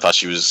show. I thought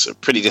she was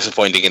pretty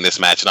disappointing in this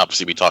match, and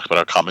obviously we talked about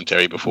her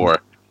commentary before.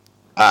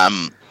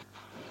 I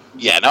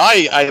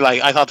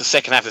thought the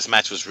second half of this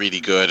match was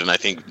really good, and I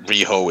think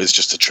Riho is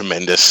just a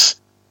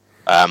tremendous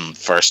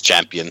first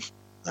champion.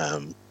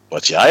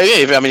 But yeah,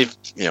 I mean,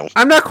 you know,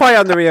 I'm not quite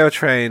on the Rio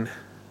train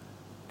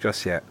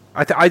just yet.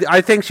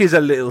 I think she's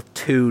a little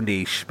too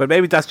niche, but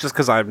maybe that's just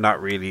because I'm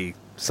not really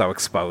so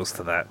exposed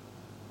to that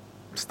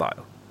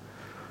style.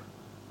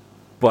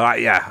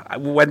 But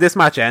when this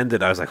match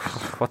ended, I was like,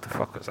 what the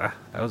fuck was that?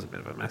 That was a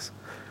bit of a mess.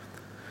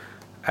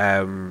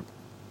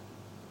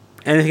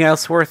 Anything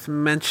else worth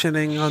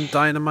mentioning on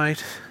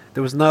Dynamite?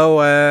 There was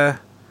no,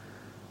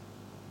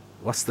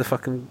 what's the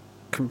fucking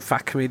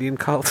fat comedian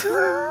called?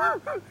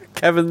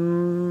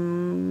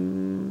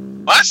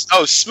 Kevin... What?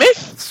 Oh,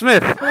 Smith?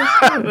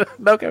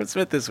 No Kevin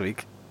Smith this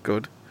week.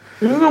 Good.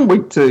 He was on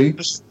week 2.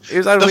 He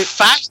was on the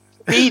fat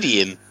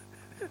comedian.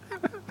 He's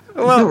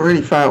not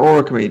really fat or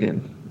a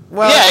comedian.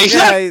 Well, he's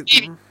not a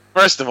comedian,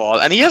 first of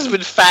all, and he hasn't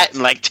been fat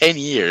in like 10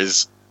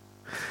 years.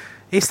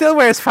 He still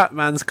wears fat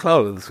man's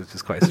clothes, which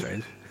is quite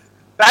strange.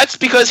 That's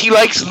because he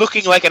likes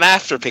looking like an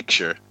after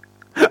picture.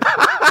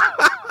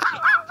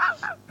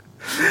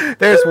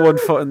 There's one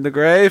foot in the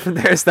grave, and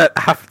there's that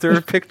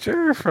after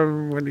picture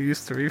from when he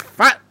used to be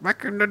fat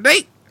back in the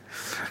day.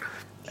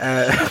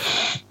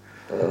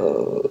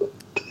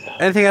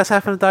 Anything else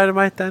happened at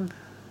Dynamite then?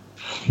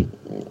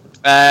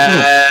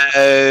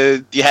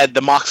 You had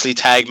the Moxley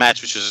tag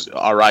match, which was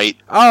all right.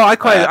 Oh, I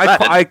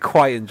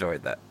quite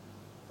enjoyed that.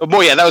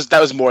 Oh yeah, that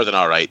was more than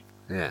all right.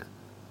 Yeah.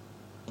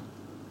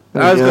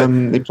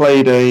 They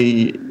played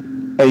a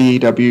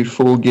AEW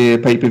Full Gear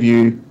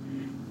pay-per-view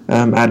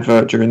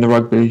advert during the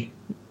rugby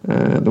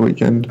the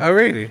weekend. Oh,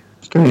 really?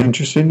 It's kind of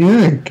interesting.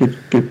 Yeah,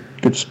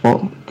 good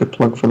spot. Good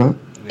plug for that.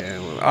 Yeah,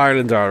 well,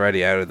 Ireland are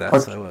already out of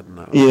that, so I wouldn't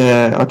know.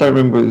 Yeah, I don't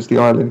remember if it was the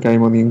Ireland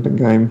game or the England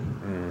game.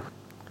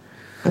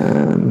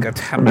 Got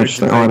hammered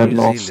the Ireland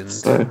lost.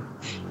 So,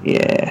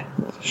 yeah,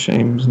 that's a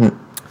shame, isn't it?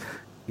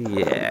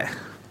 Yeah.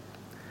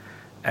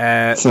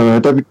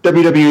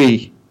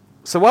 WWE.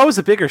 So what was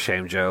a bigger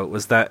shame, Joe,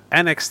 was that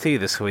NXT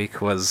this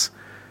week was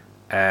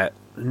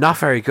not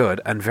very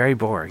good and very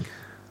boring.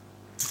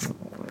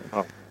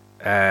 Oh.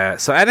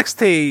 So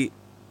NXT,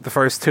 the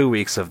first 2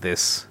 weeks of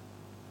this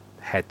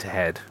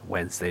head-to-head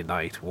Wednesday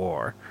night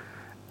war,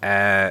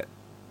 I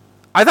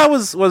thought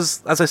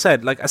was, as I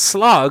said, like a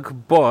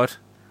slog, but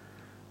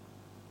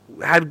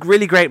had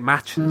really great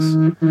matches.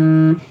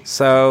 Mm-hmm.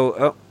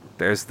 So,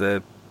 there's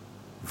the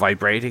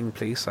vibrating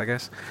police, I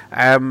guess.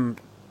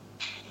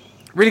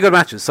 Really good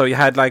matches. So you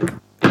had like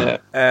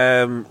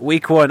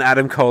week 1,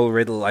 Adam Cole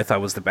Riddle, I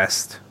thought was the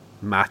best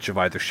match of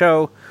either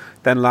show.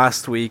 Then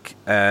last week,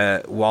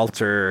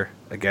 Walter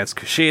against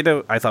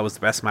Kushida, I thought was the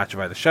best match of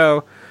either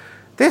show.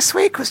 This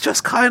week was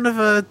just kind of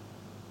a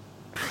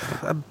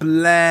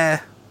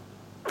bleh,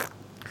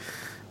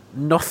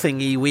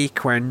 nothingy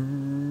week where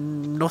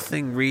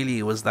nothing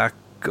really was that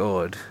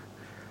good.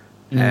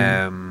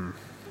 Like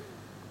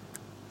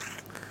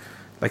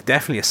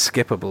definitely a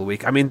skippable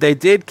week. I mean, they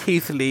did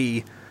Keith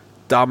Lee,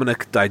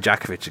 Dominic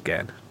Dijakovic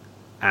again,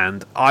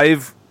 and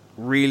I've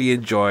really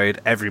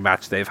enjoyed every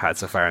match they've had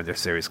so far in their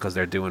series because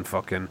they're doing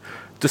fucking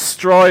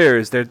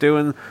destroyers, they're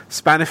doing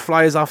Spanish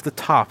flies off the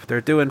top, they're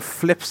doing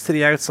flips to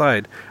the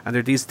outside, and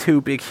they're these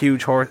two big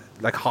huge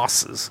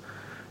hosses.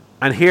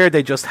 And here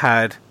they just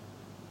had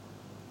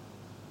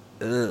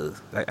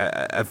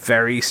a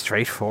very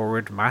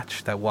straightforward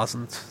match that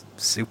wasn't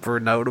super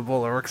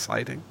notable or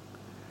exciting.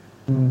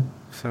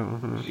 So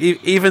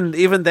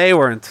even they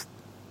weren't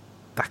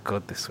that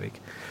good this week.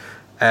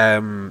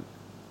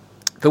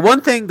 The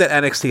one thing that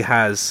NXT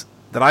has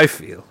that I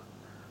feel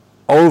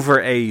over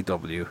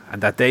AEW,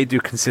 and that they do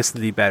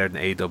consistently better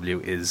than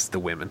AEW, is the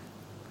women.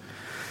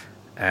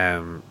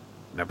 Now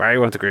Barry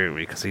won't agree with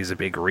me because he's a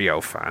big Rio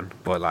fan,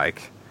 but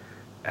like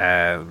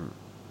on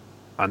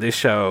this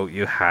show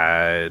you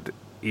had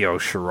Io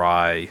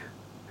Shirai,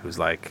 who's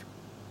like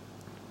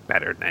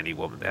better than any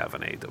woman they have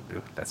on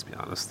AEW. Let's be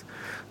honest.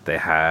 They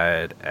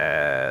had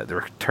the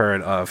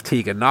return of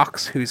Tegan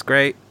Knox, who's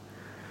great.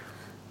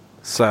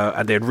 So,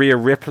 and they had Rhea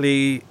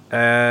Ripley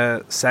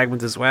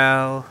segment as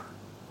well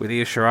with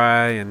Io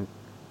Shirai, and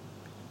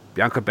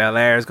Bianca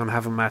Belair is going to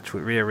have a match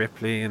with Rhea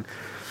Ripley, and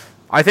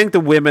I think the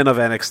women of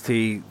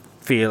NXT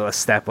feel a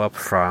step up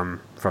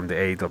from the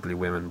AEW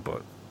women,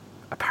 but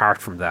apart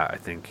from that, I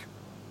think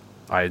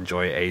I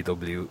enjoy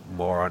AEW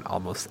more on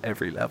almost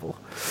every level.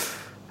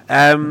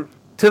 To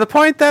the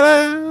point that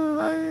I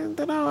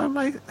don't know, I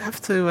might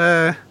have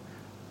to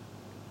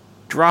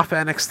drop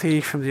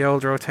NXT from the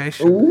old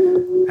rotation.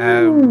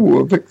 Ooh,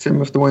 a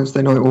victim of the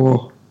Wednesday Night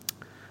War.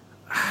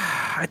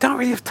 I don't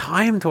really have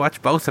time to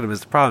watch both of them.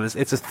 Is the problem?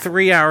 It's a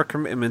 3-hour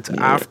commitment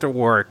after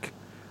work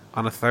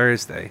on a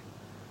Thursday.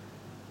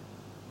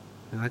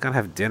 And I gotta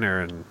have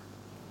dinner and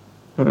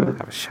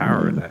have a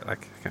shower and that.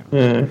 Like, I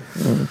can't.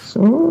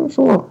 So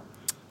a lot.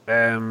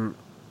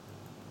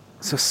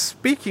 So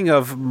speaking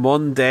of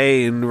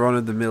mundane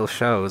run-of-the-mill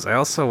shows, I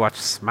also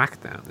watched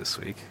SmackDown this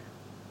week.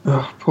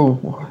 Oh, poor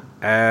boy.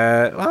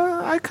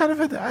 Well, I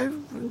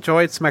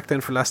enjoyed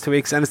SmackDown for the last 2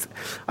 weeks, and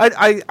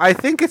I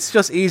think it's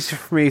just easier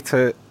for me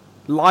to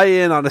lie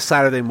in on a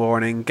Saturday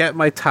morning, get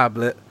my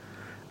tablet,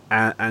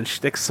 and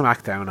stick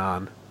SmackDown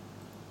on,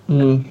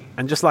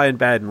 and just lie in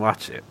bed and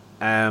watch it.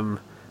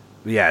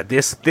 Yeah,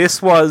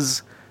 this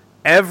was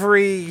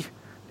every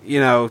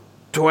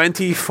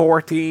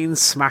 2014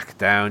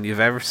 SmackDown you've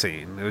ever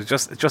seen. It was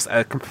just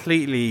a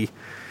completely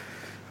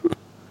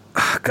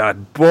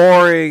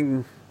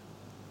boring,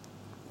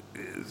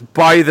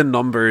 by the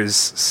numbers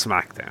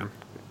SmackDown.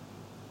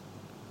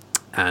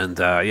 And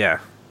yeah,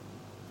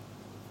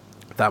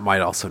 that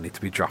might also need to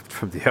be dropped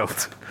from the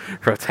old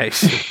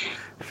rotation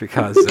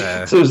because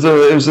so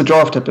it was the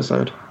draft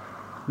episode.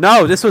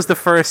 No, this was the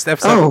first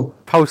episode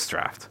post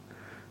draft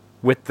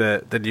with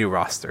the new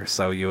roster.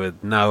 So you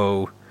would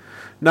no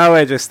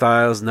AJ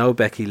Styles, no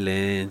Becky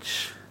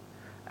Lynch.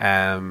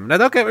 Now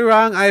don't get me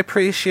wrong, I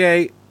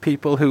appreciate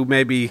people who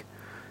maybe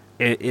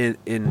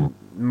in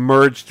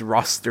merged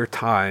roster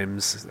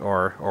times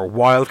or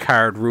wild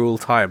card rule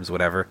times,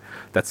 whatever,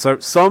 that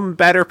some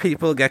better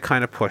people get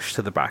kind of pushed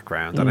to the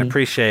background, and I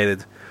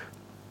appreciated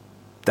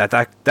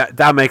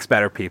that makes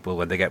better people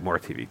when they get more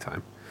TV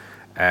time.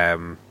 Yeah,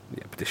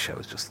 but this show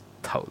is just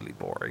totally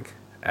boring.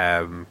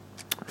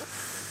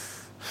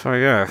 So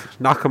yeah,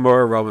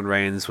 Nakamura Roman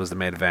Reigns was the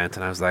main event,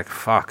 and I was like,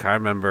 fuck, I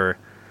remember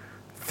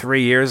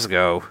 3 years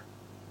ago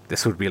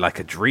this would be like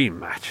a dream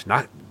match.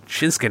 Not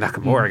Shinsuke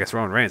Nakamura against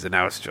Roman Reigns, and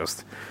now it's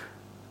just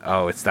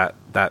it's that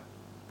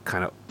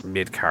kind of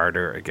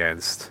mid-carder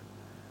against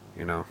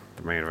the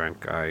main event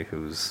guy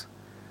who's...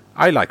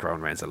 I like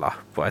Roman Reigns a lot,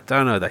 but I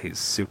don't know that he's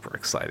super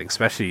exciting,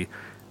 especially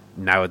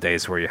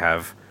nowadays where you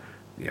have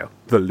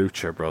the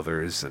Lucha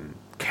Brothers and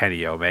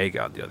Kenny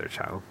Omega on the other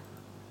channel.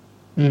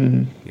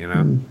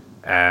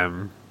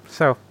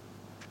 So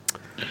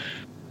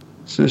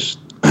this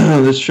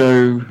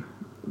show,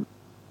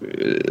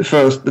 the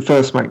first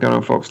SmackDown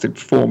on Fox did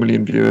 4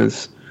 million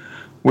viewers.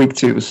 Week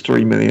 2 was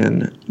 3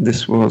 million.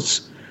 This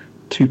was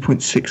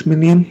 2.6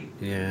 million.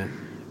 Yeah.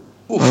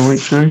 By week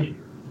 3.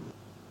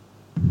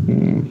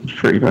 It's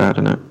pretty bad,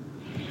 isn't it?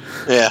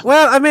 Yeah.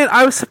 Well, I mean,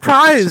 I was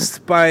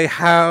surprised by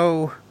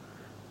how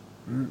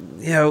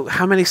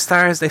many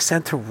stars they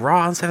sent to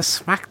Raw instead of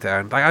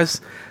SmackDown. Like, I was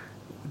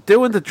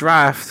doing the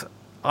draft,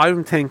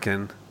 I'm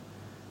thinking,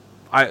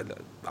 I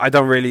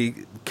don't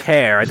really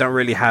care. I don't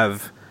really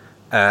have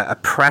a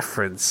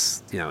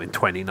preference, in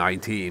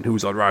 2019,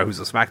 who's on Raw, who's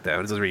on SmackDown.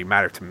 It doesn't really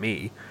matter to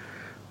me.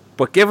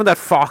 But given that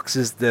Fox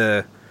is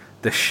the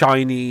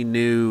shiny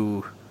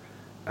new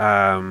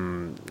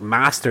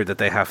master that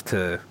they have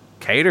to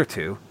cater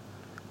to,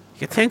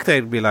 you'd think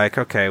they'd be like,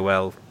 okay,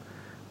 well,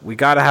 we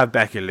got to have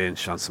Becky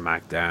Lynch on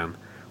SmackDown.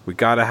 We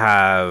got to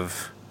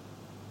have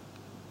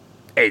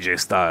AJ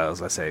Styles,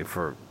 let's say,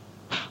 for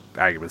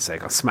argument's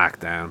sake, on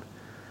SmackDown.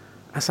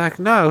 I was like,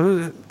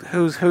 no,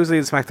 who's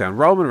leading SmackDown?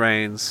 Roman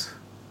Reigns.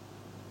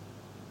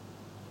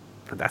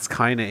 And that's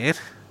kind of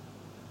it.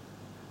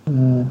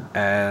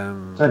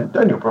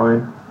 Daniel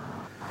Bryan.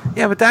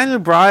 Yeah, but Daniel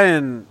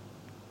Bryan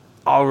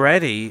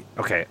already...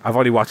 Okay, I've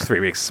only watched 3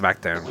 weeks of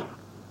SmackDown.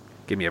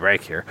 Give me a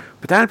break here.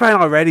 But Daniel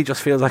Bryan already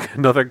just feels like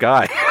another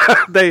guy.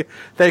 They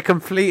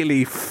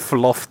completely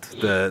fluffed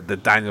the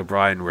Daniel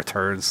Bryan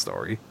return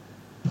story.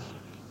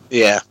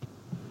 Yeah.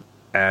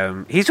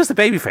 He's just a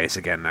babyface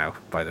again now,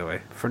 by the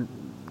way, for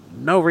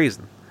no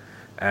reason.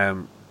 I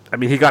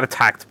mean, he got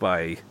attacked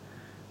by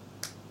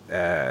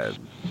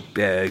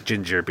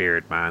Ginger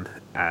Beard Man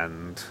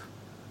and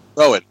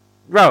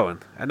Rowan,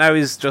 and now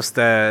he's just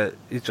a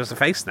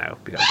face now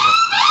because of it.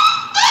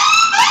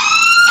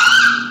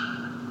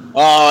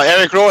 Oh,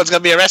 Eric Rowan's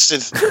gonna be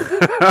arrested. So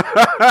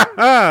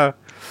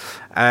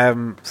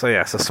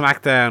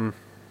SmackDown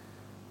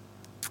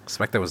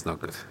was no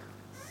good.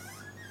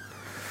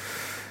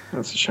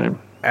 That's a shame.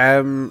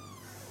 You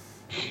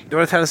want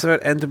to tell us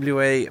about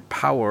NWA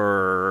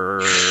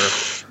Power?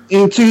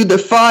 Into the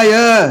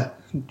fire!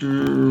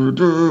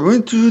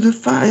 Into the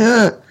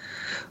fire!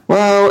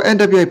 Well,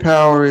 NWA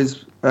Power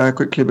is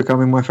quickly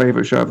becoming my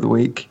favourite show of the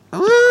week.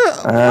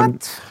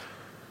 What?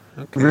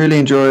 Okay. Really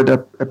enjoyed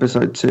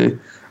episode 2.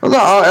 Although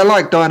I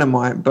like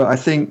Dynamite, but I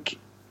think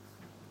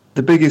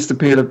the biggest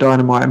appeal of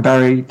Dynamite, and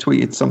Barry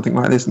tweeted something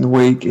like this in the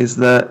week, is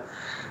that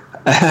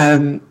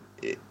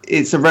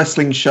it's a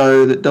wrestling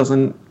show that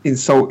doesn't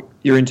insult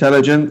your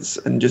intelligence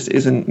and just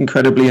isn't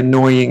incredibly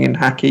annoying and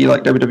hacky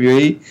like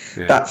WWE.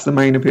 Yeah. That's the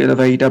main appeal of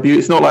AEW.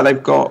 It's not like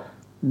they've got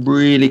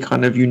really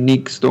kind of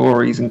unique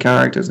stories and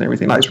characters and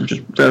everything. Like, it's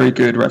just very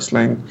good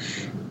wrestling.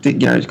 You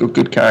know, it's got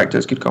good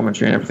characters, good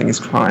commentary, and everything is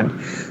fine.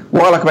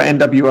 What I like about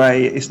NWA,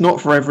 it's not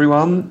for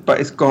everyone,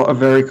 but it's got a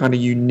very kind of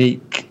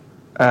unique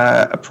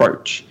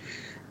approach.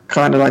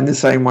 Kind of like in the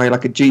same way,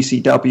 like a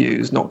GCW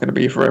is not going to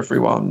be for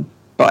everyone,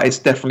 but it's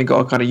definitely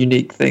got a kind of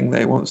unique thing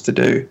that it wants to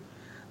do.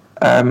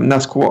 And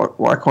that's what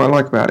I quite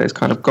like about it. It's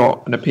kind of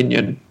got an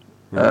opinion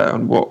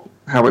on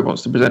how it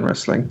wants to present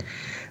wrestling.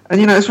 And,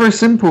 you know, it's very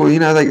simple. You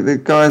know, the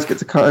guys get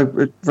to cut a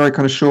very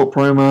kind of short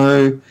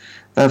promo.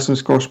 They have some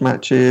squash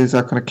matches. They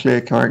have kind of clear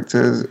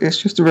characters.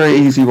 It's just a very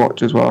easy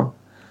watch as well.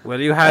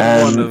 Well, you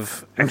had one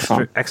of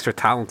fun. extra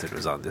talented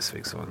was on this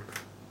week's one.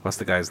 What's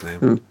the guy's name?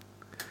 Who?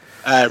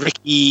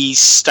 Ricky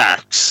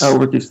Starks. Oh,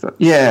 Ricky Starks.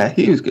 Yeah,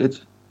 he was good.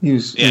 He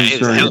was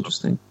very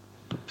interesting.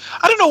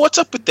 I don't know what's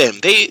up with them.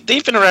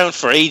 They've been around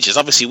for ages.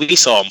 Obviously, we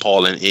saw them,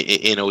 Paul,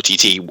 in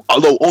OTT.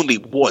 Although only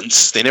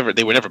once. They were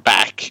never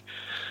back.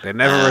 They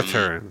never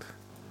returned.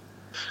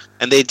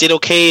 And they did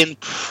okay in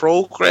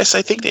Progress.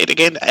 I think they had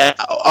again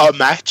a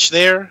match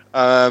there.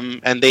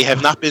 And they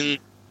have not been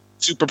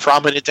super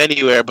prominent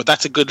anywhere. But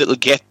that's a good little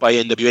get by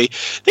NWA.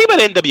 The thing about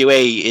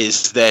NWA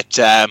is that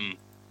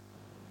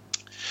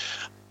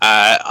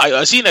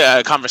I've seen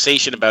a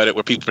conversation about it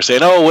where people are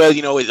saying, "Oh, well,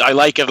 you know, I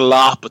like it a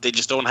lot, but they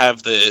just don't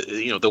have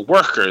the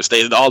workers.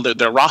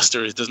 Their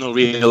rosters. There's no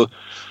real."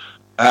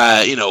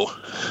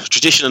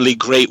 Traditionally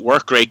great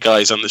work rate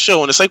guys on the show,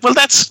 and it's like, well,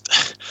 that's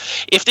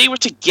if they were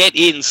to get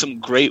in some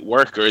great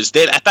workers,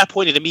 then at that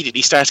point it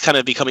immediately starts kind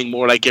of becoming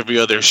more like every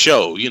other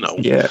show, you know.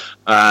 Yeah.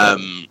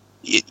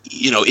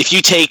 If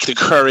you take the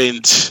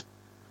current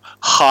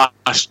hot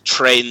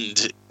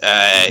trend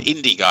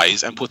indie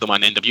guys and put them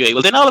on NWA,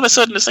 well, then all of a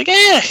sudden it's like,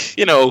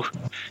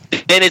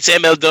 then it's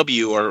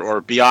MLW or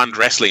Beyond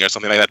Wrestling or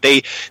something like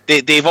that.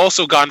 They've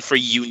also gone for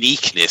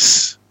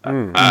uniqueness.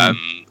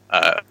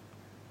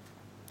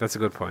 That's a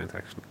good point,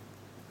 actually.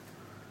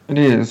 It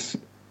is,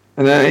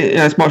 and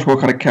it's much more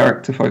kind of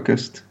character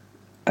focused.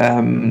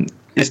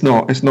 It's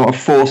not a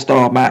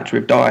 4-star match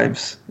with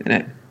dives in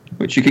it,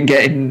 which you can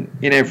get in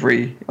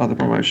every other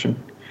promotion.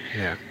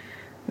 Yeah.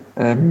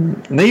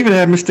 And they even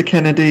had Mr.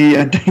 Kennedy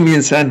and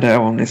Damian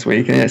Sandow on this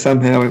week, and yet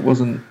somehow it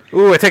wasn't.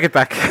 Ooh, I take it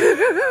back.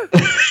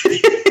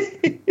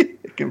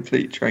 A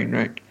complete train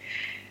wreck.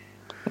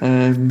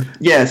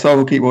 So I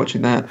will keep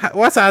watching that.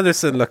 What's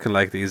Anderson looking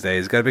like these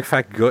days? Got a big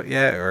fat gut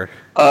yet, or?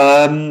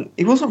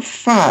 He wasn't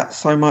fat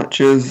so much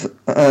as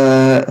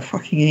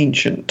fucking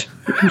ancient.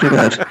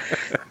 I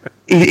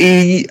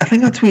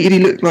think I tweeted he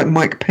looked like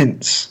Mike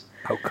Pence.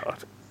 Oh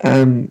God.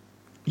 It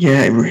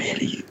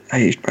really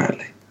aged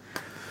badly.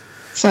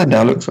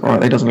 Sandow looks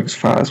alright. He doesn't look as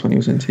fat as when he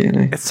was in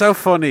TNA. It's so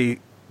funny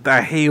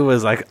that he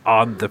was like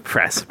on the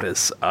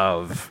precipice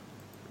of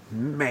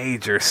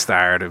major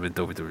stardom in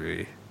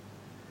WWE.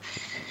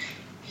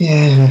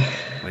 Yeah.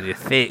 When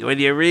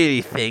you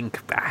really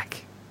think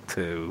back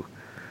to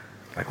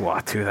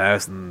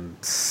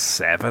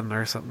 2007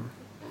 or something,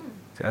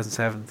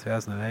 2007,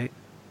 2008,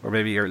 or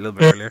maybe a little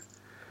bit earlier.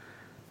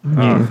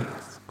 Yeah. Oh,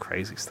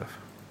 crazy stuff.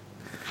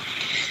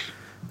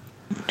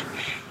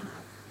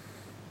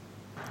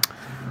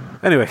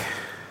 Anyway,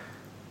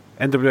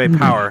 NWA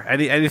Power.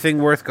 Anything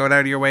worth going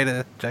out of your way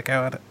to check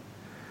out at it?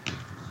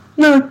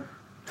 No,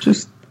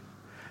 just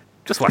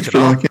watch it if you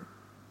all. like it.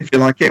 If you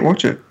like it,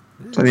 watch it.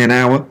 It's only an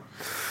hour.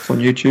 It's on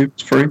YouTube.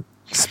 It's free.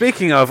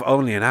 Speaking of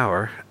only an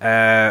hour,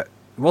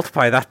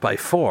 multiply that by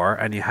 4,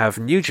 and you have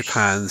New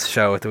Japan's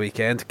show at the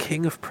weekend,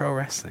 King of Pro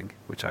Wrestling,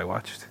 which I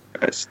watched.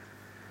 Yes.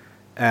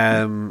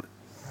 I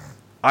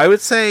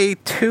would say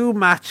 2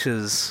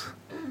 matches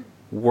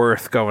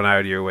worth going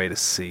out of your way to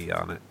see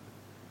on it.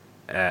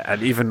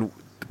 And even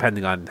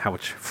depending on how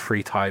much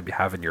free time you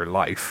have in your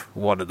life,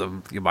 one of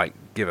them you might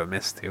give a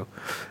miss to.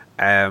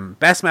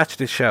 Best match of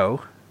the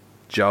show,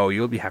 Joe,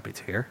 you'll be happy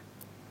to hear.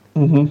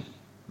 Mm-hmm.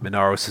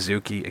 Minoru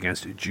Suzuki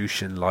against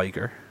Jushin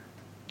Liger.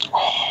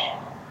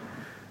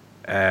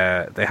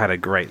 They had a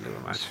great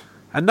little match,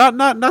 and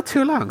not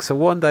too long. So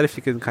one that if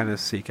you can kind of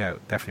seek out,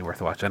 definitely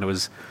worth a watch. And it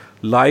was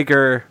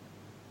Liger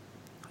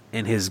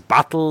in his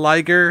Battle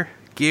Liger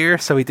gear,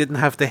 so he didn't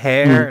have the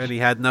hair, and he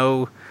had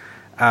no.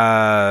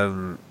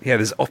 He had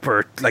his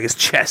his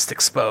chest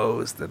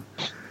exposed, and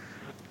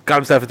got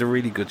himself into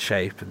really good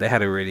shape. And they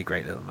had a really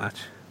great little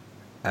match.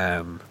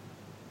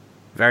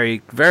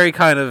 Very, very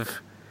kind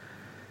of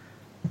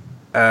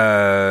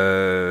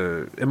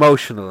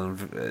emotional,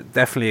 and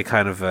definitely a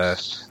kind of a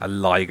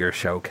Liger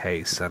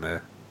showcase,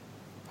 and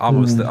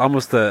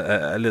almost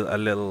a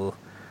little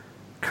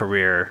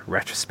career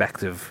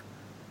retrospective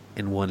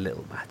in one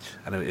little match,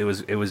 and it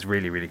was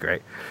really really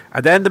great.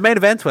 And then the main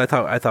event, I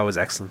thought was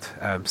excellent.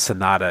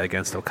 Sonata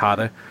against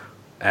Okada,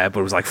 but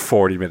it was like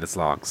 40 minutes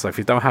long. So if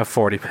you don't have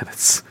 40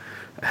 minutes,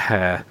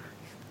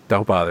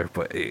 don't bother.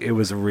 But it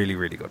was a really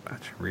really good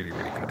match, really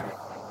really good.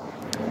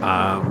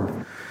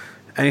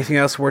 Anything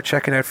else worth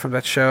checking out from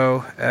that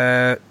show?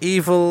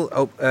 Evil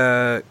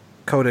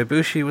Kota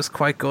Ibushi was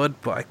quite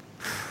good, but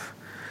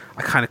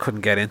I kind of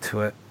couldn't get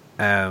into it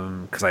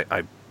because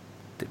I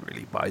didn't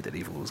really buy that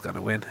Evil was going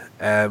to win.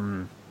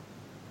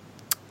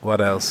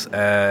 What else?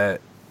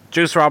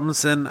 Juice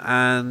Robinson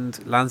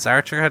and Lance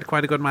Archer had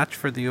quite a good match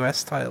for the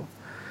US title.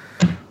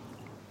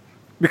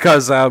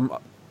 Because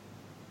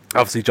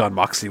obviously John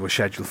Moxley was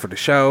scheduled for the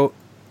show,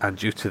 and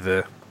due to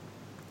the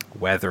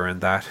weather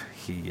and that,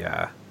 he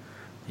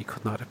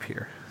could not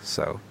appear.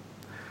 So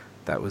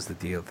that was the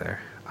deal there.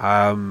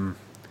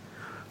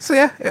 So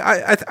yeah,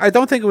 I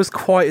don't think it was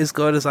quite as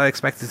good as I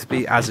expected it to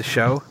be as a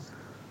show,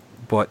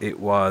 but it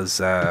was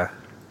a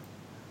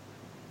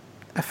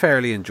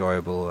fairly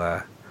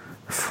enjoyable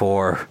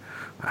 4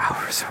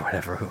 hours or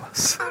whatever it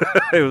was.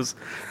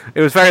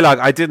 it was very long.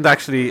 I didn't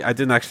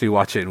actually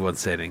watch it in one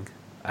sitting.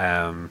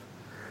 I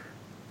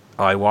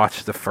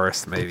watched the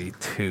first maybe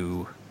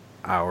 2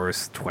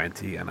 hours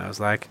 20, and I was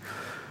like,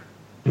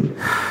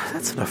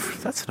 that's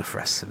enough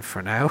wrestling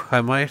for now.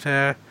 I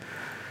might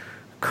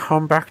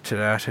come back to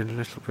that in a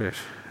little bit.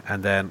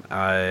 And then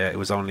it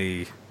was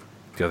only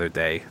the other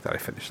day that I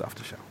finished off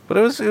the show, but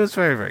it was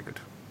very very good.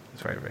 It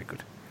was very very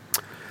good.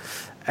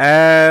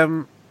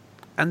 And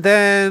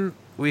then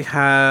we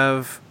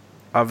have,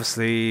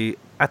 obviously,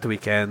 at the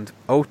weekend,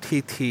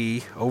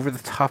 OTT, Over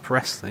the Top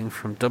Wrestling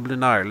from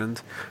Dublin,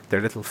 Ireland,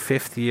 their little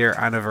 5th year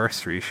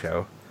anniversary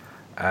show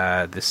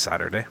this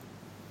Saturday.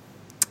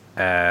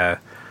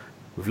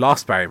 We've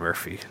lost Barry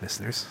Murphy,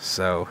 listeners,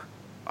 so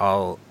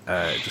I'll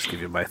just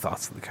give you my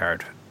thoughts on the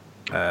card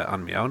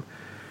on my own.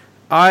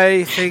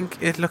 I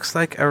think it looks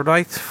like a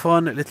right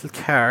fun little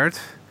card.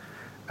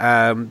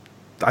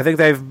 I think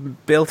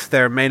they've built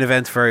their main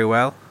event very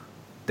well.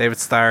 David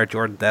Starr,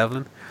 Jordan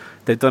Devlin.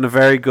 They've done a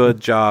very good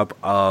job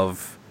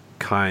of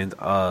kind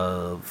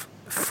of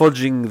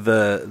fudging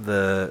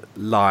the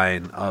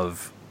line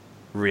of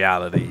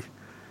reality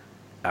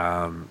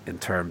in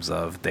terms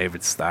of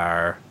David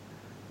Starr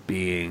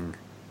being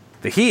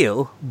the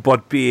heel,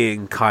 but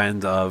being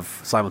kind of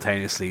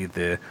simultaneously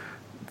the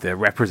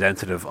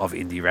representative of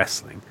indie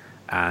wrestling,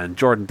 and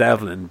Jordan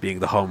Devlin being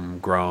the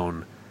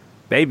homegrown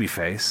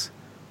babyface,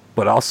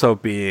 but also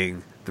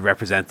being the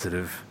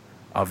representative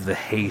of the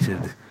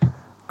hated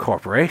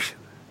corporation,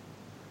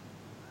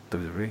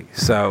 WWE.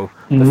 So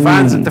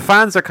the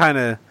fans are kind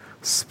of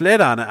split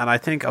on it, and I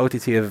think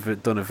OTT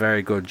have done a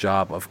very good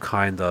job of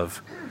kind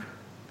of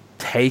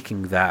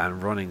taking that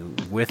and running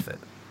with it.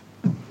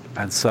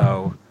 And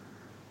so,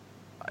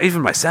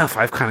 even myself,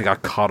 I've kind of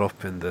got caught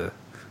up in the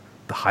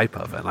hype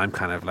of it, and I'm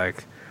kind of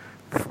like,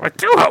 I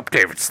do hope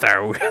David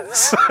Starr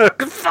wins. Fuck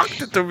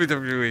the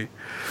WWE.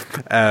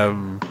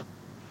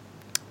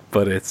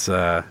 But it's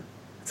a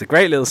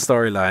great little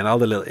storyline, all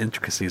the little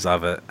intricacies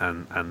of it,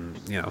 and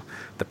you know,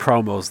 the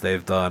promos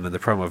they've done and the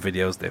promo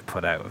videos they've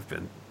put out have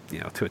been, you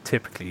know, to a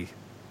typically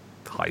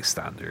high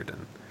standard,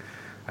 and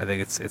I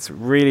think it's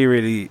really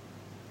really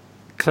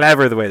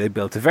clever the way they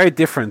built it. Very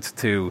different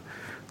to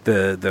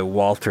the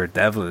Walter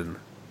Devlin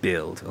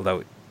build,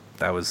 although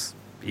that was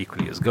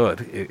equally as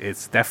good.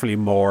 It's definitely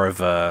more of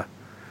a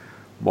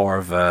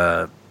kind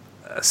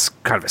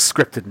of a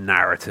scripted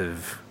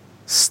narrative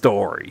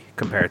story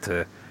compared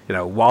to, you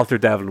know, Walter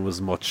Devlin was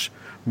much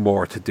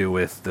more to do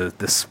with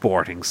the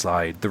sporting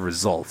side, the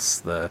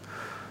results,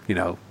 you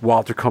know,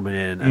 Walter coming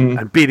in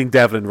and beating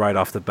Devlin right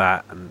off the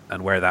bat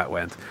and where that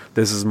went.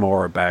 This is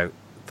more about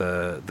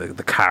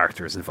the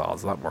characters involved.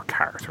 There's a lot more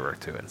character work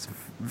to it. It's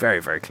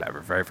very, very clever,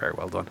 very, very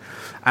well done.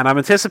 And I'm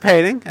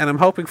anticipating and I'm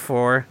hoping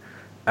for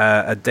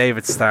a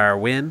David Starr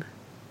win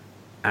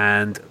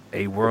and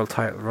a world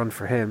title run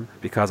for him,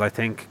 because I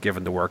think,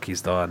 given the work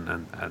he's done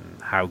and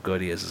how good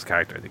he is as a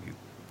character, I think he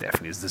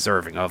definitely is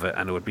deserving of it,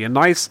 and it would be a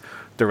nice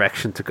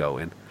direction to go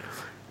in.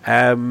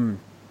 I'm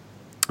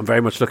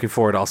very much looking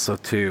forward also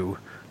to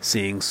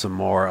seeing some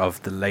more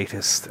of the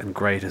latest and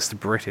greatest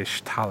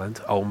British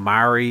talent,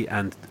 Omari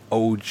and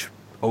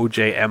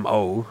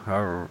OJMO,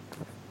 however the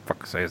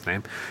fuck I say his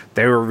name.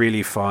 They were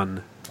really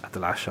fun at the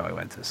last show I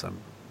went to, so I'm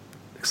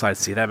excited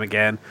to see them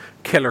again.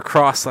 Killer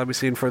Cross I'll be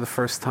seeing for the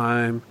first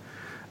time.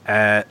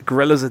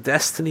 Gorillas of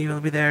Destiny will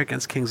be there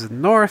against Kings of the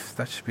North.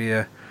 That should be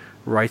a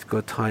right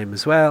good time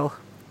as well.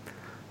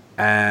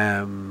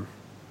 Yeah,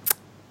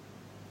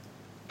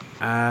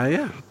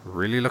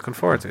 really looking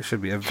forward to it. It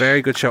should be a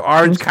very good show.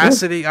 Orange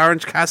Cassidy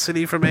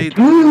from AEW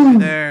will be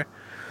there.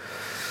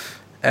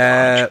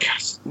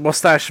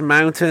 Mustache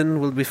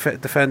Mountain will be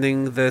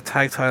defending the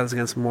tag titles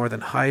against More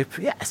Than Hype.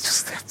 Yeah,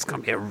 it's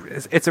gonna be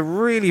it's a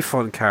really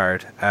fun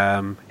card.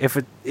 If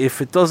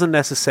it doesn't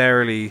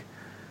necessarily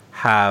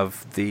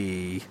have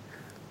the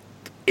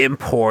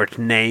import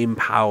name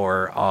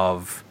power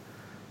of,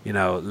 you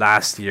know,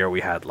 last year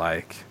we had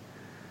like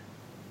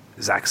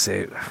Zack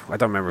Sabre. I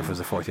don't remember if it was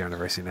a 40th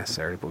anniversary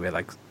necessarily, but we had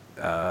like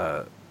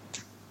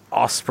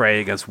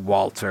Ospreay against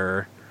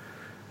Walter.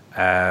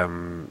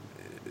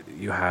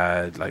 You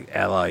had like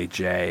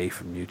LIJ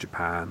from New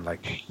Japan,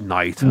 like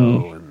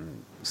Naito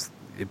and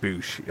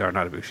Ibushi, or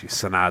not Ibushi,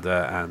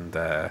 Sanada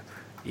and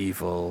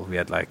Evil. We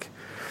had like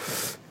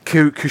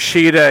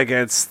Kushida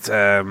against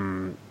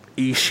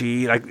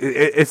Ishii. Like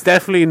it's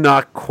definitely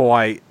not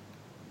quite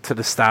to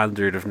the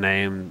standard of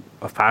name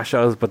of past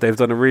shows, but they've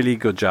done a really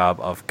good job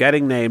of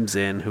getting names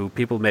in who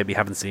people maybe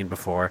haven't seen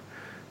before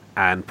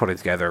and putting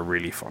together a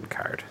really fun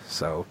card.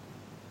 So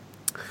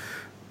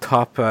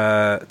top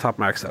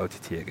marks to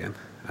OTT again.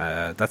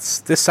 That's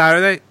this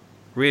Saturday.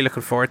 Really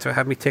looking forward to it.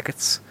 Have me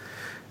tickets.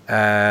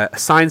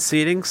 Assigned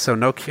seating, so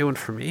no queuing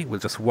for me. We'll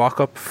just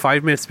walk up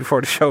 5 minutes before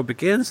the show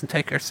begins and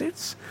take our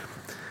seats.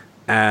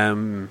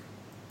 And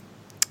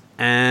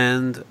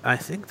I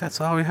think that's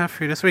all we have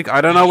for you this week.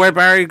 I don't know where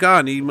Barry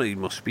gone. He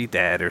must be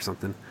dead or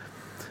something.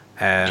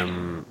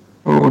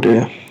 Oh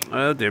dear.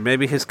 Oh dear.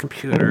 Maybe his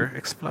computer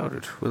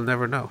exploded. We'll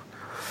never know.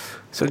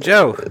 So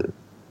Joe,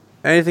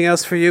 anything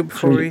else for you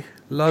before we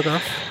log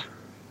off?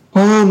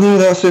 Well, no,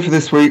 that's it for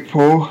this week,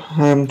 Paul.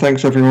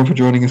 Thanks everyone for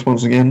joining us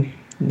once again.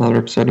 Another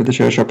episode of the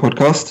Chair Shot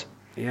podcast.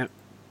 Yeah.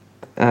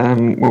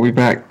 We'll be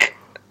back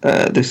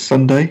this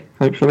Sunday,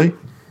 hopefully,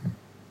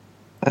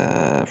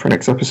 for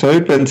next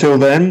episode. But until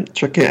then,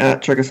 check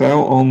us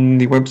out on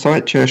the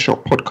website,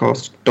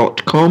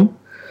 chairshotpodcast.com.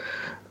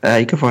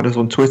 You can find us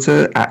on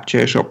Twitter at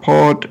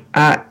chairshotpod,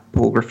 at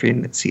Paul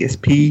Griffin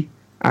CSP,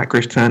 at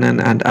Chris Tannen,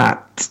 and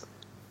at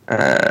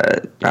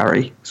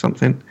Barry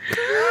something.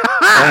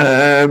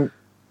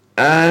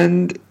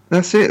 And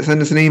that's it.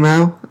 Send us an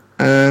email.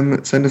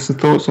 Send us some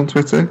thoughts on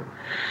Twitter.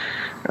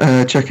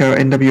 Check out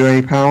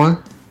NWA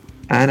Power.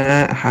 And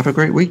have a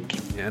great week.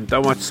 Yeah, and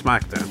don't watch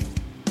SmackDown.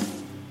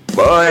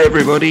 Bye,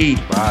 everybody.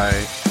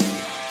 Bye.